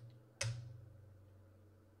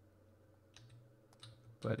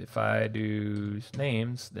 But if I do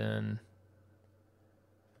names, then,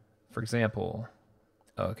 for example,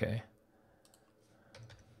 okay.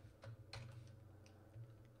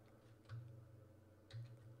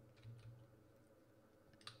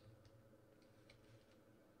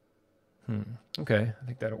 Okay, I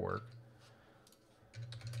think that'll work.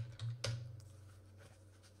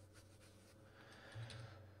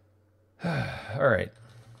 All right,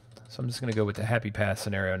 so I'm just going to go with the happy path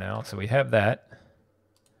scenario now. So we have that.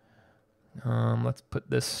 Let's put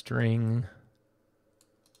this string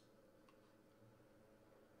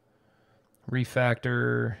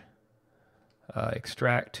refactor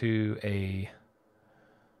extract to a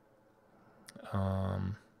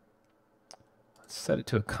let's set it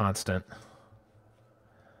to a constant.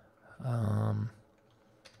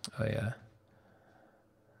 Oh yeah,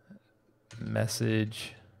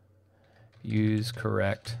 message use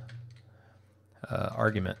correct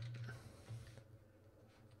argument.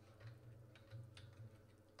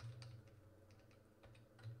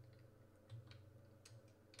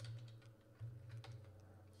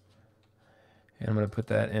 And I'm going to put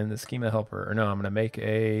that in the schema helper. Or no, I'm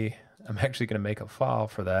actually going to make a file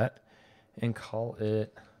for that and call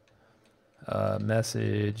it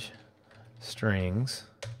message strings.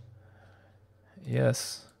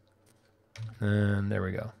 Yes. And there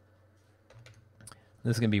we go.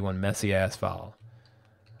 This is going to be one messy ass file.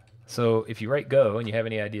 So if you write Go and you have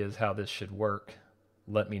any ideas how this should work,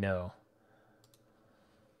 let me know.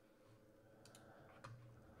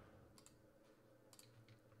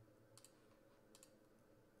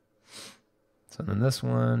 So then this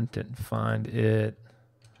one didn't find it.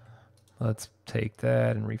 Let's take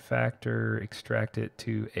that and refactor, extract it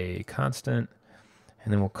to a constant,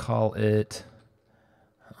 and then we'll call it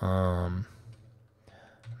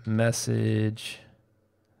message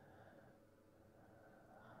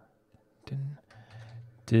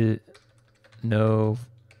did no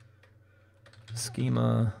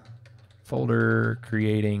schema folder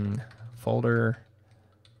creating folder.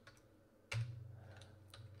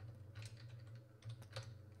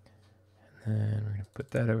 And then we're going to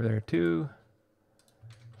put that over there too,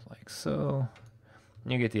 like so.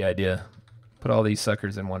 You get the idea. Put all these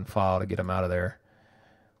suckers in one file to get them out of there.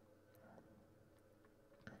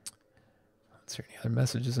 Is there any other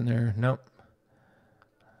messages in there? Nope.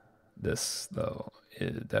 This, though,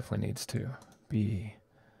 it definitely needs to be.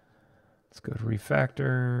 Let's go to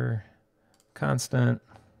refactor, constant.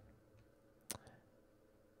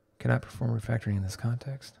 Cannot perform refactoring in this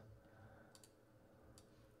context.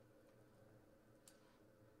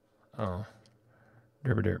 Oh,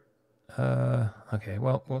 derp. Okay,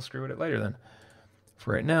 well, we'll screw with it later then.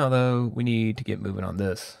 For right now, though, we need to get moving on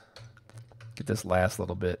this. Get this last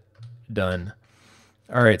little bit done.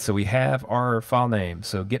 All right, so we have our file name.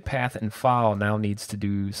 So get path and file now needs to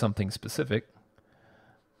do something specific.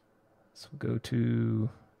 So we'll go to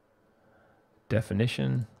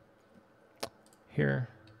definition here.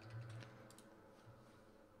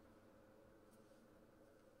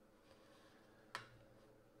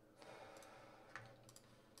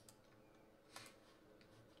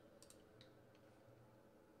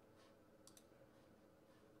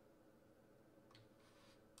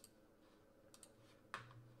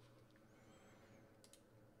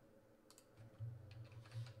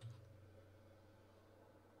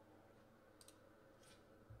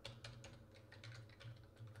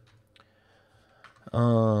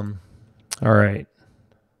 All right.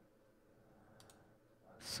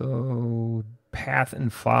 So path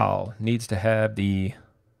and file needs to have the,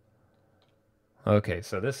 okay,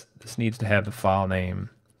 so this needs to have the file name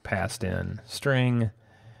passed in string,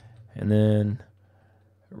 and then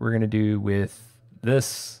we're going to do with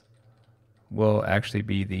this will actually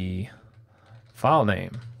be the file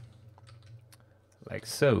name, like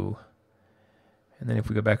so. And then if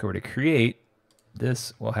we go back over to create,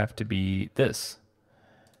 this will have to be this.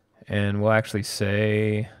 And we'll actually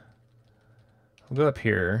say, we'll go up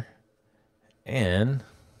here and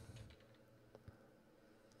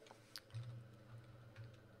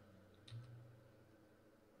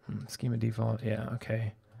schema default, yeah,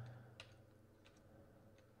 okay.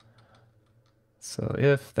 So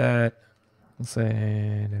if that, let's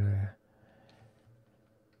say,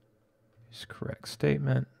 use correct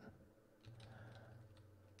statement.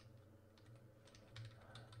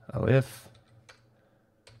 Oh, if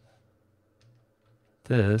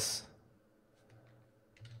this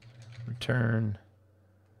return,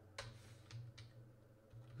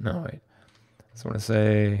 no, wait. So I want to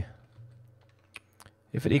say,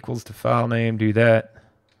 if it equals to file name, do that,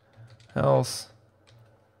 else,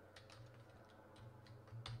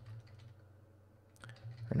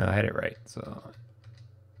 or no, I had it right, so,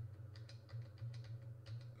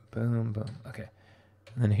 boom, boom, okay.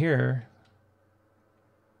 And then here,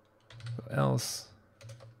 else,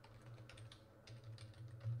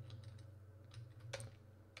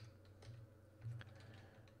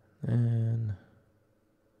 and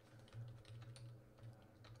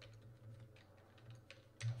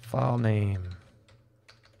file name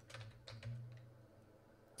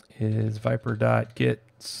is viper.get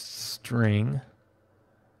string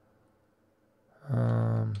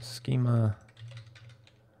schema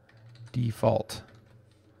default.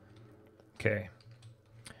 Okay.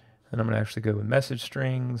 And I'm going to actually go with message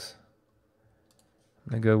strings.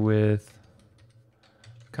 I'm going to go with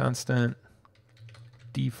constant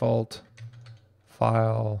default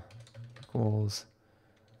file equals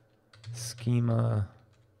schema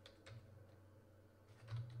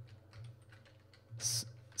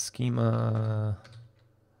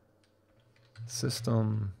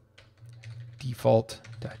system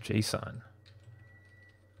default.json.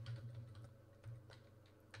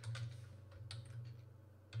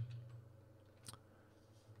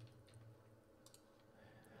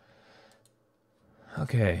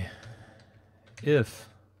 Okay, if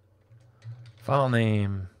file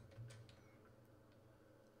name,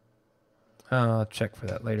 I'll check for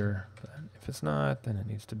that later, but if it's not, then it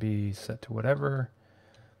needs to be set to whatever.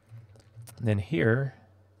 And then here,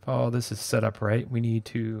 if all this is set up right, we need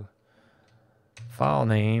to file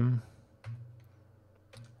name,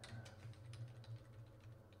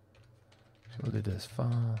 so we'll do this,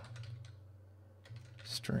 file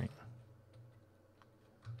string.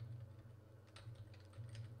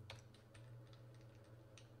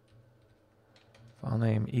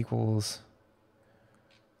 name equals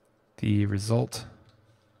the result.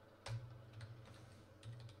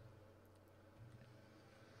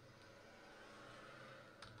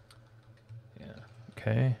 Yeah,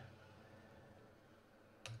 okay.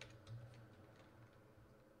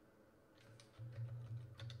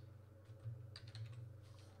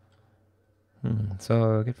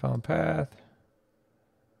 So get file and path.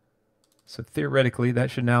 So theoretically,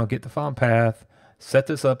 that should now get the file and path, set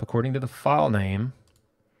this up according to the file name.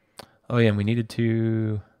 Oh yeah, and we needed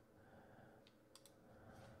to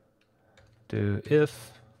do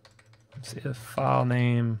if file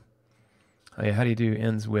name. Oh yeah, how do you do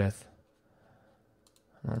ends with?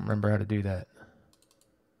 I don't remember how to do that.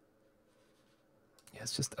 Yeah,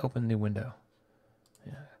 it's just open new window.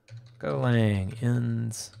 Yeah, Golang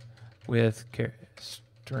ends with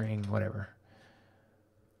string, whatever.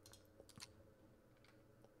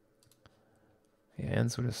 Yeah,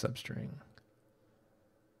 ends with a substring.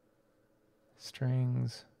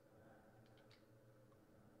 Strings.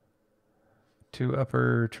 To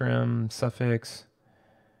upper trim suffix.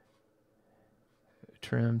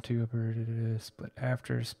 Trim to upper split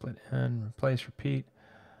after split in replace repeat.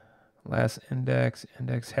 Last index.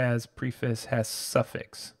 Index has preface has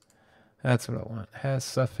suffix. That's what I want. Has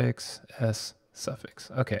suffix s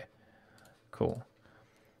suffix. Okay. Cool.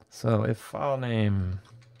 So if file name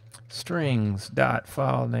strings dot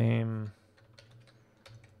file name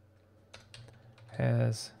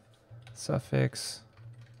has suffix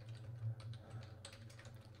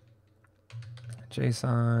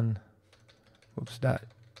JSON dot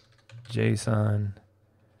JSON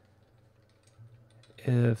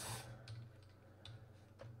if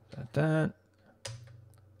that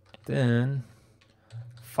then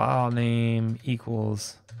file name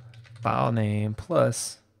equals file name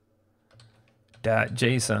plus dot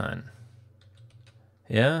JSON.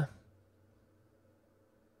 Yeah.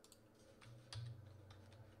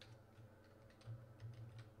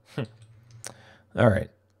 All right.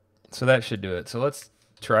 So that should do it. So let's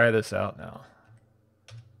try this out now.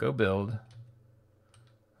 Go build.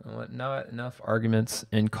 Not enough arguments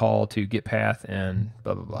in call to get path and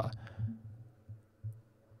blah, blah, blah.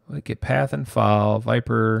 We'll get path and file,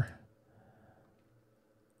 Viper.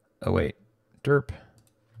 Oh, wait. Derp.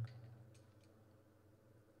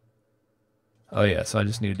 Oh, yeah. So I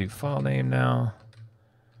just need to do file name now.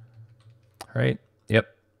 Right?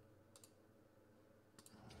 Yep.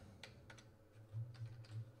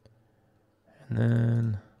 And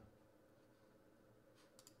then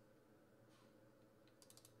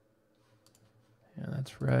yeah,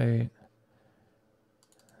 that's right.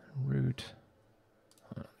 Root.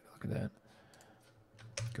 Oh, look at that.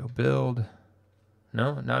 Go build.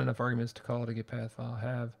 No, not enough arguments to call to get path file.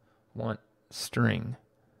 Have want string.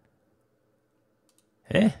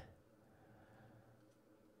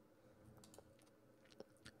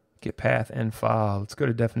 Get path and file. Let's go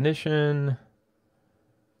to definition.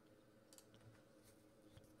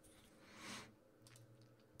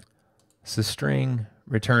 So string,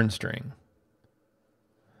 return string.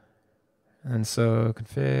 And so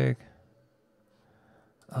config.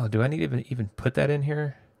 Oh, do I need to even put that in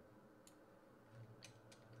here?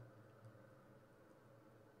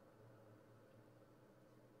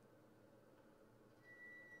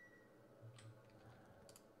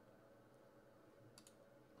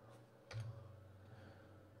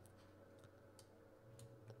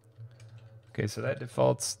 Okay, so that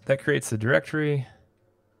defaults, that creates the directory.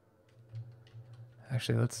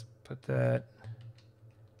 Actually, let's put that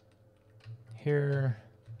here.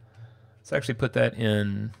 Let's actually put that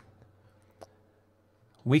in.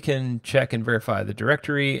 We can check and verify the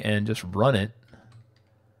directory and just run it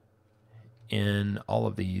in all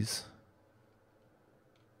of these.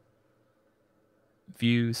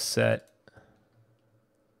 View set.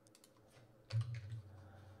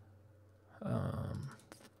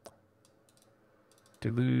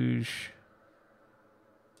 Deluge.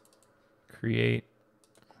 Create.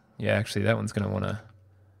 Yeah, actually, that one's going to want to.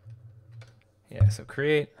 Yeah, so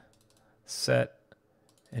create, set,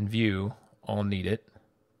 and view all need it.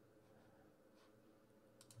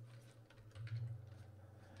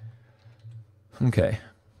 Okay.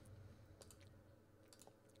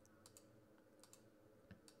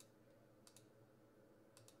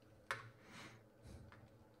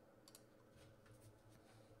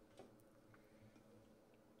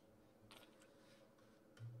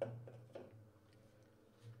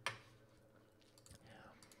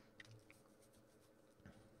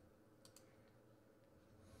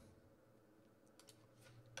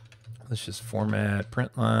 Let's just format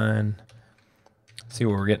print line. See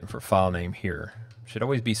what we're getting for file name here. Should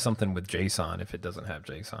always be something with JSON if it doesn't have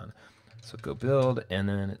JSON. So go build, and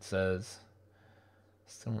then it says,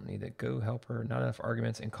 still don't need a go helper, not enough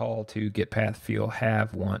arguments, and call to get path field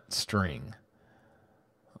have want string.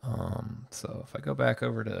 So if I go back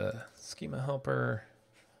over to schema helper,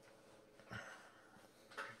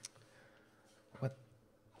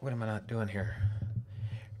 what am I not doing here?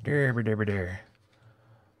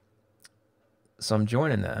 So I'm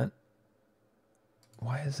joining that.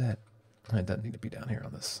 Why is that? It doesn't need to be down here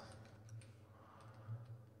on this.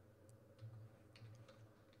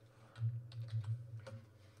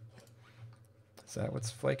 Is that what's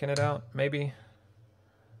flaking it out? Maybe.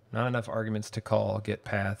 Not enough arguments to call get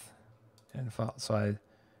path and file. So I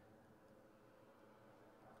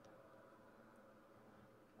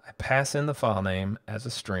pass in the file name as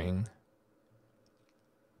a string,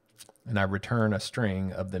 and I return a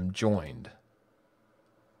string of them joined.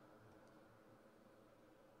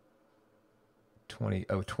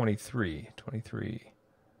 23.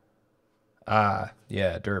 Ah,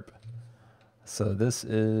 yeah, derp. So this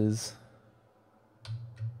is,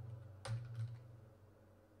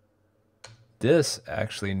 this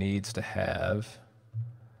actually needs to have,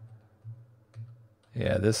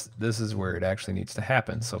 yeah, this is where it actually needs to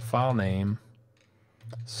happen. So file name,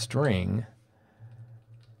 string,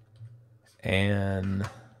 and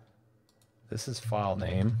this is file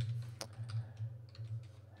name.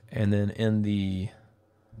 And then in the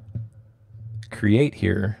create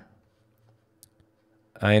here,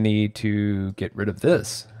 I need to get rid of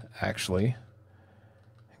this, actually.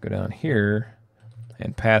 Go down here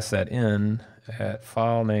and pass that in at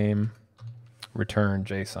file name return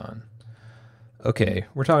JSON. Okay,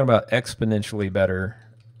 we're talking about exponentially better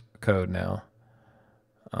code now.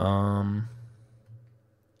 Let's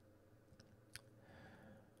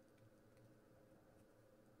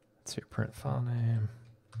see, print file name.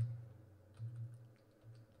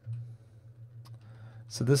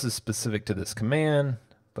 So this is specific to this command,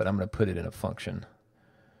 but I'm going to put it in a function.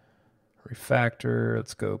 Refactor,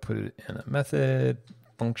 let's go put it in a method,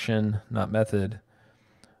 function, not method.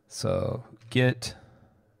 So get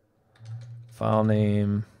file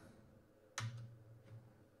name,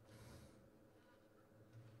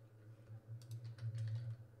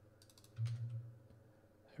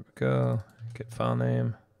 here we go, get file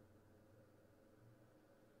name.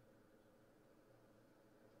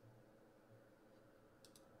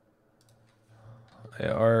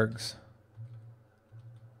 Args.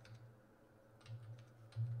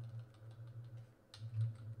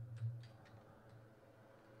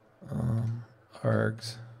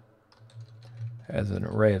 Args as an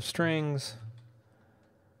array of strings.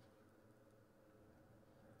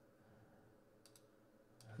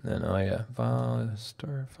 And then, oh yeah, file,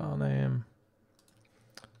 star file name.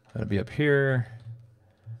 That'll be up here.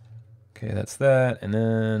 Okay, that's that. And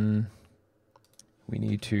then we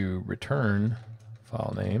need to return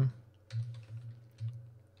file name.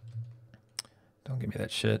 Don't give me that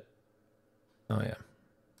shit. Oh yeah.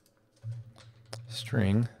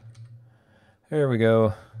 String. There we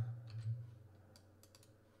go.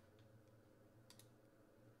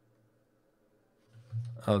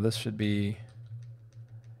 Oh, this should be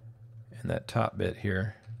in that top bit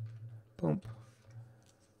here. Boom.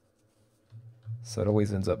 So it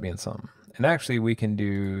always ends up being something. And actually we can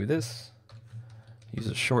do this. Use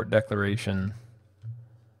a short declaration.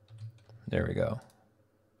 There we go.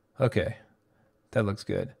 Okay, that looks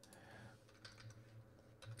good.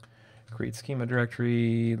 Create schema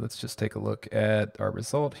directory. Let's just take a look at our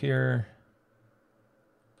result here.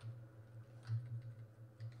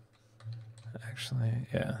 Actually,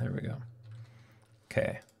 yeah, there we go.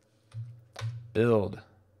 Okay. Build.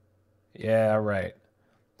 Yeah, right.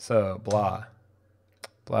 So,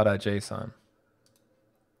 blah.json.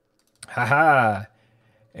 Haha.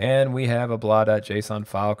 And we have a blah.json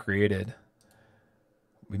file created.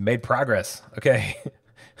 We made progress. Okay.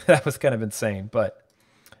 That was kind of insane, but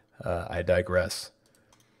I digress.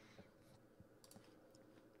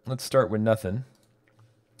 Let's start with nothing.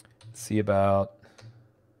 See about,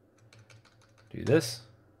 do this.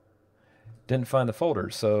 Didn't find the folder,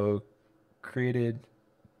 so created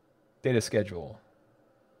data schedule.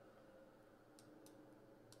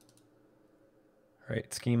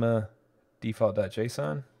 Right, schema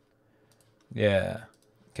default.json. Yeah,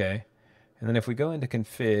 okay. And then if we go into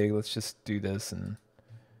config, let's just do this, and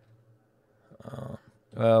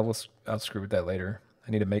I'll screw with that later.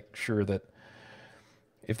 I need to make sure that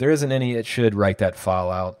if there isn't any, it should write that file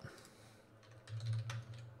out.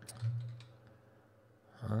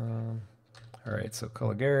 All right, so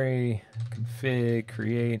Caligari, config,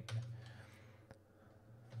 create,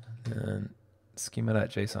 and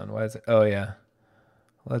schema.json. Why is it? Oh yeah,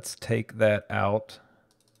 let's take that out.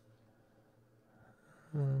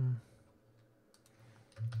 Here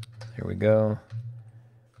we go.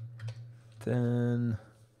 Then,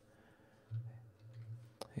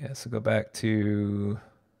 yeah, so go back to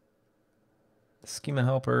the schema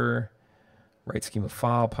helper, write schema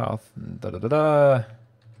file path,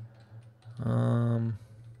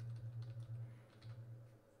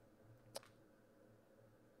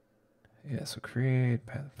 yeah, so create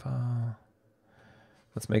path file.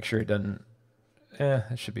 Let's make sure it doesn't,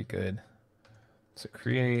 that should be good. So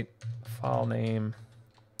create file name,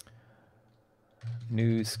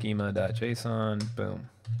 new schema.json, boom.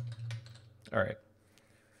 All right.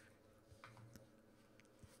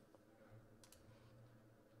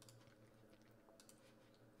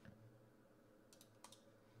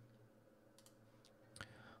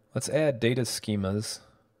 Let's add data schemas.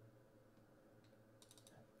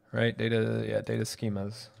 Right, data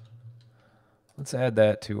schemas. Let's add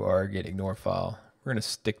that to our get ignore file. We're gonna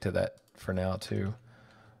stick to that for now too.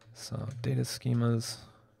 So data schemas,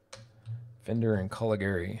 vendor and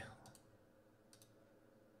Caligari.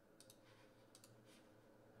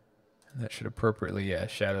 And that should appropriately, yeah,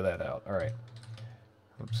 shadow that out. All right.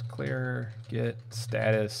 Oops, clear, get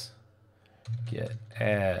status, get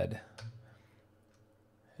add.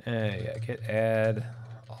 Yeah, get add,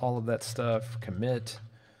 all of that stuff, commit,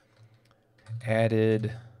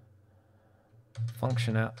 added,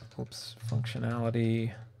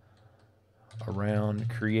 functionality around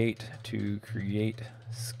create to create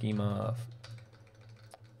schema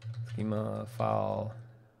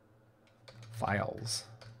files.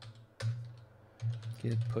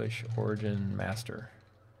 Git push origin master.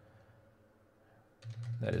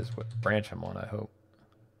 That is what branch I'm on, I hope.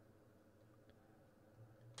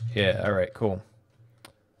 Yeah, all right, cool.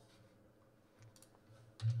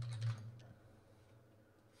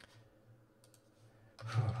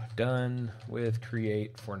 Done with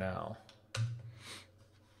create for now.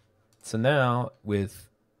 So now with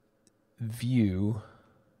view,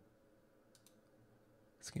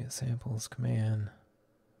 let's get samples command.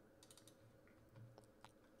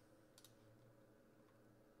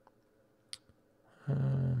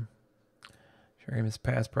 Sure, is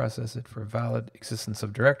pass process it for valid existence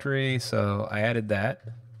of directory. So I added that.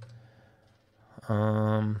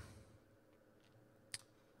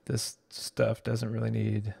 This stuff doesn't really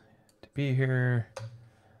need to be here.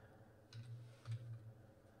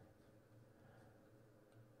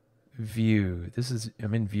 View. This is,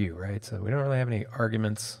 I'm in view, right? So we don't really have any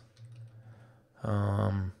arguments.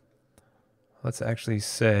 Let's actually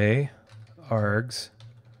say args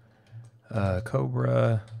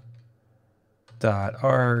cobra dot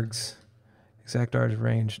args exact args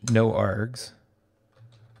range no args.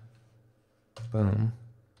 Boom.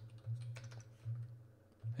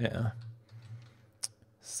 Yeah.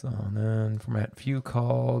 So then format view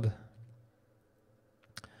called.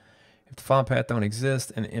 If the file path don't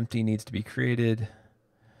exist and empty needs to be created,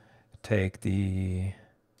 take the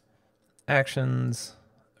actions,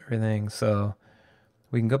 everything. So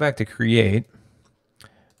we can go back to create.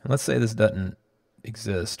 And let's say this doesn't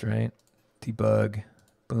exist, right? Debug,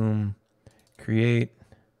 boom, create.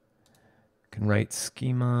 Can write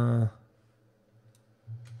schema.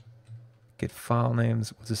 Get file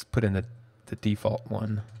names. We'll just put in the default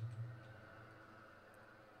one.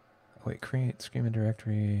 Oh, wait, create schema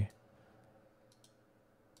directory.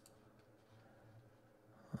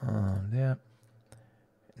 Yeah.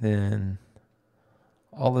 Then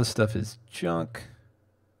all this stuff is junk.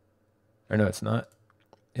 Or no, it's not.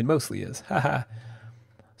 It mostly is. Haha.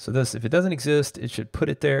 So this, if it doesn't exist, it should put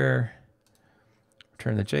it there.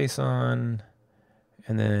 Return the JSON,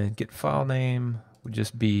 and then get file name would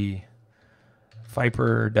just be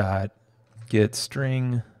viper.get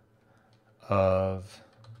string of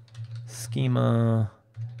schema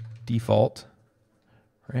default,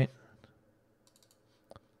 right?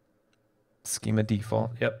 Schema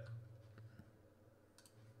default, yep.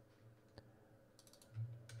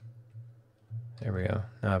 There we go.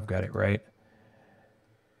 Now I've got it right.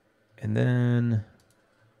 And then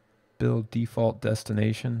build default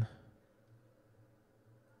destination.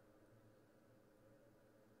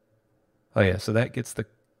 Oh yeah, so that gets the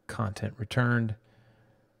content returned.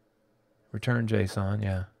 Return JSON,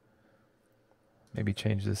 yeah. Maybe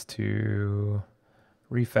change this to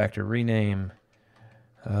refactor, rename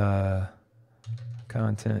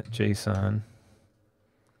content JSON.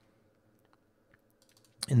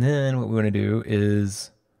 And then what we want to do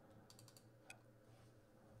is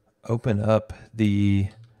open up the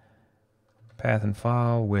path and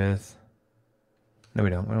file with, no we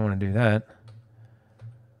don't want to do that.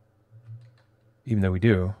 Even though we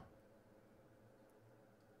do.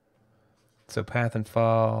 So path and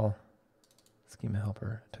file, schema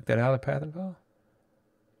helper. Took that out of the path and file?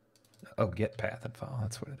 Oh, get path and file.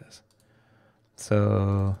 That's what it is.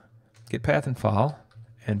 So get path and file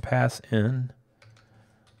and pass in.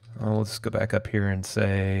 We'll just go back up here and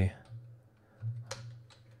say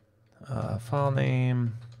file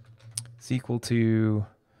name is equal to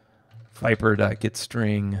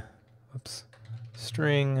viper.getString. Oops.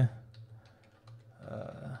 String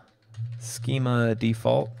schema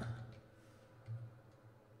default.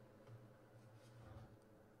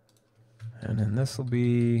 And then this will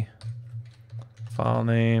be file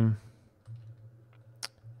name.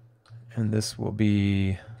 And this will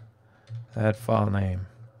be that file name.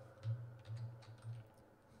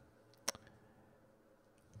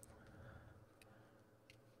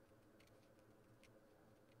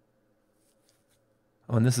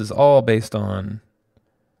 Oh, and this is all based on,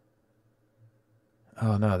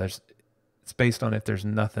 oh no, it's based on if there's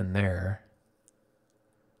nothing there.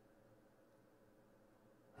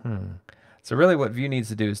 So really what view needs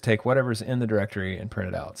to do is take whatever's in the directory and print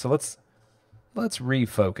it out. So let's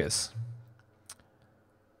refocus.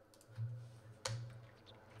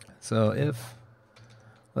 So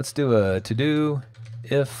let's do a to-do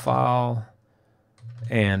if file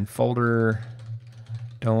and folder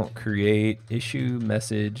don't create issue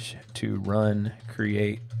message to run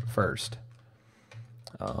create first.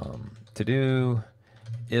 To do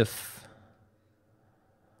if,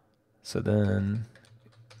 so then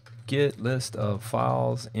get list of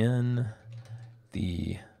files in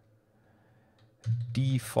the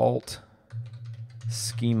default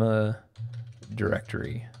schema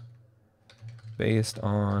directory based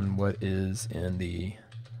on what is in the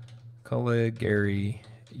Caligari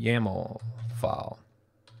YAML file.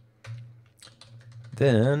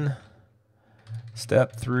 Then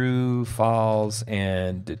step through files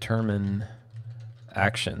and determine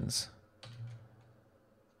actions.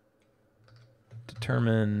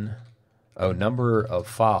 Determine, number of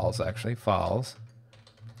files, actually, files.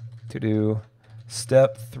 To do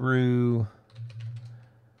step through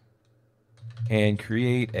and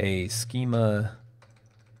create a schema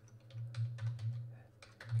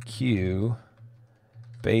queue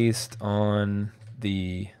based on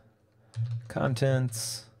the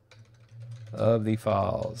contents of the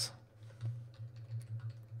files.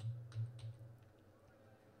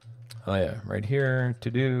 Oh yeah, right here,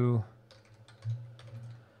 to do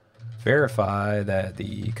verify that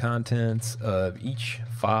the contents of each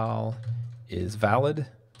file is valid.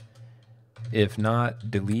 If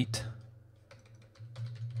not, delete.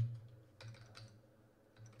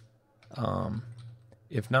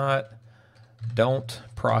 If not, don't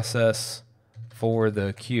process for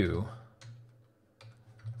the queue,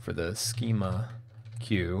 for the schema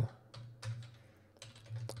queue.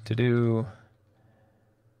 To do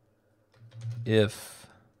if,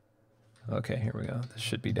 okay, here we go. This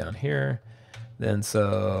should be down here. Then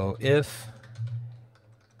so if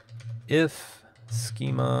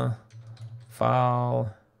schema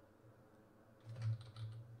file,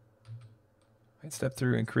 step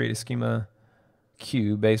through and create a schema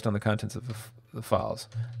queue based on the contents of the files.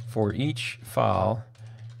 For each file,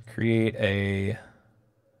 create a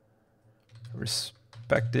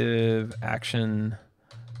respective action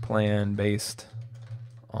plan based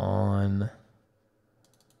on,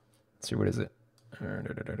 let's see, what is it?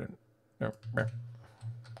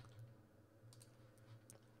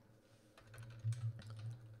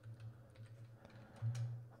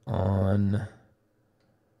 On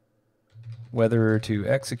whether to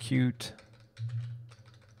execute.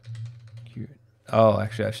 Oh,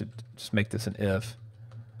 actually, I should just make this an if.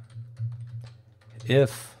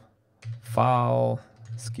 If file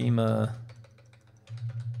schema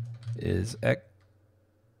is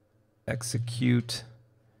execute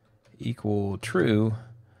equal true,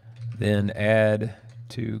 then add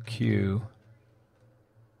to queue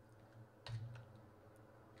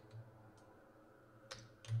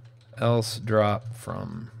else drop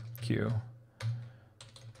from queue.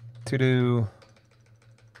 To do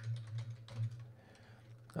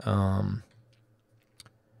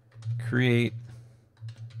create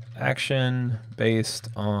action based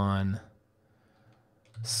on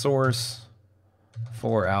source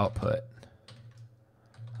for output,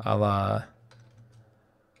 a la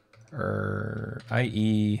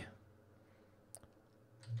i.e.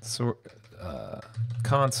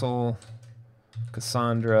 console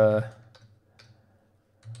Cassandra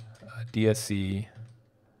DSC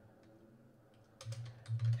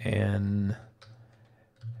and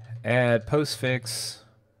add postfix,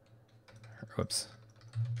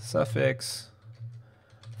 suffix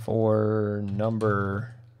for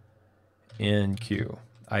number in queue,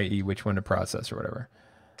 i.e. which one to process or whatever.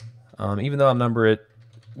 Even though I number it,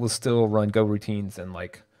 we'll still run go routines and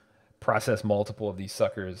like process multiple of these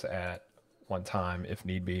suckers at one time if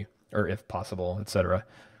need be, or if possible, etc.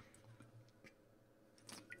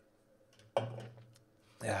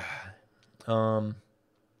 Yeah. All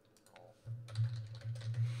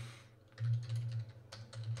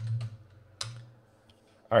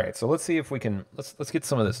right, so let's see if we can let's get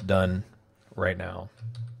some of this done right now.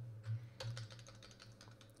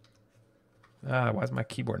 Why is my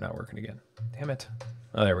keyboard not working again? Damn it.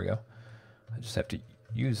 Oh, there we go. I just have to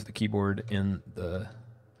use the keyboard in the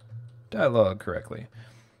dialogue correctly.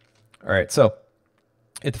 All right, so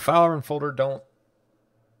if the file and folder don't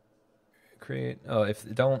create, if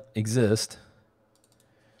they don't exist,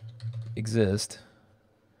 let's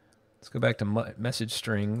go back to message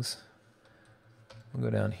strings. We'll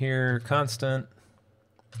go down here, constant,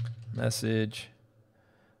 message,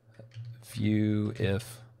 view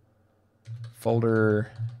if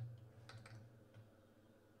folder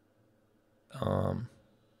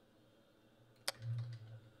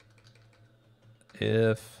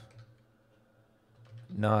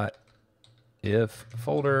if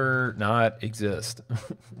folder not exist,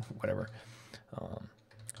 whatever.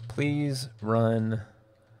 Please run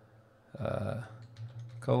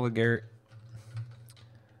Colligary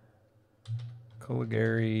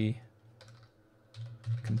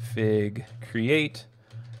config create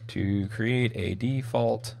to create a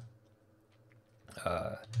default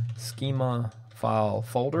schema file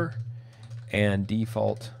folder and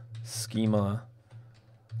default schema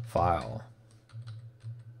file.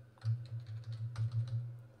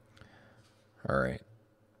 All right.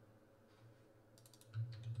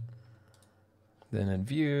 Then in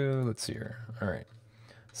view, let's see here. All right.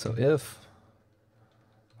 So if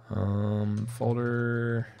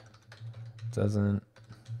folder doesn't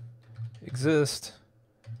exist,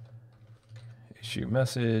 issue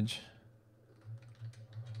message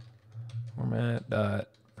format dot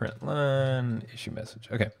println issue message.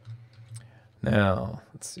 Okay. Now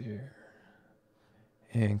let's see here.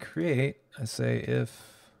 And create, I say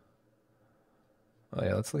if, oh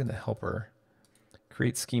yeah, let's look at the helper.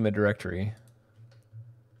 Create schema directory.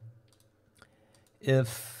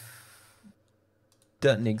 If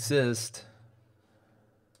doesn't exist,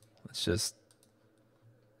 let's just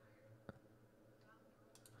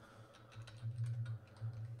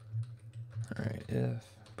all right, if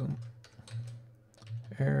boom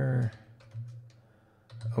error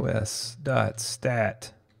os dot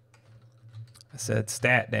stat, I said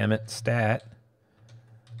stat, damn it, stat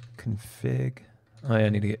config, oh yeah, I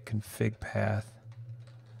need to get config path,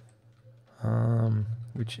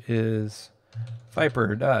 which is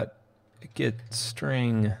viper dot get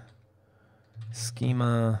string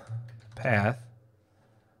schema path.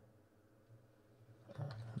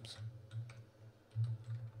 Oops.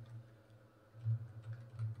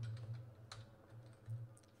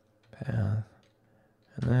 Path,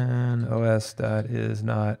 and then os dot is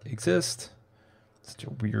not exist. Such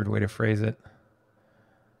a weird way to phrase it.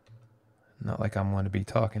 Not like I'm one to be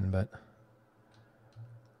talking, but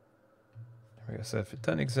there we go. So if it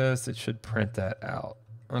doesn't exist, it should print that out.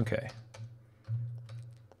 Okay.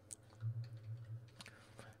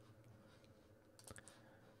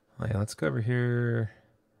 Oh yeah, let's go over here.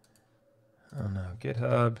 Oh no,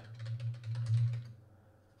 GitHub.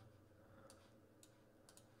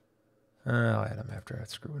 I'll add them after I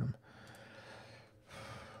screw them.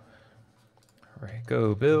 All right,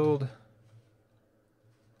 go build.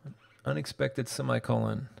 Unexpected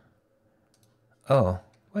semicolon. Oh,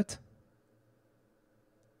 what?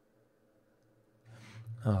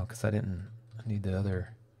 Oh, because I need the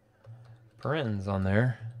other parens on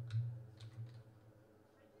there.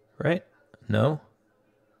 Right? No?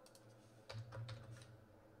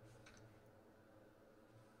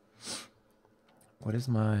 What does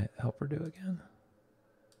my helper do again?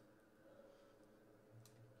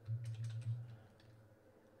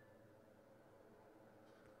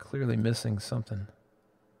 Clearly missing something.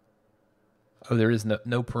 Oh, there is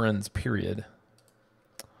no parens, period.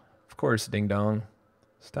 Of course, ding dong.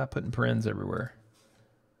 Stop putting parens everywhere.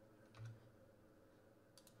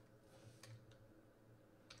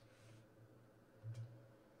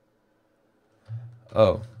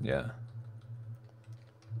 Oh, yeah.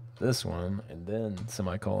 This one, and then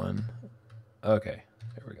semicolon. Okay,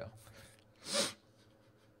 there we go.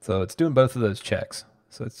 So it's doing both of those checks.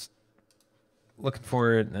 So it's looking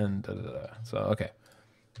for it and da, da, da. So, okay.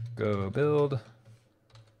 Go build.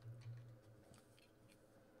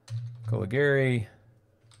 Colligary.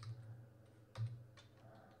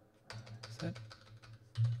 Is that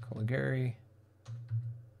Colligary?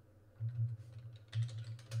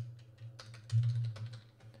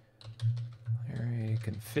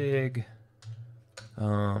 config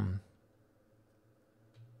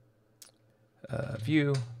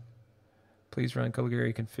view. Please run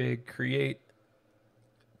Coligary config create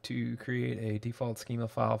to create a default schema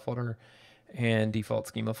file folder and default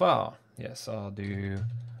schema file. Yes, I'll do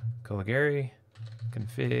Coligary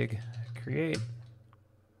config create.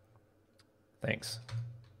 Thanks.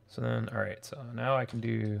 So then, all right, so now I can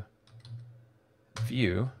do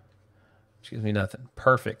view, which gives me nothing.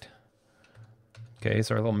 Perfect. Okay,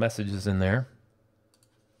 so our little message is in there.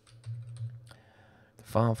 The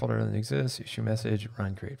file folder doesn't exist. Issue message,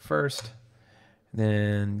 run create first.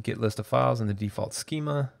 Then get list of files in the default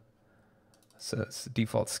schema. So it's the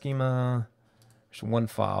default schema. There's one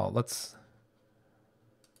file. Let's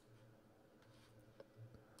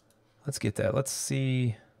get that. Let's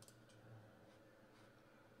see.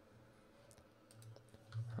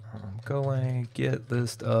 Going get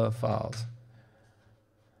list of files.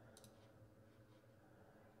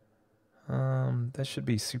 That should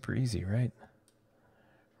be super easy, right?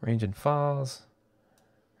 Range in files.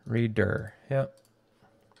 Reader. Yep.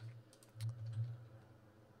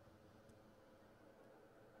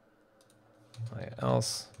 What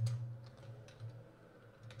else?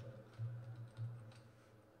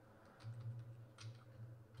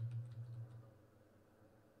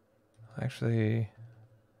 Actually,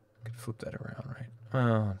 I could flip that around, right?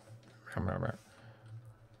 Oh,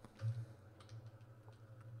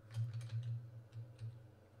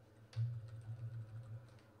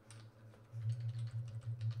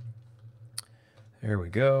 there we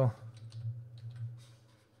go.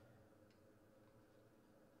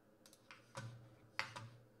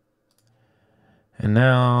 And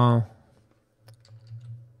now,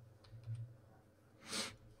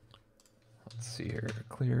 let's see here,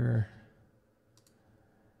 clear.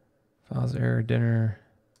 Files error dinner.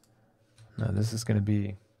 No, this is going to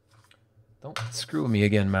be, don't screw with me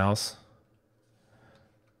again, mouse.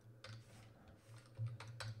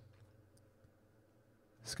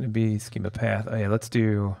 It's going to be schema path. Oh yeah, let's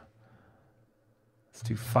do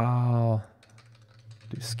file,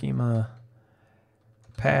 do schema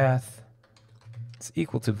path. It's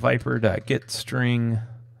equal to viper.get string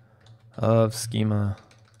of schema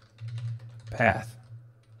path.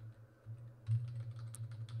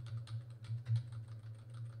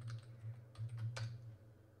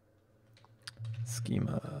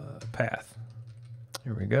 Schema path.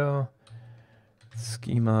 Here we go.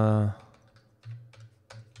 Schema.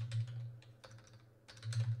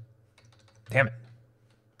 Damn it.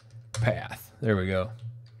 Path. There we go.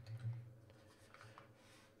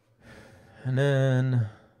 And then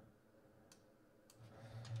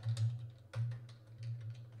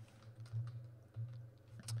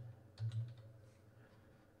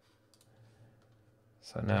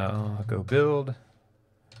so now I'll go build.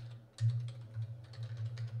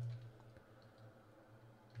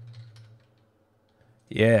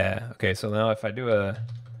 Yeah, okay, so now if I do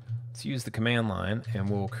let's use the command line and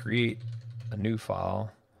we'll create a new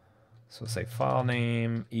file. So say file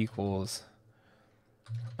name equals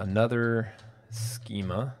another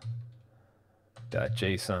schema.json,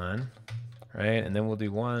 right? And then we'll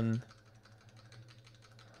do one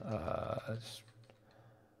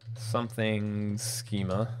something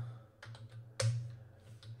schema.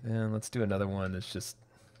 Then let's do another one that's just,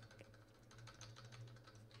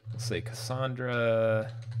 we'll say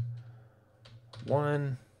Cassandra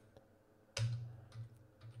 1,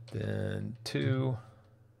 then 2,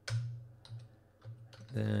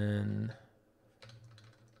 then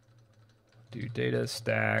do data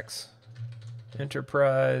stacks,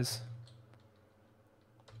 enterprise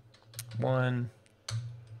 1,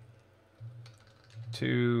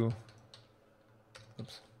 2,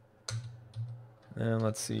 oops. Then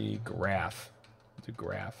let's see, graph, do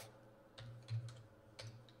graph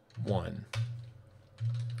 1.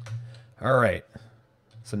 All right,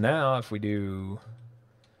 so now if we do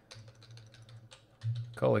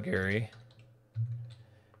Coligary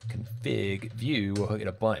config view, we'll get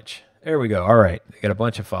a bunch. There we go. All right, we got a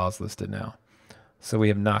bunch of files listed now. So we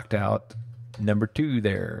have knocked out number 2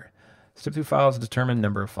 there. Step 2 files determine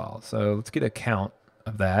number of files. So let's get a count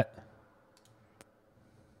of that.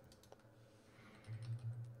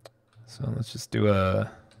 So let's just do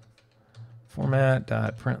a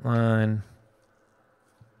format.println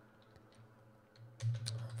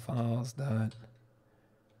files.length.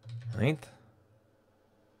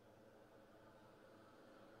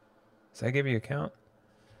 Does that give you a count?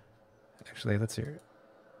 Actually, let's hear it.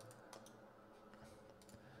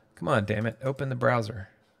 Come on, damn it. Open the browser.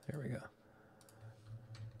 There we go.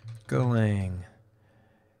 Golang.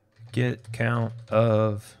 Get count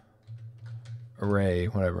of array,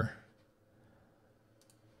 whatever.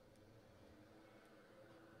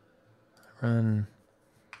 Run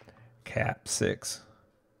cap 6.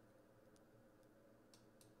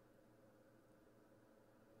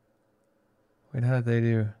 Wait, how did they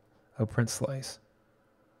do? Oh, print slice.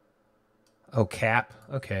 Oh, cap.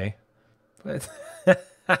 Okay. But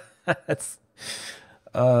that's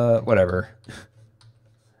whatever.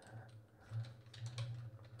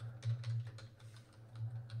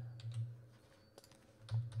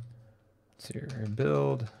 So here,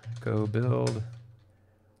 build, go build.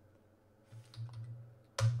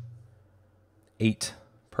 8.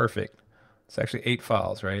 Perfect. It's actually 8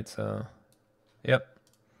 files, right? So, yep.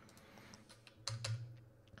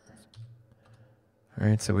 All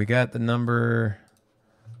right, so we got the number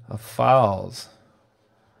of files.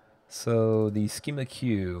 So the schema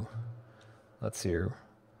queue, let's see here,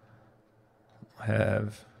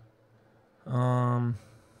 have we're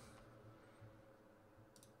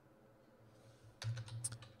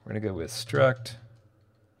gonna go with struct.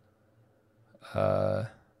 No,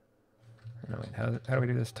 wait, how do we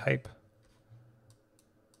do this? Type.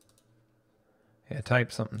 Yeah,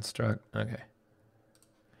 type something struct. Okay.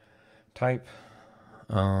 Type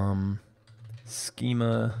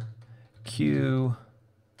schema queue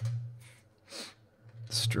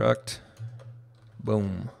struct.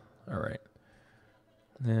 Boom. All right.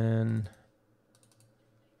 Then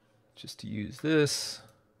just to use this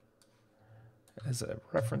as a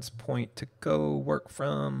reference point to go work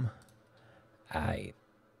from.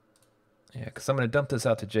 Yeah, because I'm going to dump this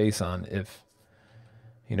out to JSON if,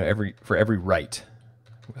 you know, for every write.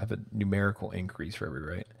 We'll have a numerical increase for every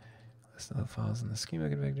write. List of the files in the schema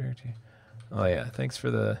config directory. Oh yeah, thanks for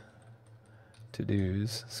the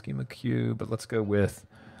to-dos. Schema queue, but let's go with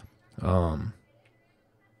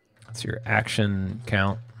that's your action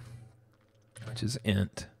count, which is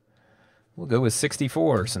int. We'll go with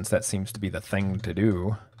 64 since that seems to be the thing to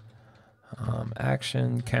do.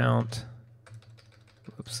 Action count.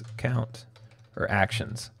 Oops, count or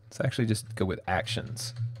actions. Let's actually just go with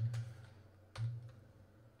actions.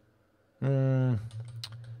 No,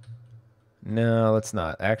 let's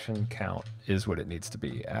not. Action count is what it needs to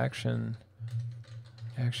be. Action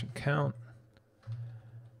count.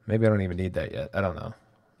 Maybe I don't even need that yet. I don't know.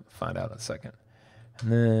 Find out in a second.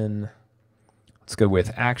 And then let's go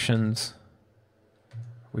with actions,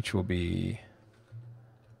 which will be,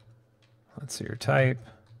 let's see your type,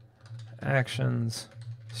 actions,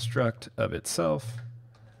 struct of itself,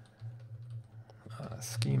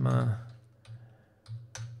 schema,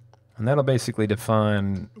 and that'll basically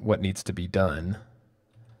define what needs to be done.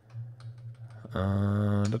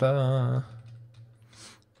 And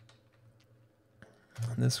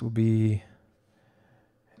this will be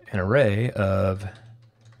an array of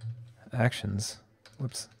actions.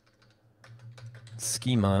 Whoops.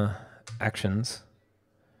 Schema actions.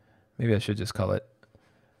 Maybe I should just call it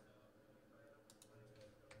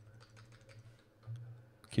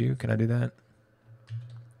queue. Can I do that?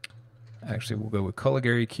 Actually, we'll go with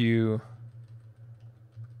Caligari queue.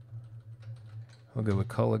 We'll go with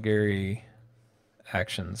Caligari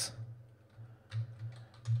actions.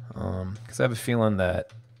 Because I have a feeling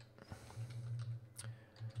that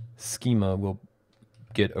schema will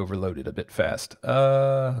get overloaded a bit fast.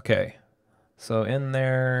 Okay. So in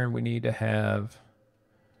there, we need to have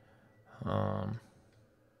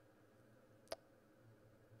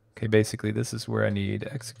okay, basically this is where I need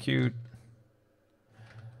execute.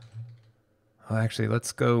 Oh, actually,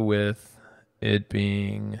 let's go with it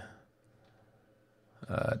being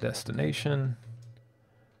destination,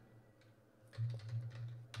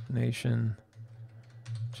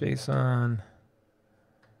 JSON,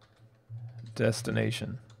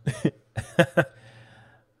 destination. I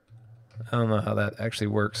don't know how that actually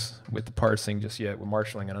works with the parsing just yet, with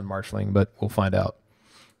marshalling and unmarshalling, but we'll find out.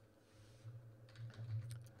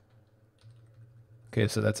 Okay,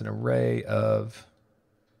 so that's an array of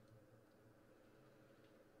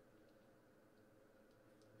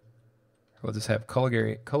we'll just have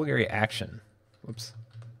Caligari action. Whoops.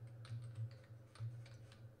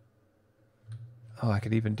 Oh, I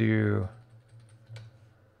could even do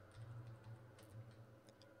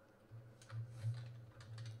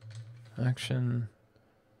action.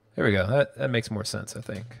 There we go. That makes more sense, I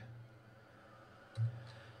think.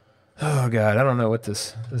 Oh god, I don't know what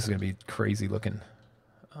this is going to be crazy looking.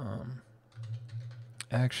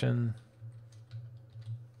 Action.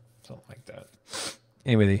 Something like that.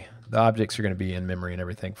 Anyway, the objects are going to be in memory and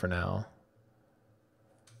everything for now.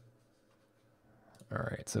 All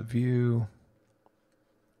right, so view.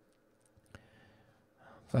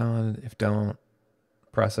 Found if don't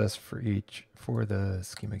process for the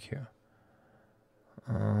schema queue.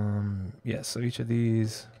 Yeah, so each of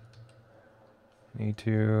these need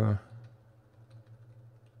to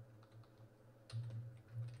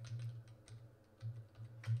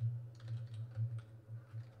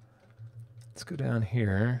Let's go down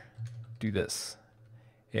here, do this.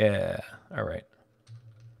 Yeah, all right.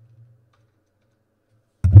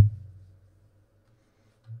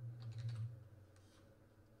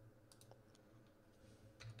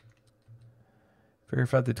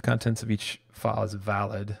 Verify that the contents of each file is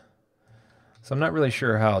valid. So I'm not really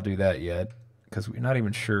sure how I'll do that yet, because we're not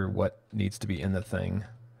even sure what needs to be in the thing.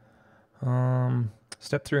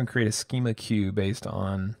 Step through and create a schema queue based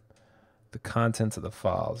on the contents of the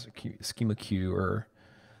files. A schema queue, or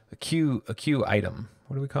a queue item.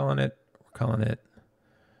 What are we calling it? We're calling it,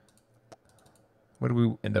 what do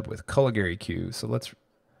we end up with? Caligari queue. So let's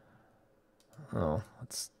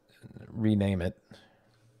rename it.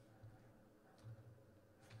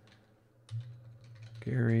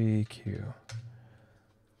 Gary Q.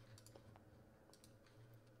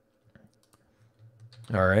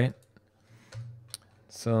 All right.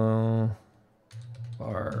 So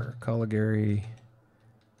our Caligari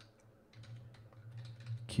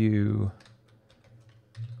Q.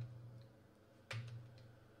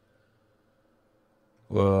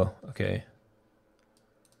 Whoa, okay.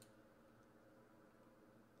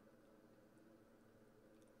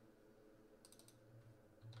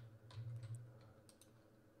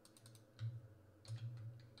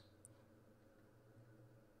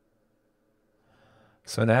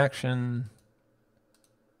 So an action.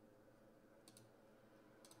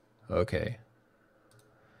 Okay.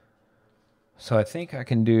 So I think I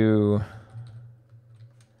can do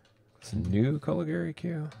this new Caligari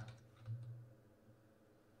queue.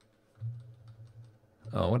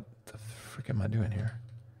 Oh, what the frick am I doing here?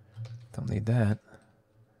 Don't need that.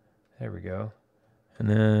 There we go. And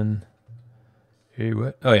then, hey,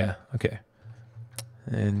 what? Oh yeah, okay.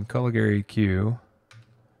 And Caligari queue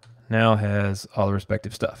now has all the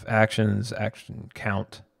respective stuff. Actions, action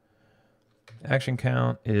count. Action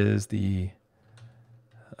count is the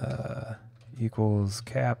equals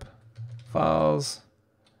cap files.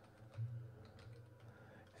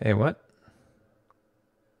 Hey, what?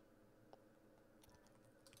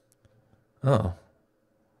 Oh.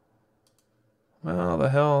 Well, the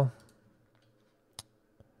hell.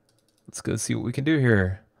 Let's go see what we can do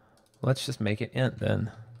here. Let's just make it int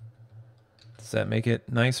then. Does that make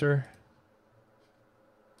it nicer?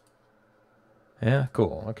 Yeah,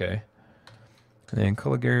 cool. Okay. And then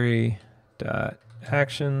Caligari dot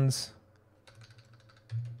actions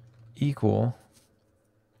equal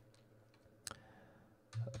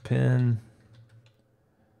append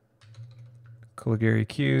Caligari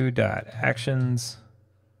Q dot actions.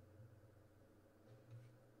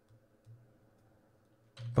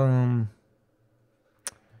 Boom.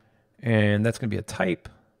 And that's going to be a type.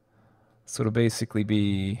 So it'll basically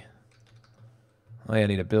be, oh yeah, I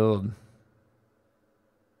need to build.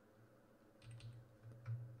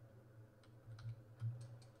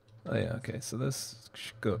 Oh yeah, okay, so this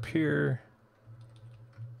should go up here.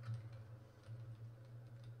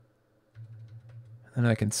 And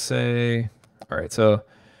I can say, all right, so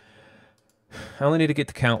I only need to get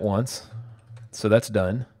the count once. So that's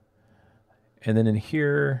done. And then in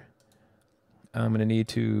here, I'm going to need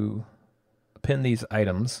to append these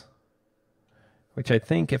items, which I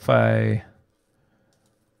think if I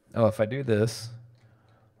do this,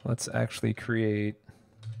 let's actually create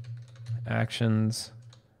actions,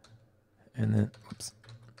 and then, oops,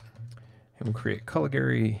 and we'll create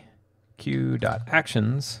Caligari Q dot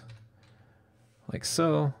actions, like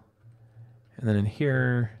so. And then in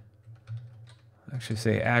here, actually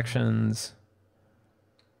say actions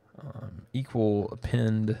equal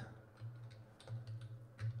append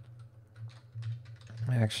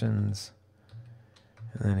actions.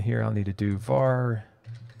 And then here I'll need to do var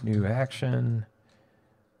new action.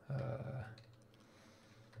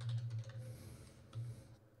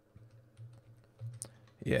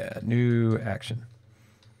 Yeah, new action.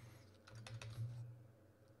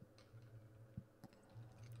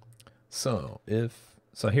 So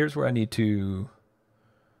here's where I need to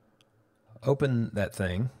open that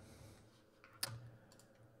thing.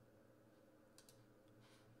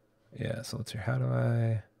 Yeah, so let's see, how do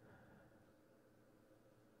I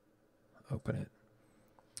open it?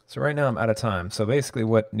 So right now I'm out of time. So basically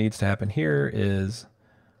what needs to happen here is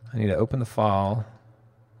I need to open the file.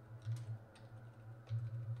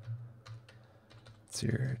 It's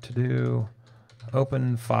here to do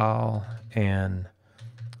open file and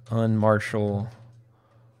unmarshal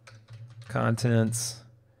contents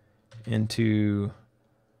into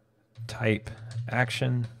type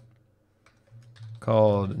action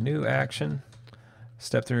called new action.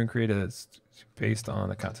 Step through and create a based on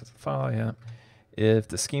the contents of the file. Yeah. If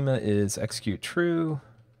the schema is execute true,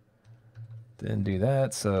 then do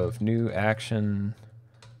that. So if new action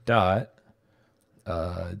dot,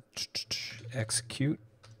 Execute.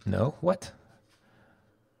 No, what?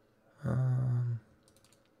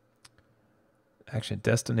 Action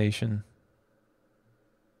destination.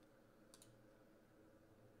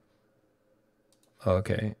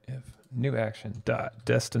 Okay, if new action dot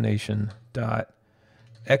destination dot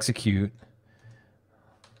execute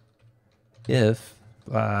if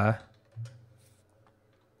blah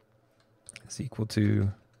is equal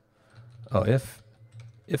to if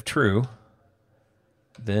true,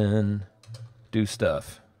 then do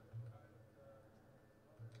stuff.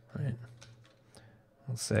 Right.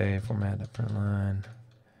 Let's say format to print line.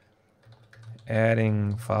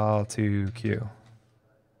 Adding file to queue.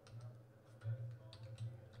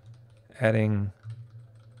 Adding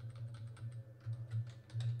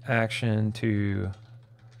action to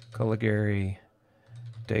Caligari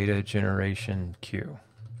data generation queue.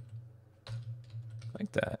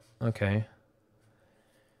 Like that. Okay.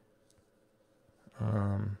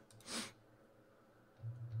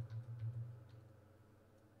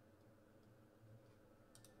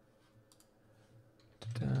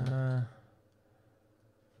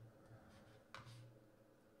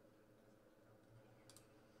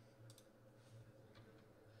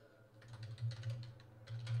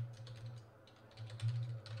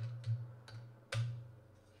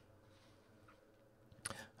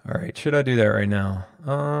 All right, should I do that right now?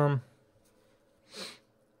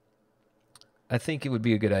 I think it would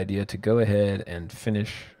be a good idea to go ahead and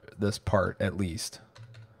finish this part at least.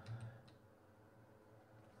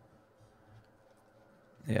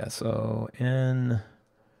 Yeah, so in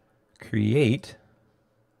create,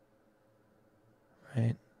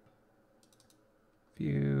 right?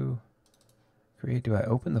 View, create, do I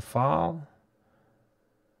open the file?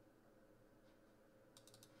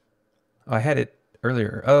 Oh, I had it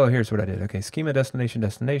earlier. Oh, here's what I did. Okay, schema destination,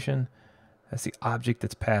 destination. That's the object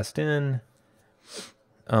that's passed in.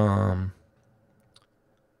 Oh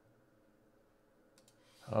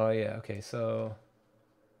yeah, okay, so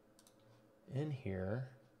in here,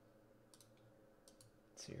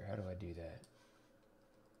 let's see here, how do I do that?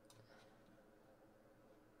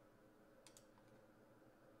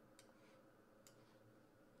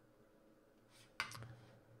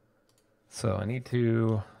 So I need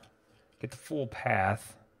to get the full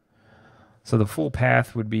path. So the full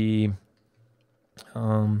path would be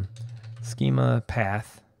schema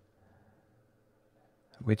path,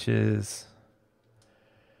 which is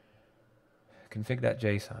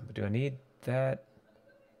config.json. But do I need that?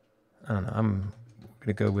 I don't know. I'm going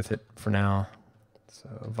to go with it for now. So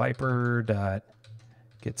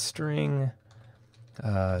viper.getString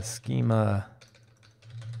schema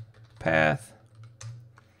path.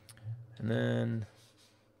 And then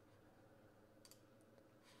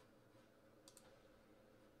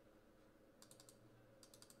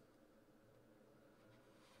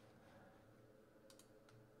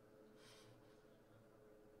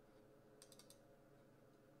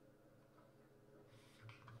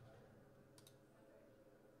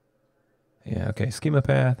yeah, okay, schema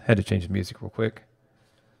path. Had to change the music real quick.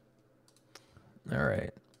 All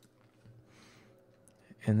right.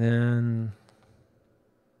 And then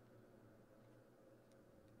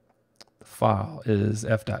the file is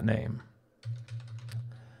f.name.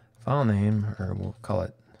 File name, or we'll call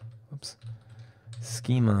it, whoops,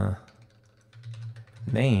 schema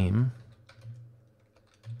name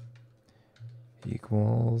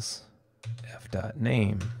equals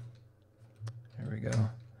f.name. There we go.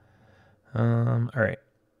 All right.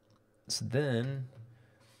 So then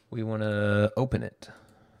we want to open it,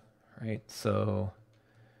 right? So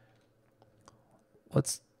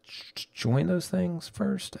let's join those things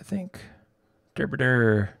first, I think.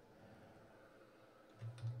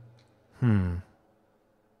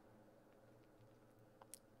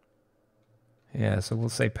 Yeah, so we'll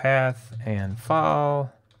say path and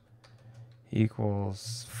file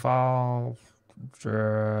equals file.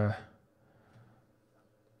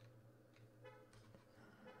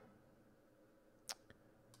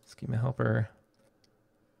 Schema helper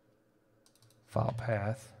file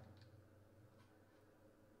path.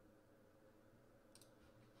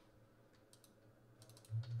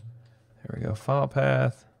 There we go, file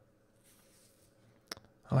path.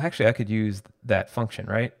 Oh, actually, I could use that function,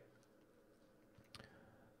 right?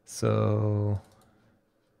 So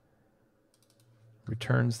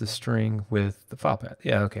returns the string with the file path.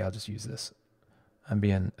 Yeah, okay, I'll just use this. I'm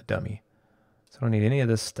being a dummy. So I don't need any of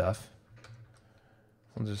this stuff.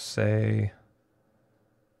 We'll just say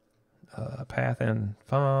path and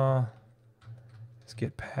file. Let's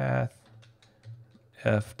get path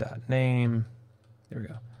f.name. There we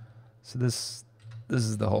go. So this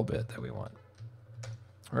is the whole bit that we want.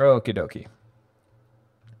 Okie dokie.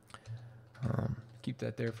 Keep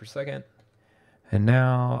that there for a second. And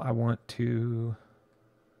now I want to,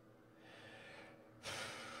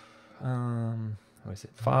 what is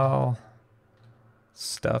it? File,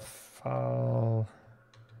 stuff, file,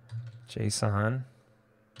 JSON,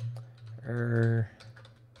 equals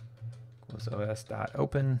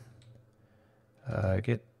os.open,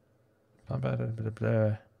 get blah, blah, blah, blah,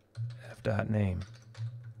 blah, f.name,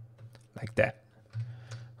 like that.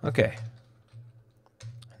 Okay.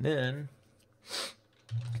 And then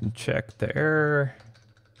you can check the error,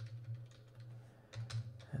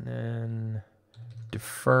 and then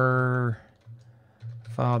defer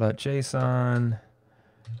file.json,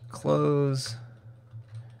 close,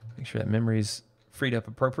 make sure that memory's freed up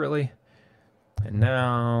appropriately. And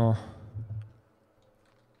now,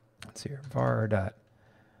 let's see here,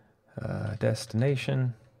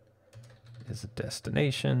 var.destination is a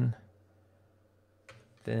destination,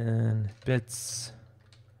 then bits,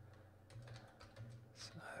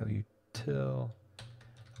 util,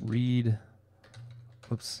 read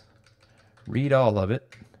all of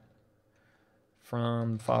it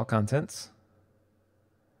from file contents,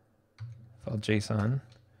 file JSON,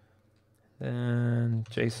 then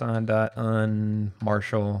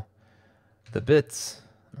JSON.unmarshal the bits,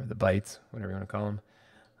 or the bytes, whatever you want to call them,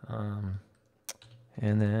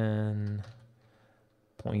 and then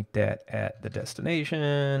point that at the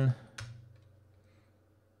destination.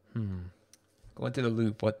 Going through the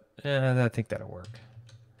loop, I think that'll work.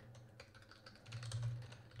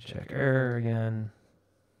 Check error again.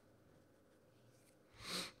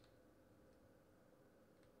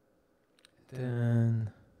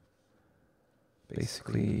 Then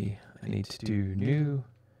basically I need to do new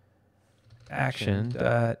action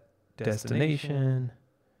dot destination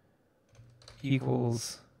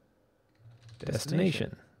equals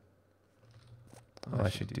destination. Oh, I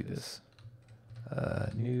should do this.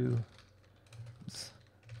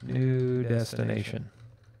 New destination.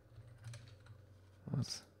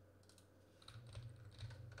 Oops.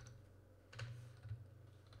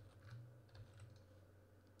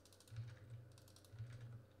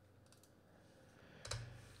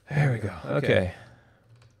 There we go. Okay.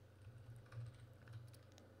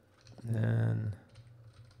 Then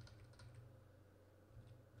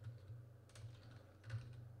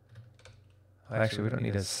actually, we don't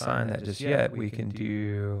need to assign that just yet. We can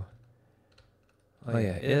do,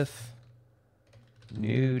 if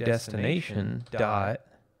new destination dot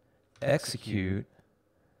execute,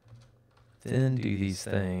 then do these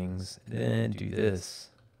things, then do this.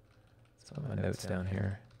 Some of my notes down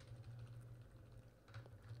here.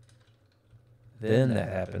 Then that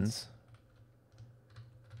happens.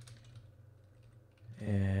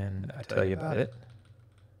 And I tell you about it.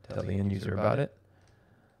 Tell the end user about it.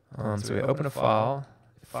 So we open a file.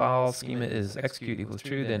 If file schema is execute equals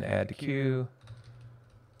true, then add to queue.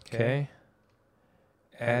 Okay.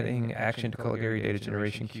 Adding action to Caligari data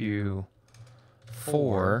generation queue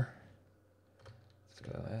for. Let's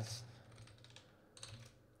go S.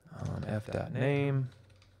 F.name.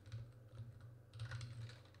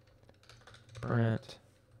 Print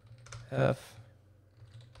F.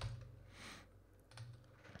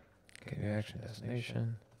 Okay, new action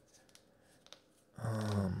destination.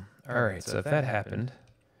 All right, so if that happened,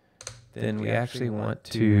 then we actually want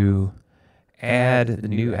to add the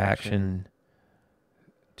new action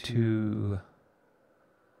to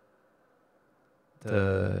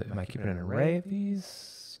the, am I keeping an array of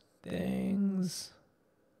these things?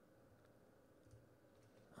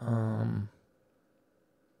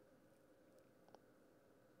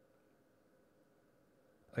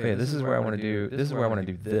 Okay, this is where I want to do, this.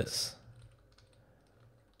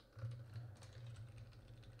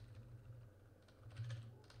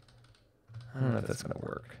 I don't know if that's going to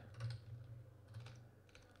work.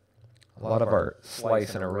 A lot of our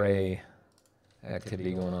slice and array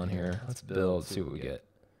activity going on here. Let's build, see what we get.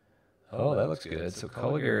 Oh, that looks good. So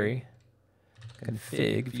Caligari,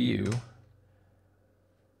 config, view.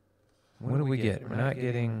 What do we get? We're not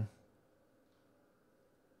getting...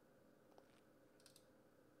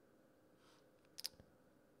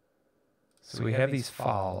 So we have these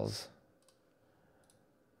files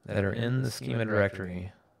that are in the schema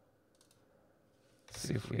directory. Let's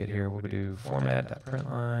see if we get here. We'll do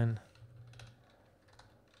format.println.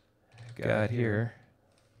 Got here.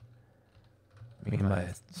 My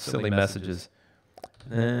silly messages.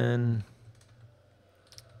 Then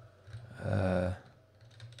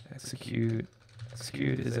execute.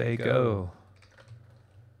 Execute is a go.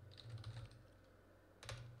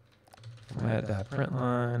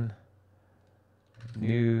 Format.println.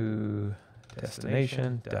 New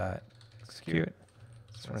destination dot execute.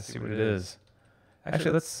 Just want to see what it is.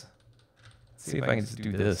 Actually, let's Let's see if I can just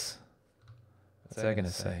do this. What's that going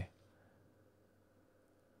to say?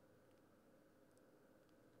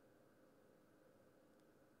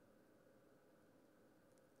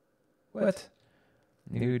 What?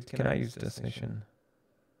 New, can I use destination?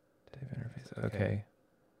 Type interface. Okay.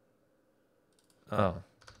 Oh.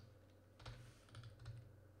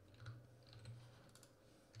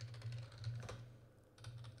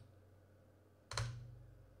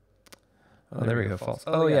 Oh, there we go, false.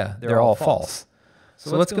 Oh, yeah, they're all false.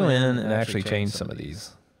 So let's go in and actually change some of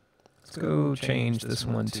these. Let's go change this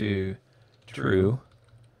one to true.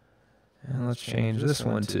 And let's change this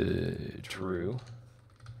one to true.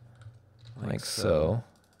 Like so.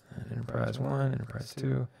 And enterprise 1, enterprise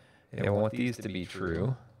 2. Yeah, I want these to be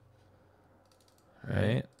true.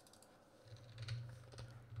 Right?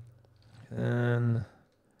 Then,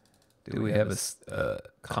 do we have a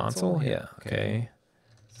console? Yeah, okay.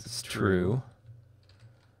 This is true.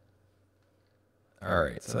 All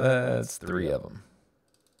right, so that's 3 of them.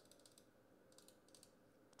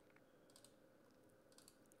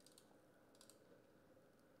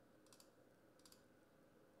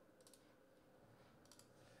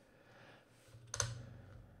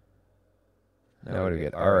 Now what do we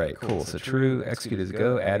get? All right, cool. So true, execute as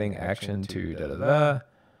go, adding action to da-da-da.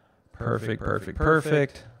 Perfect, perfect,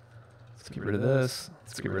 perfect. Let's get rid of this.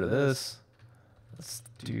 Let's get rid of this.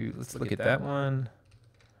 Let's look at that one.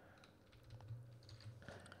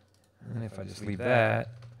 And if I just leave that,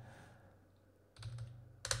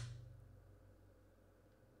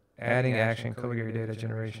 adding action, color data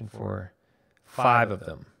generation for 5 of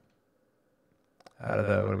them. Out of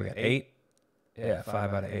the, what do we got, 8? Yeah,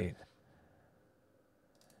 5 out of 8.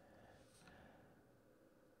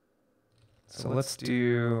 So let's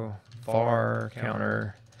do var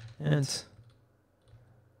counter int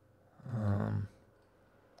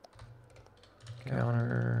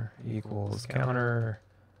counter equals counter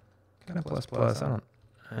plus plus. I don't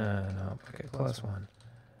no, okay, +1.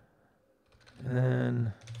 And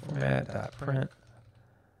then format dot print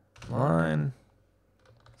line.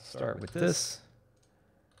 Start with this.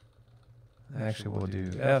 Actually, we'll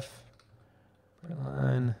do f print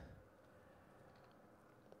line.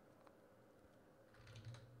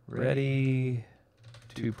 Ready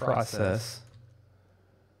to process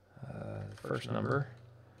first number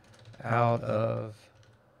out of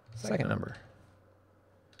second number.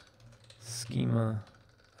 Schema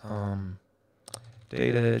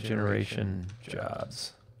data generation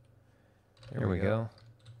jobs. There we go.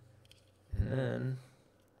 And then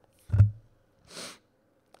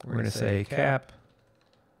we're going to say cap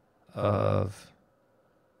of,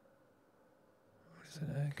 what is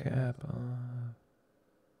it? Cap of,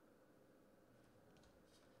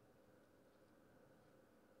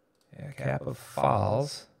 cap of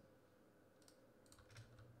files.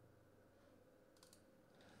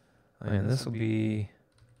 And this will be,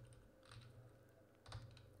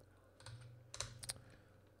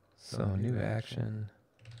 so new action,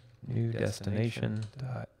 new destination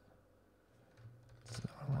dot, so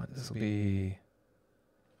I want, this will be,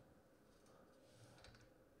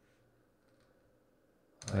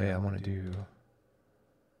 oh yeah, I want to do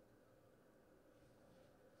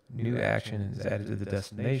new action is added to the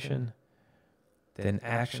destination. Then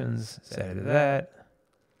actions is added to that.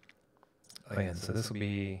 Oh yeah, so this will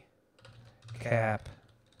be cap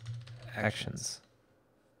actions.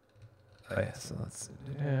 Oh yeah, so let's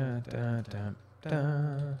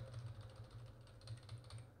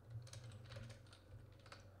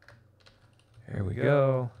Here we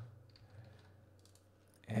go.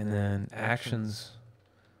 And then actions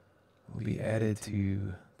will be added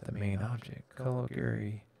to the main object.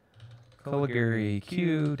 Caligari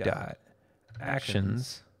Q dot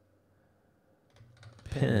actions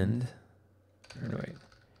pinned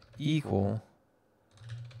equal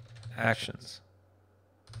actions.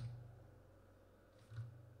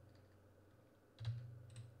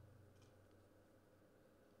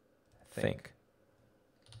 Think.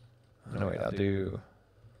 Oh, no, wait, I'll do,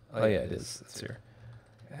 oh yeah, it is, it's here.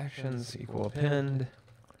 Actions equal append,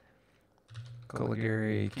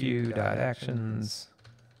 Caligari Q dot actions,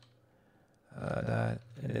 and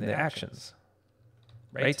then the actions,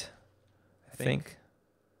 right? I think.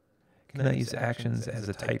 Can I use actions as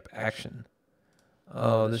a type action?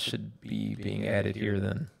 Oh, this should be being added here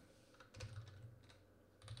then.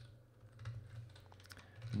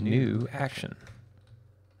 New action.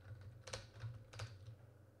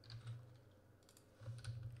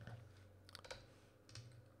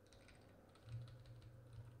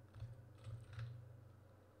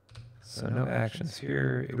 So no actions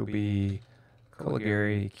here. It'll be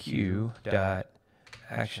Caligari Q dot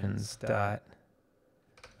actions dot,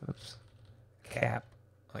 oops, cap.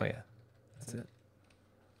 Oh yeah, that's it.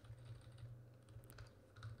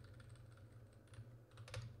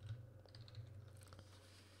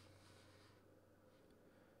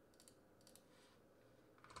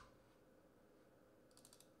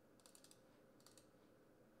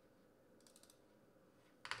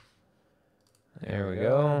 There we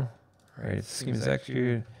go. All right, scheme is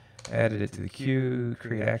executed. Added it to the queue.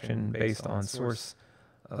 Create action based on source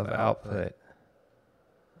of output.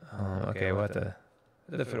 Okay, we'll have to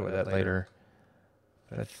fiddle with that later.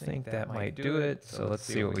 But I think that might do it. So let's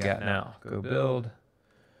see what we got now. Go build.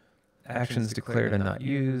 Actions declared and not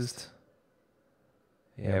used.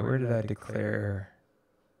 Yeah, where did I declare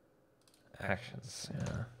actions?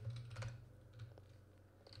 Yeah.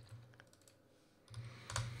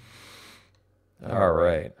 All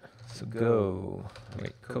right. So go.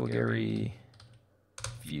 Wait, Caligari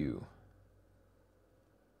view.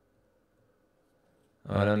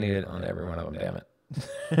 Oh, I don't need it on every one of them, damn it.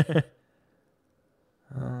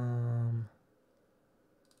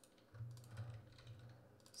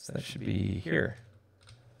 So that should be here.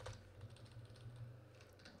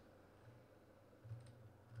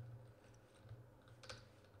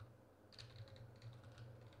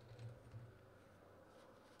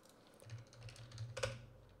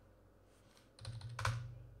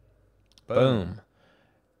 Boom.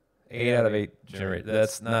 8 out of 8 generate.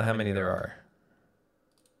 That's not how many there are.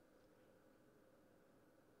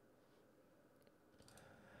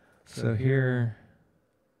 So here,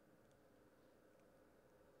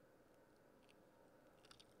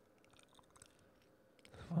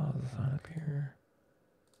 follow the sign up here.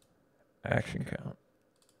 Action count.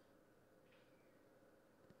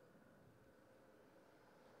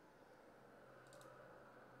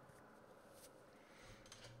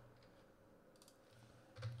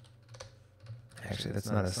 Actually, that's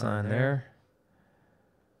not a sign there.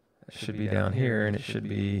 It should be down here, and it should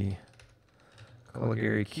be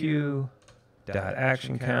Caligari Q dot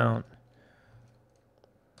action count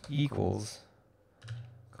equals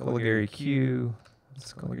Caligari Q.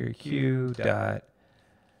 It's Caligari Q dot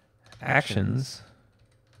actions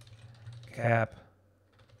cap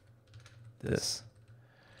this.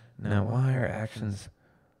 Now, why are actions?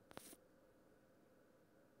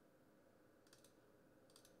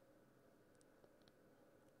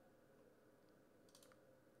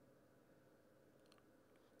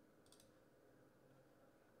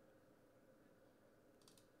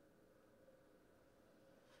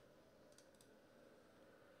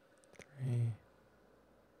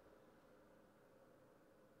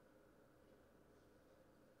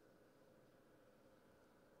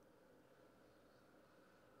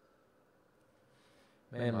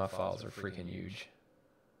 Man, my files are freaking huge.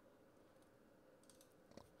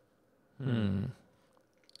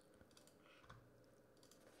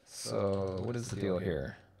 So, what is the deal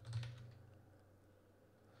here?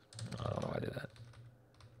 I don't know why I did that.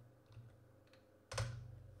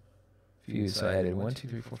 View, so I added 1, 2,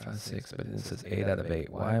 3, 4, 5, 6, but it says 8 out of 8.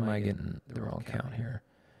 Why am I getting the wrong count here?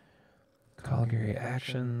 Caligari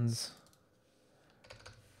actions.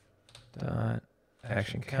 Dot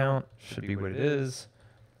action count should be what it is.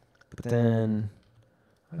 But then,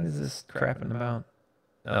 what is this crapping about?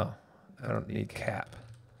 Oh, I don't need cap.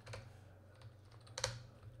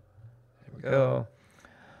 There we go.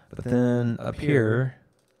 But then up here,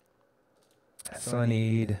 so I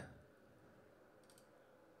need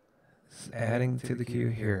adding to the queue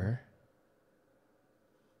here.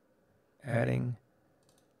 Adding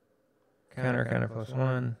counter plus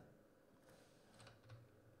 1.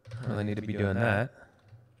 I really need to be doing that.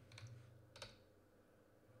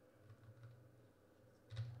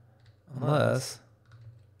 Unless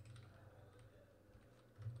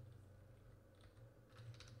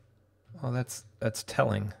well, that's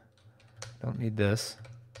telling. Don't need this.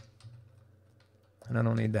 And I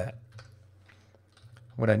don't need that.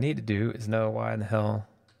 What I need to do is know why in the hell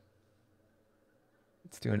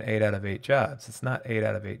it's doing 8 out of 8 jobs. It's not 8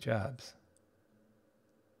 out of 8 jobs.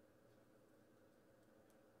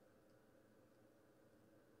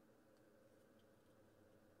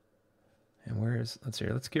 And where's, let's see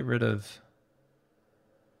here, let's get rid of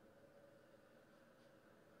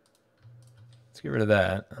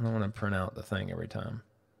that. I don't want to print out the thing every time.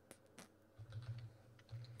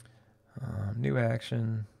 New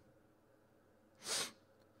action.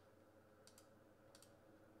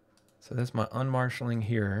 So that's my unmarshalling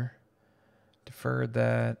here. Deferred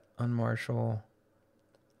that, unmarshal.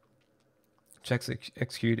 Checks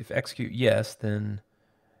execute. If execute yes, then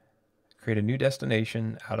create a new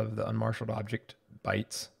destination out of the unmarshaled object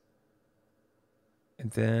bytes.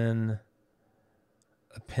 And then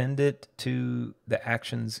append it to the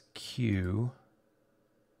actions queue.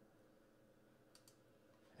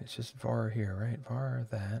 It's just var here, right? Var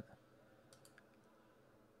that.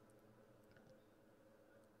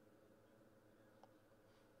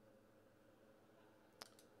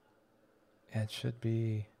 It should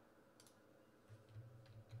be,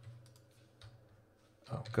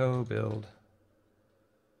 oh, go build.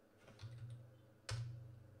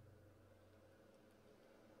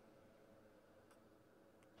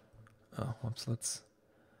 Oh, whoops,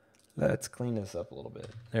 let's clean this up a little bit.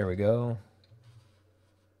 There we go.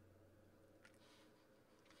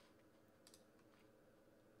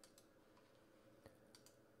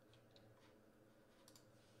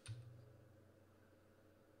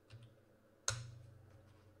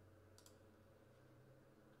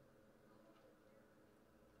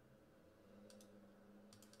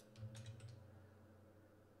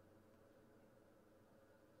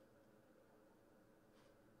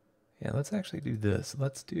 Yeah, let's actually do this.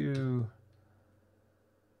 Let's do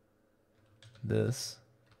this.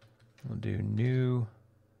 We'll do new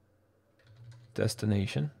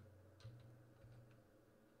destination.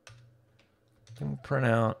 Then we'll print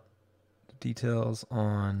out the details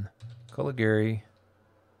on Caligari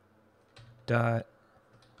dot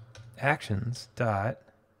actions dot,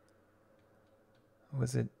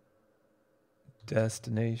 was it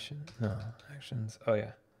destination? No, actions. Oh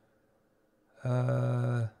yeah.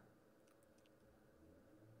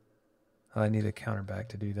 I need a counter back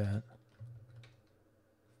to do that.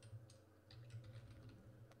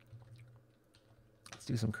 Let's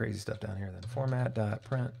do some crazy stuff down here then. Format dot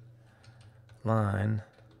print line.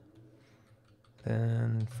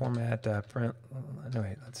 Then format dot print. No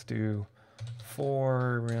wait, let's do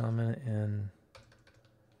for element in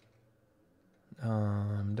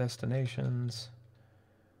destinations.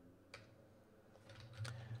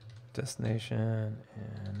 Destination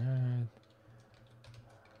and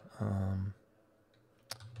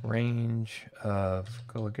range of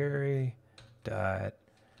Caligari dot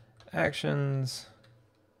actions.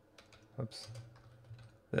 Whoops.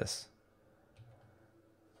 This.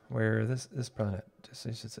 Where this is probably not just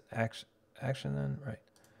it's just action then, right?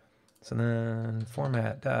 So then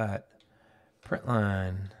format dot print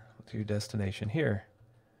line to destination here.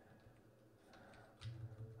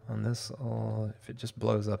 On this, if it just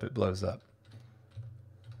blows up, it blows up.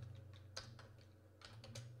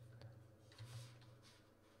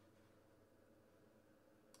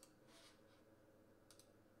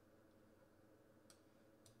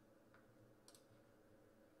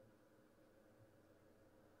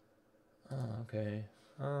 Okay.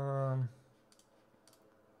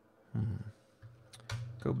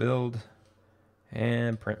 Go build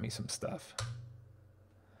and print me some stuff.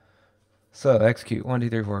 So execute 1, 2,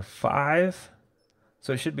 3, 4, 5.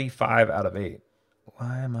 So it should be 5 out of 8.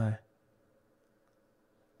 Why am I?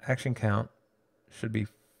 Action count should be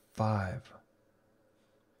 5.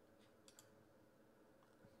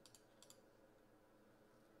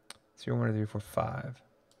 So 1, 2, 3, 4, 5.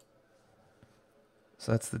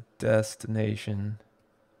 So that's the destination.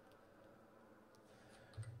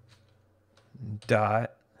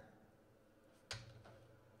 Dot.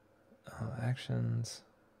 Actions.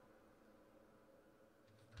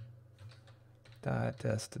 Dot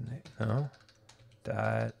destinate. No.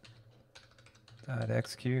 Dot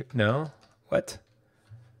execute. No. What?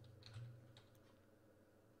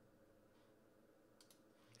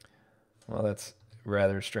 Well, that's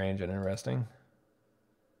rather strange and interesting.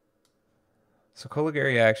 So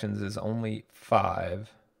Caligari actions is only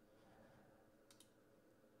 5.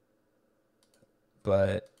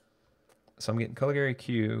 But so I'm getting Caligari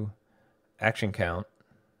Q action count,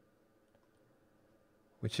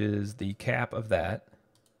 which is the cap of that.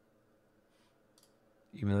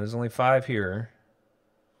 Even though there's only 5 here.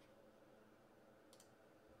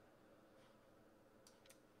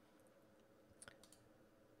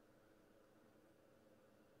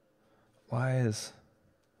 Why is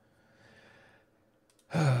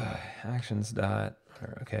actions dot,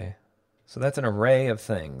 okay. So that's an array of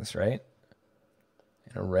things, right?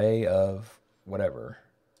 An array of whatever.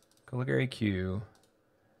 Caligari Q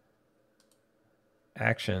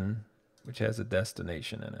action, which has a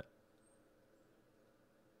destination in it.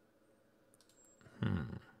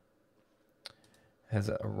 Has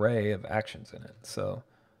an array of actions in it. So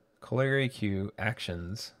Caligari Q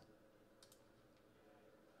actions,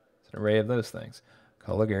 it's an array of those things.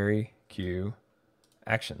 Caligari Q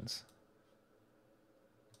actions.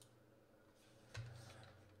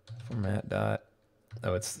 Format dot,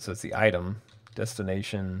 oh, it's the item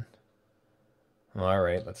destination. Well, all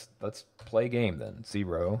right, let's play game then.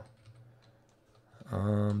 0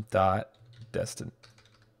 dot destin.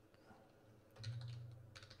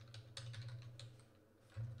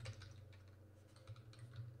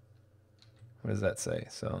 What does that say?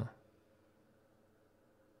 So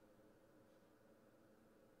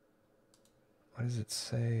what does it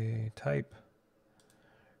say? Type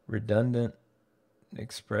redundant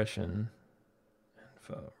expression.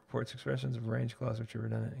 Reports expressions of range clause which are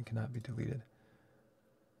redundant and cannot be deleted.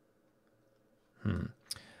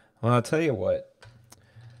 Well, I'll tell you what.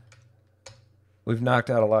 We've knocked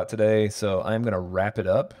out a lot today, so I'm going to wrap it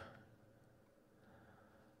up.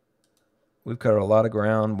 We've covered a lot of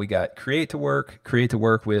ground. We got create to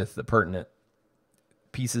work with the pertinent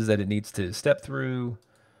pieces that it needs to step through.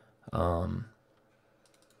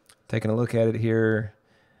 Taking a look at it here,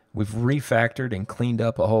 we've refactored and cleaned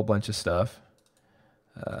up a whole bunch of stuff.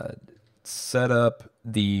 Set up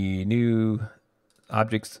the new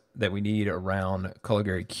objects that we need around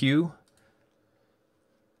Caligari Q.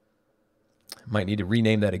 Might need to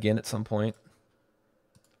rename that again at some point.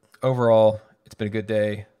 Overall, it's been a good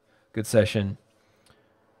day, good session.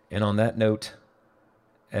 And on that note,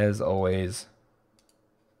 as always,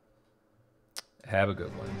 have a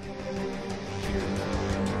good one.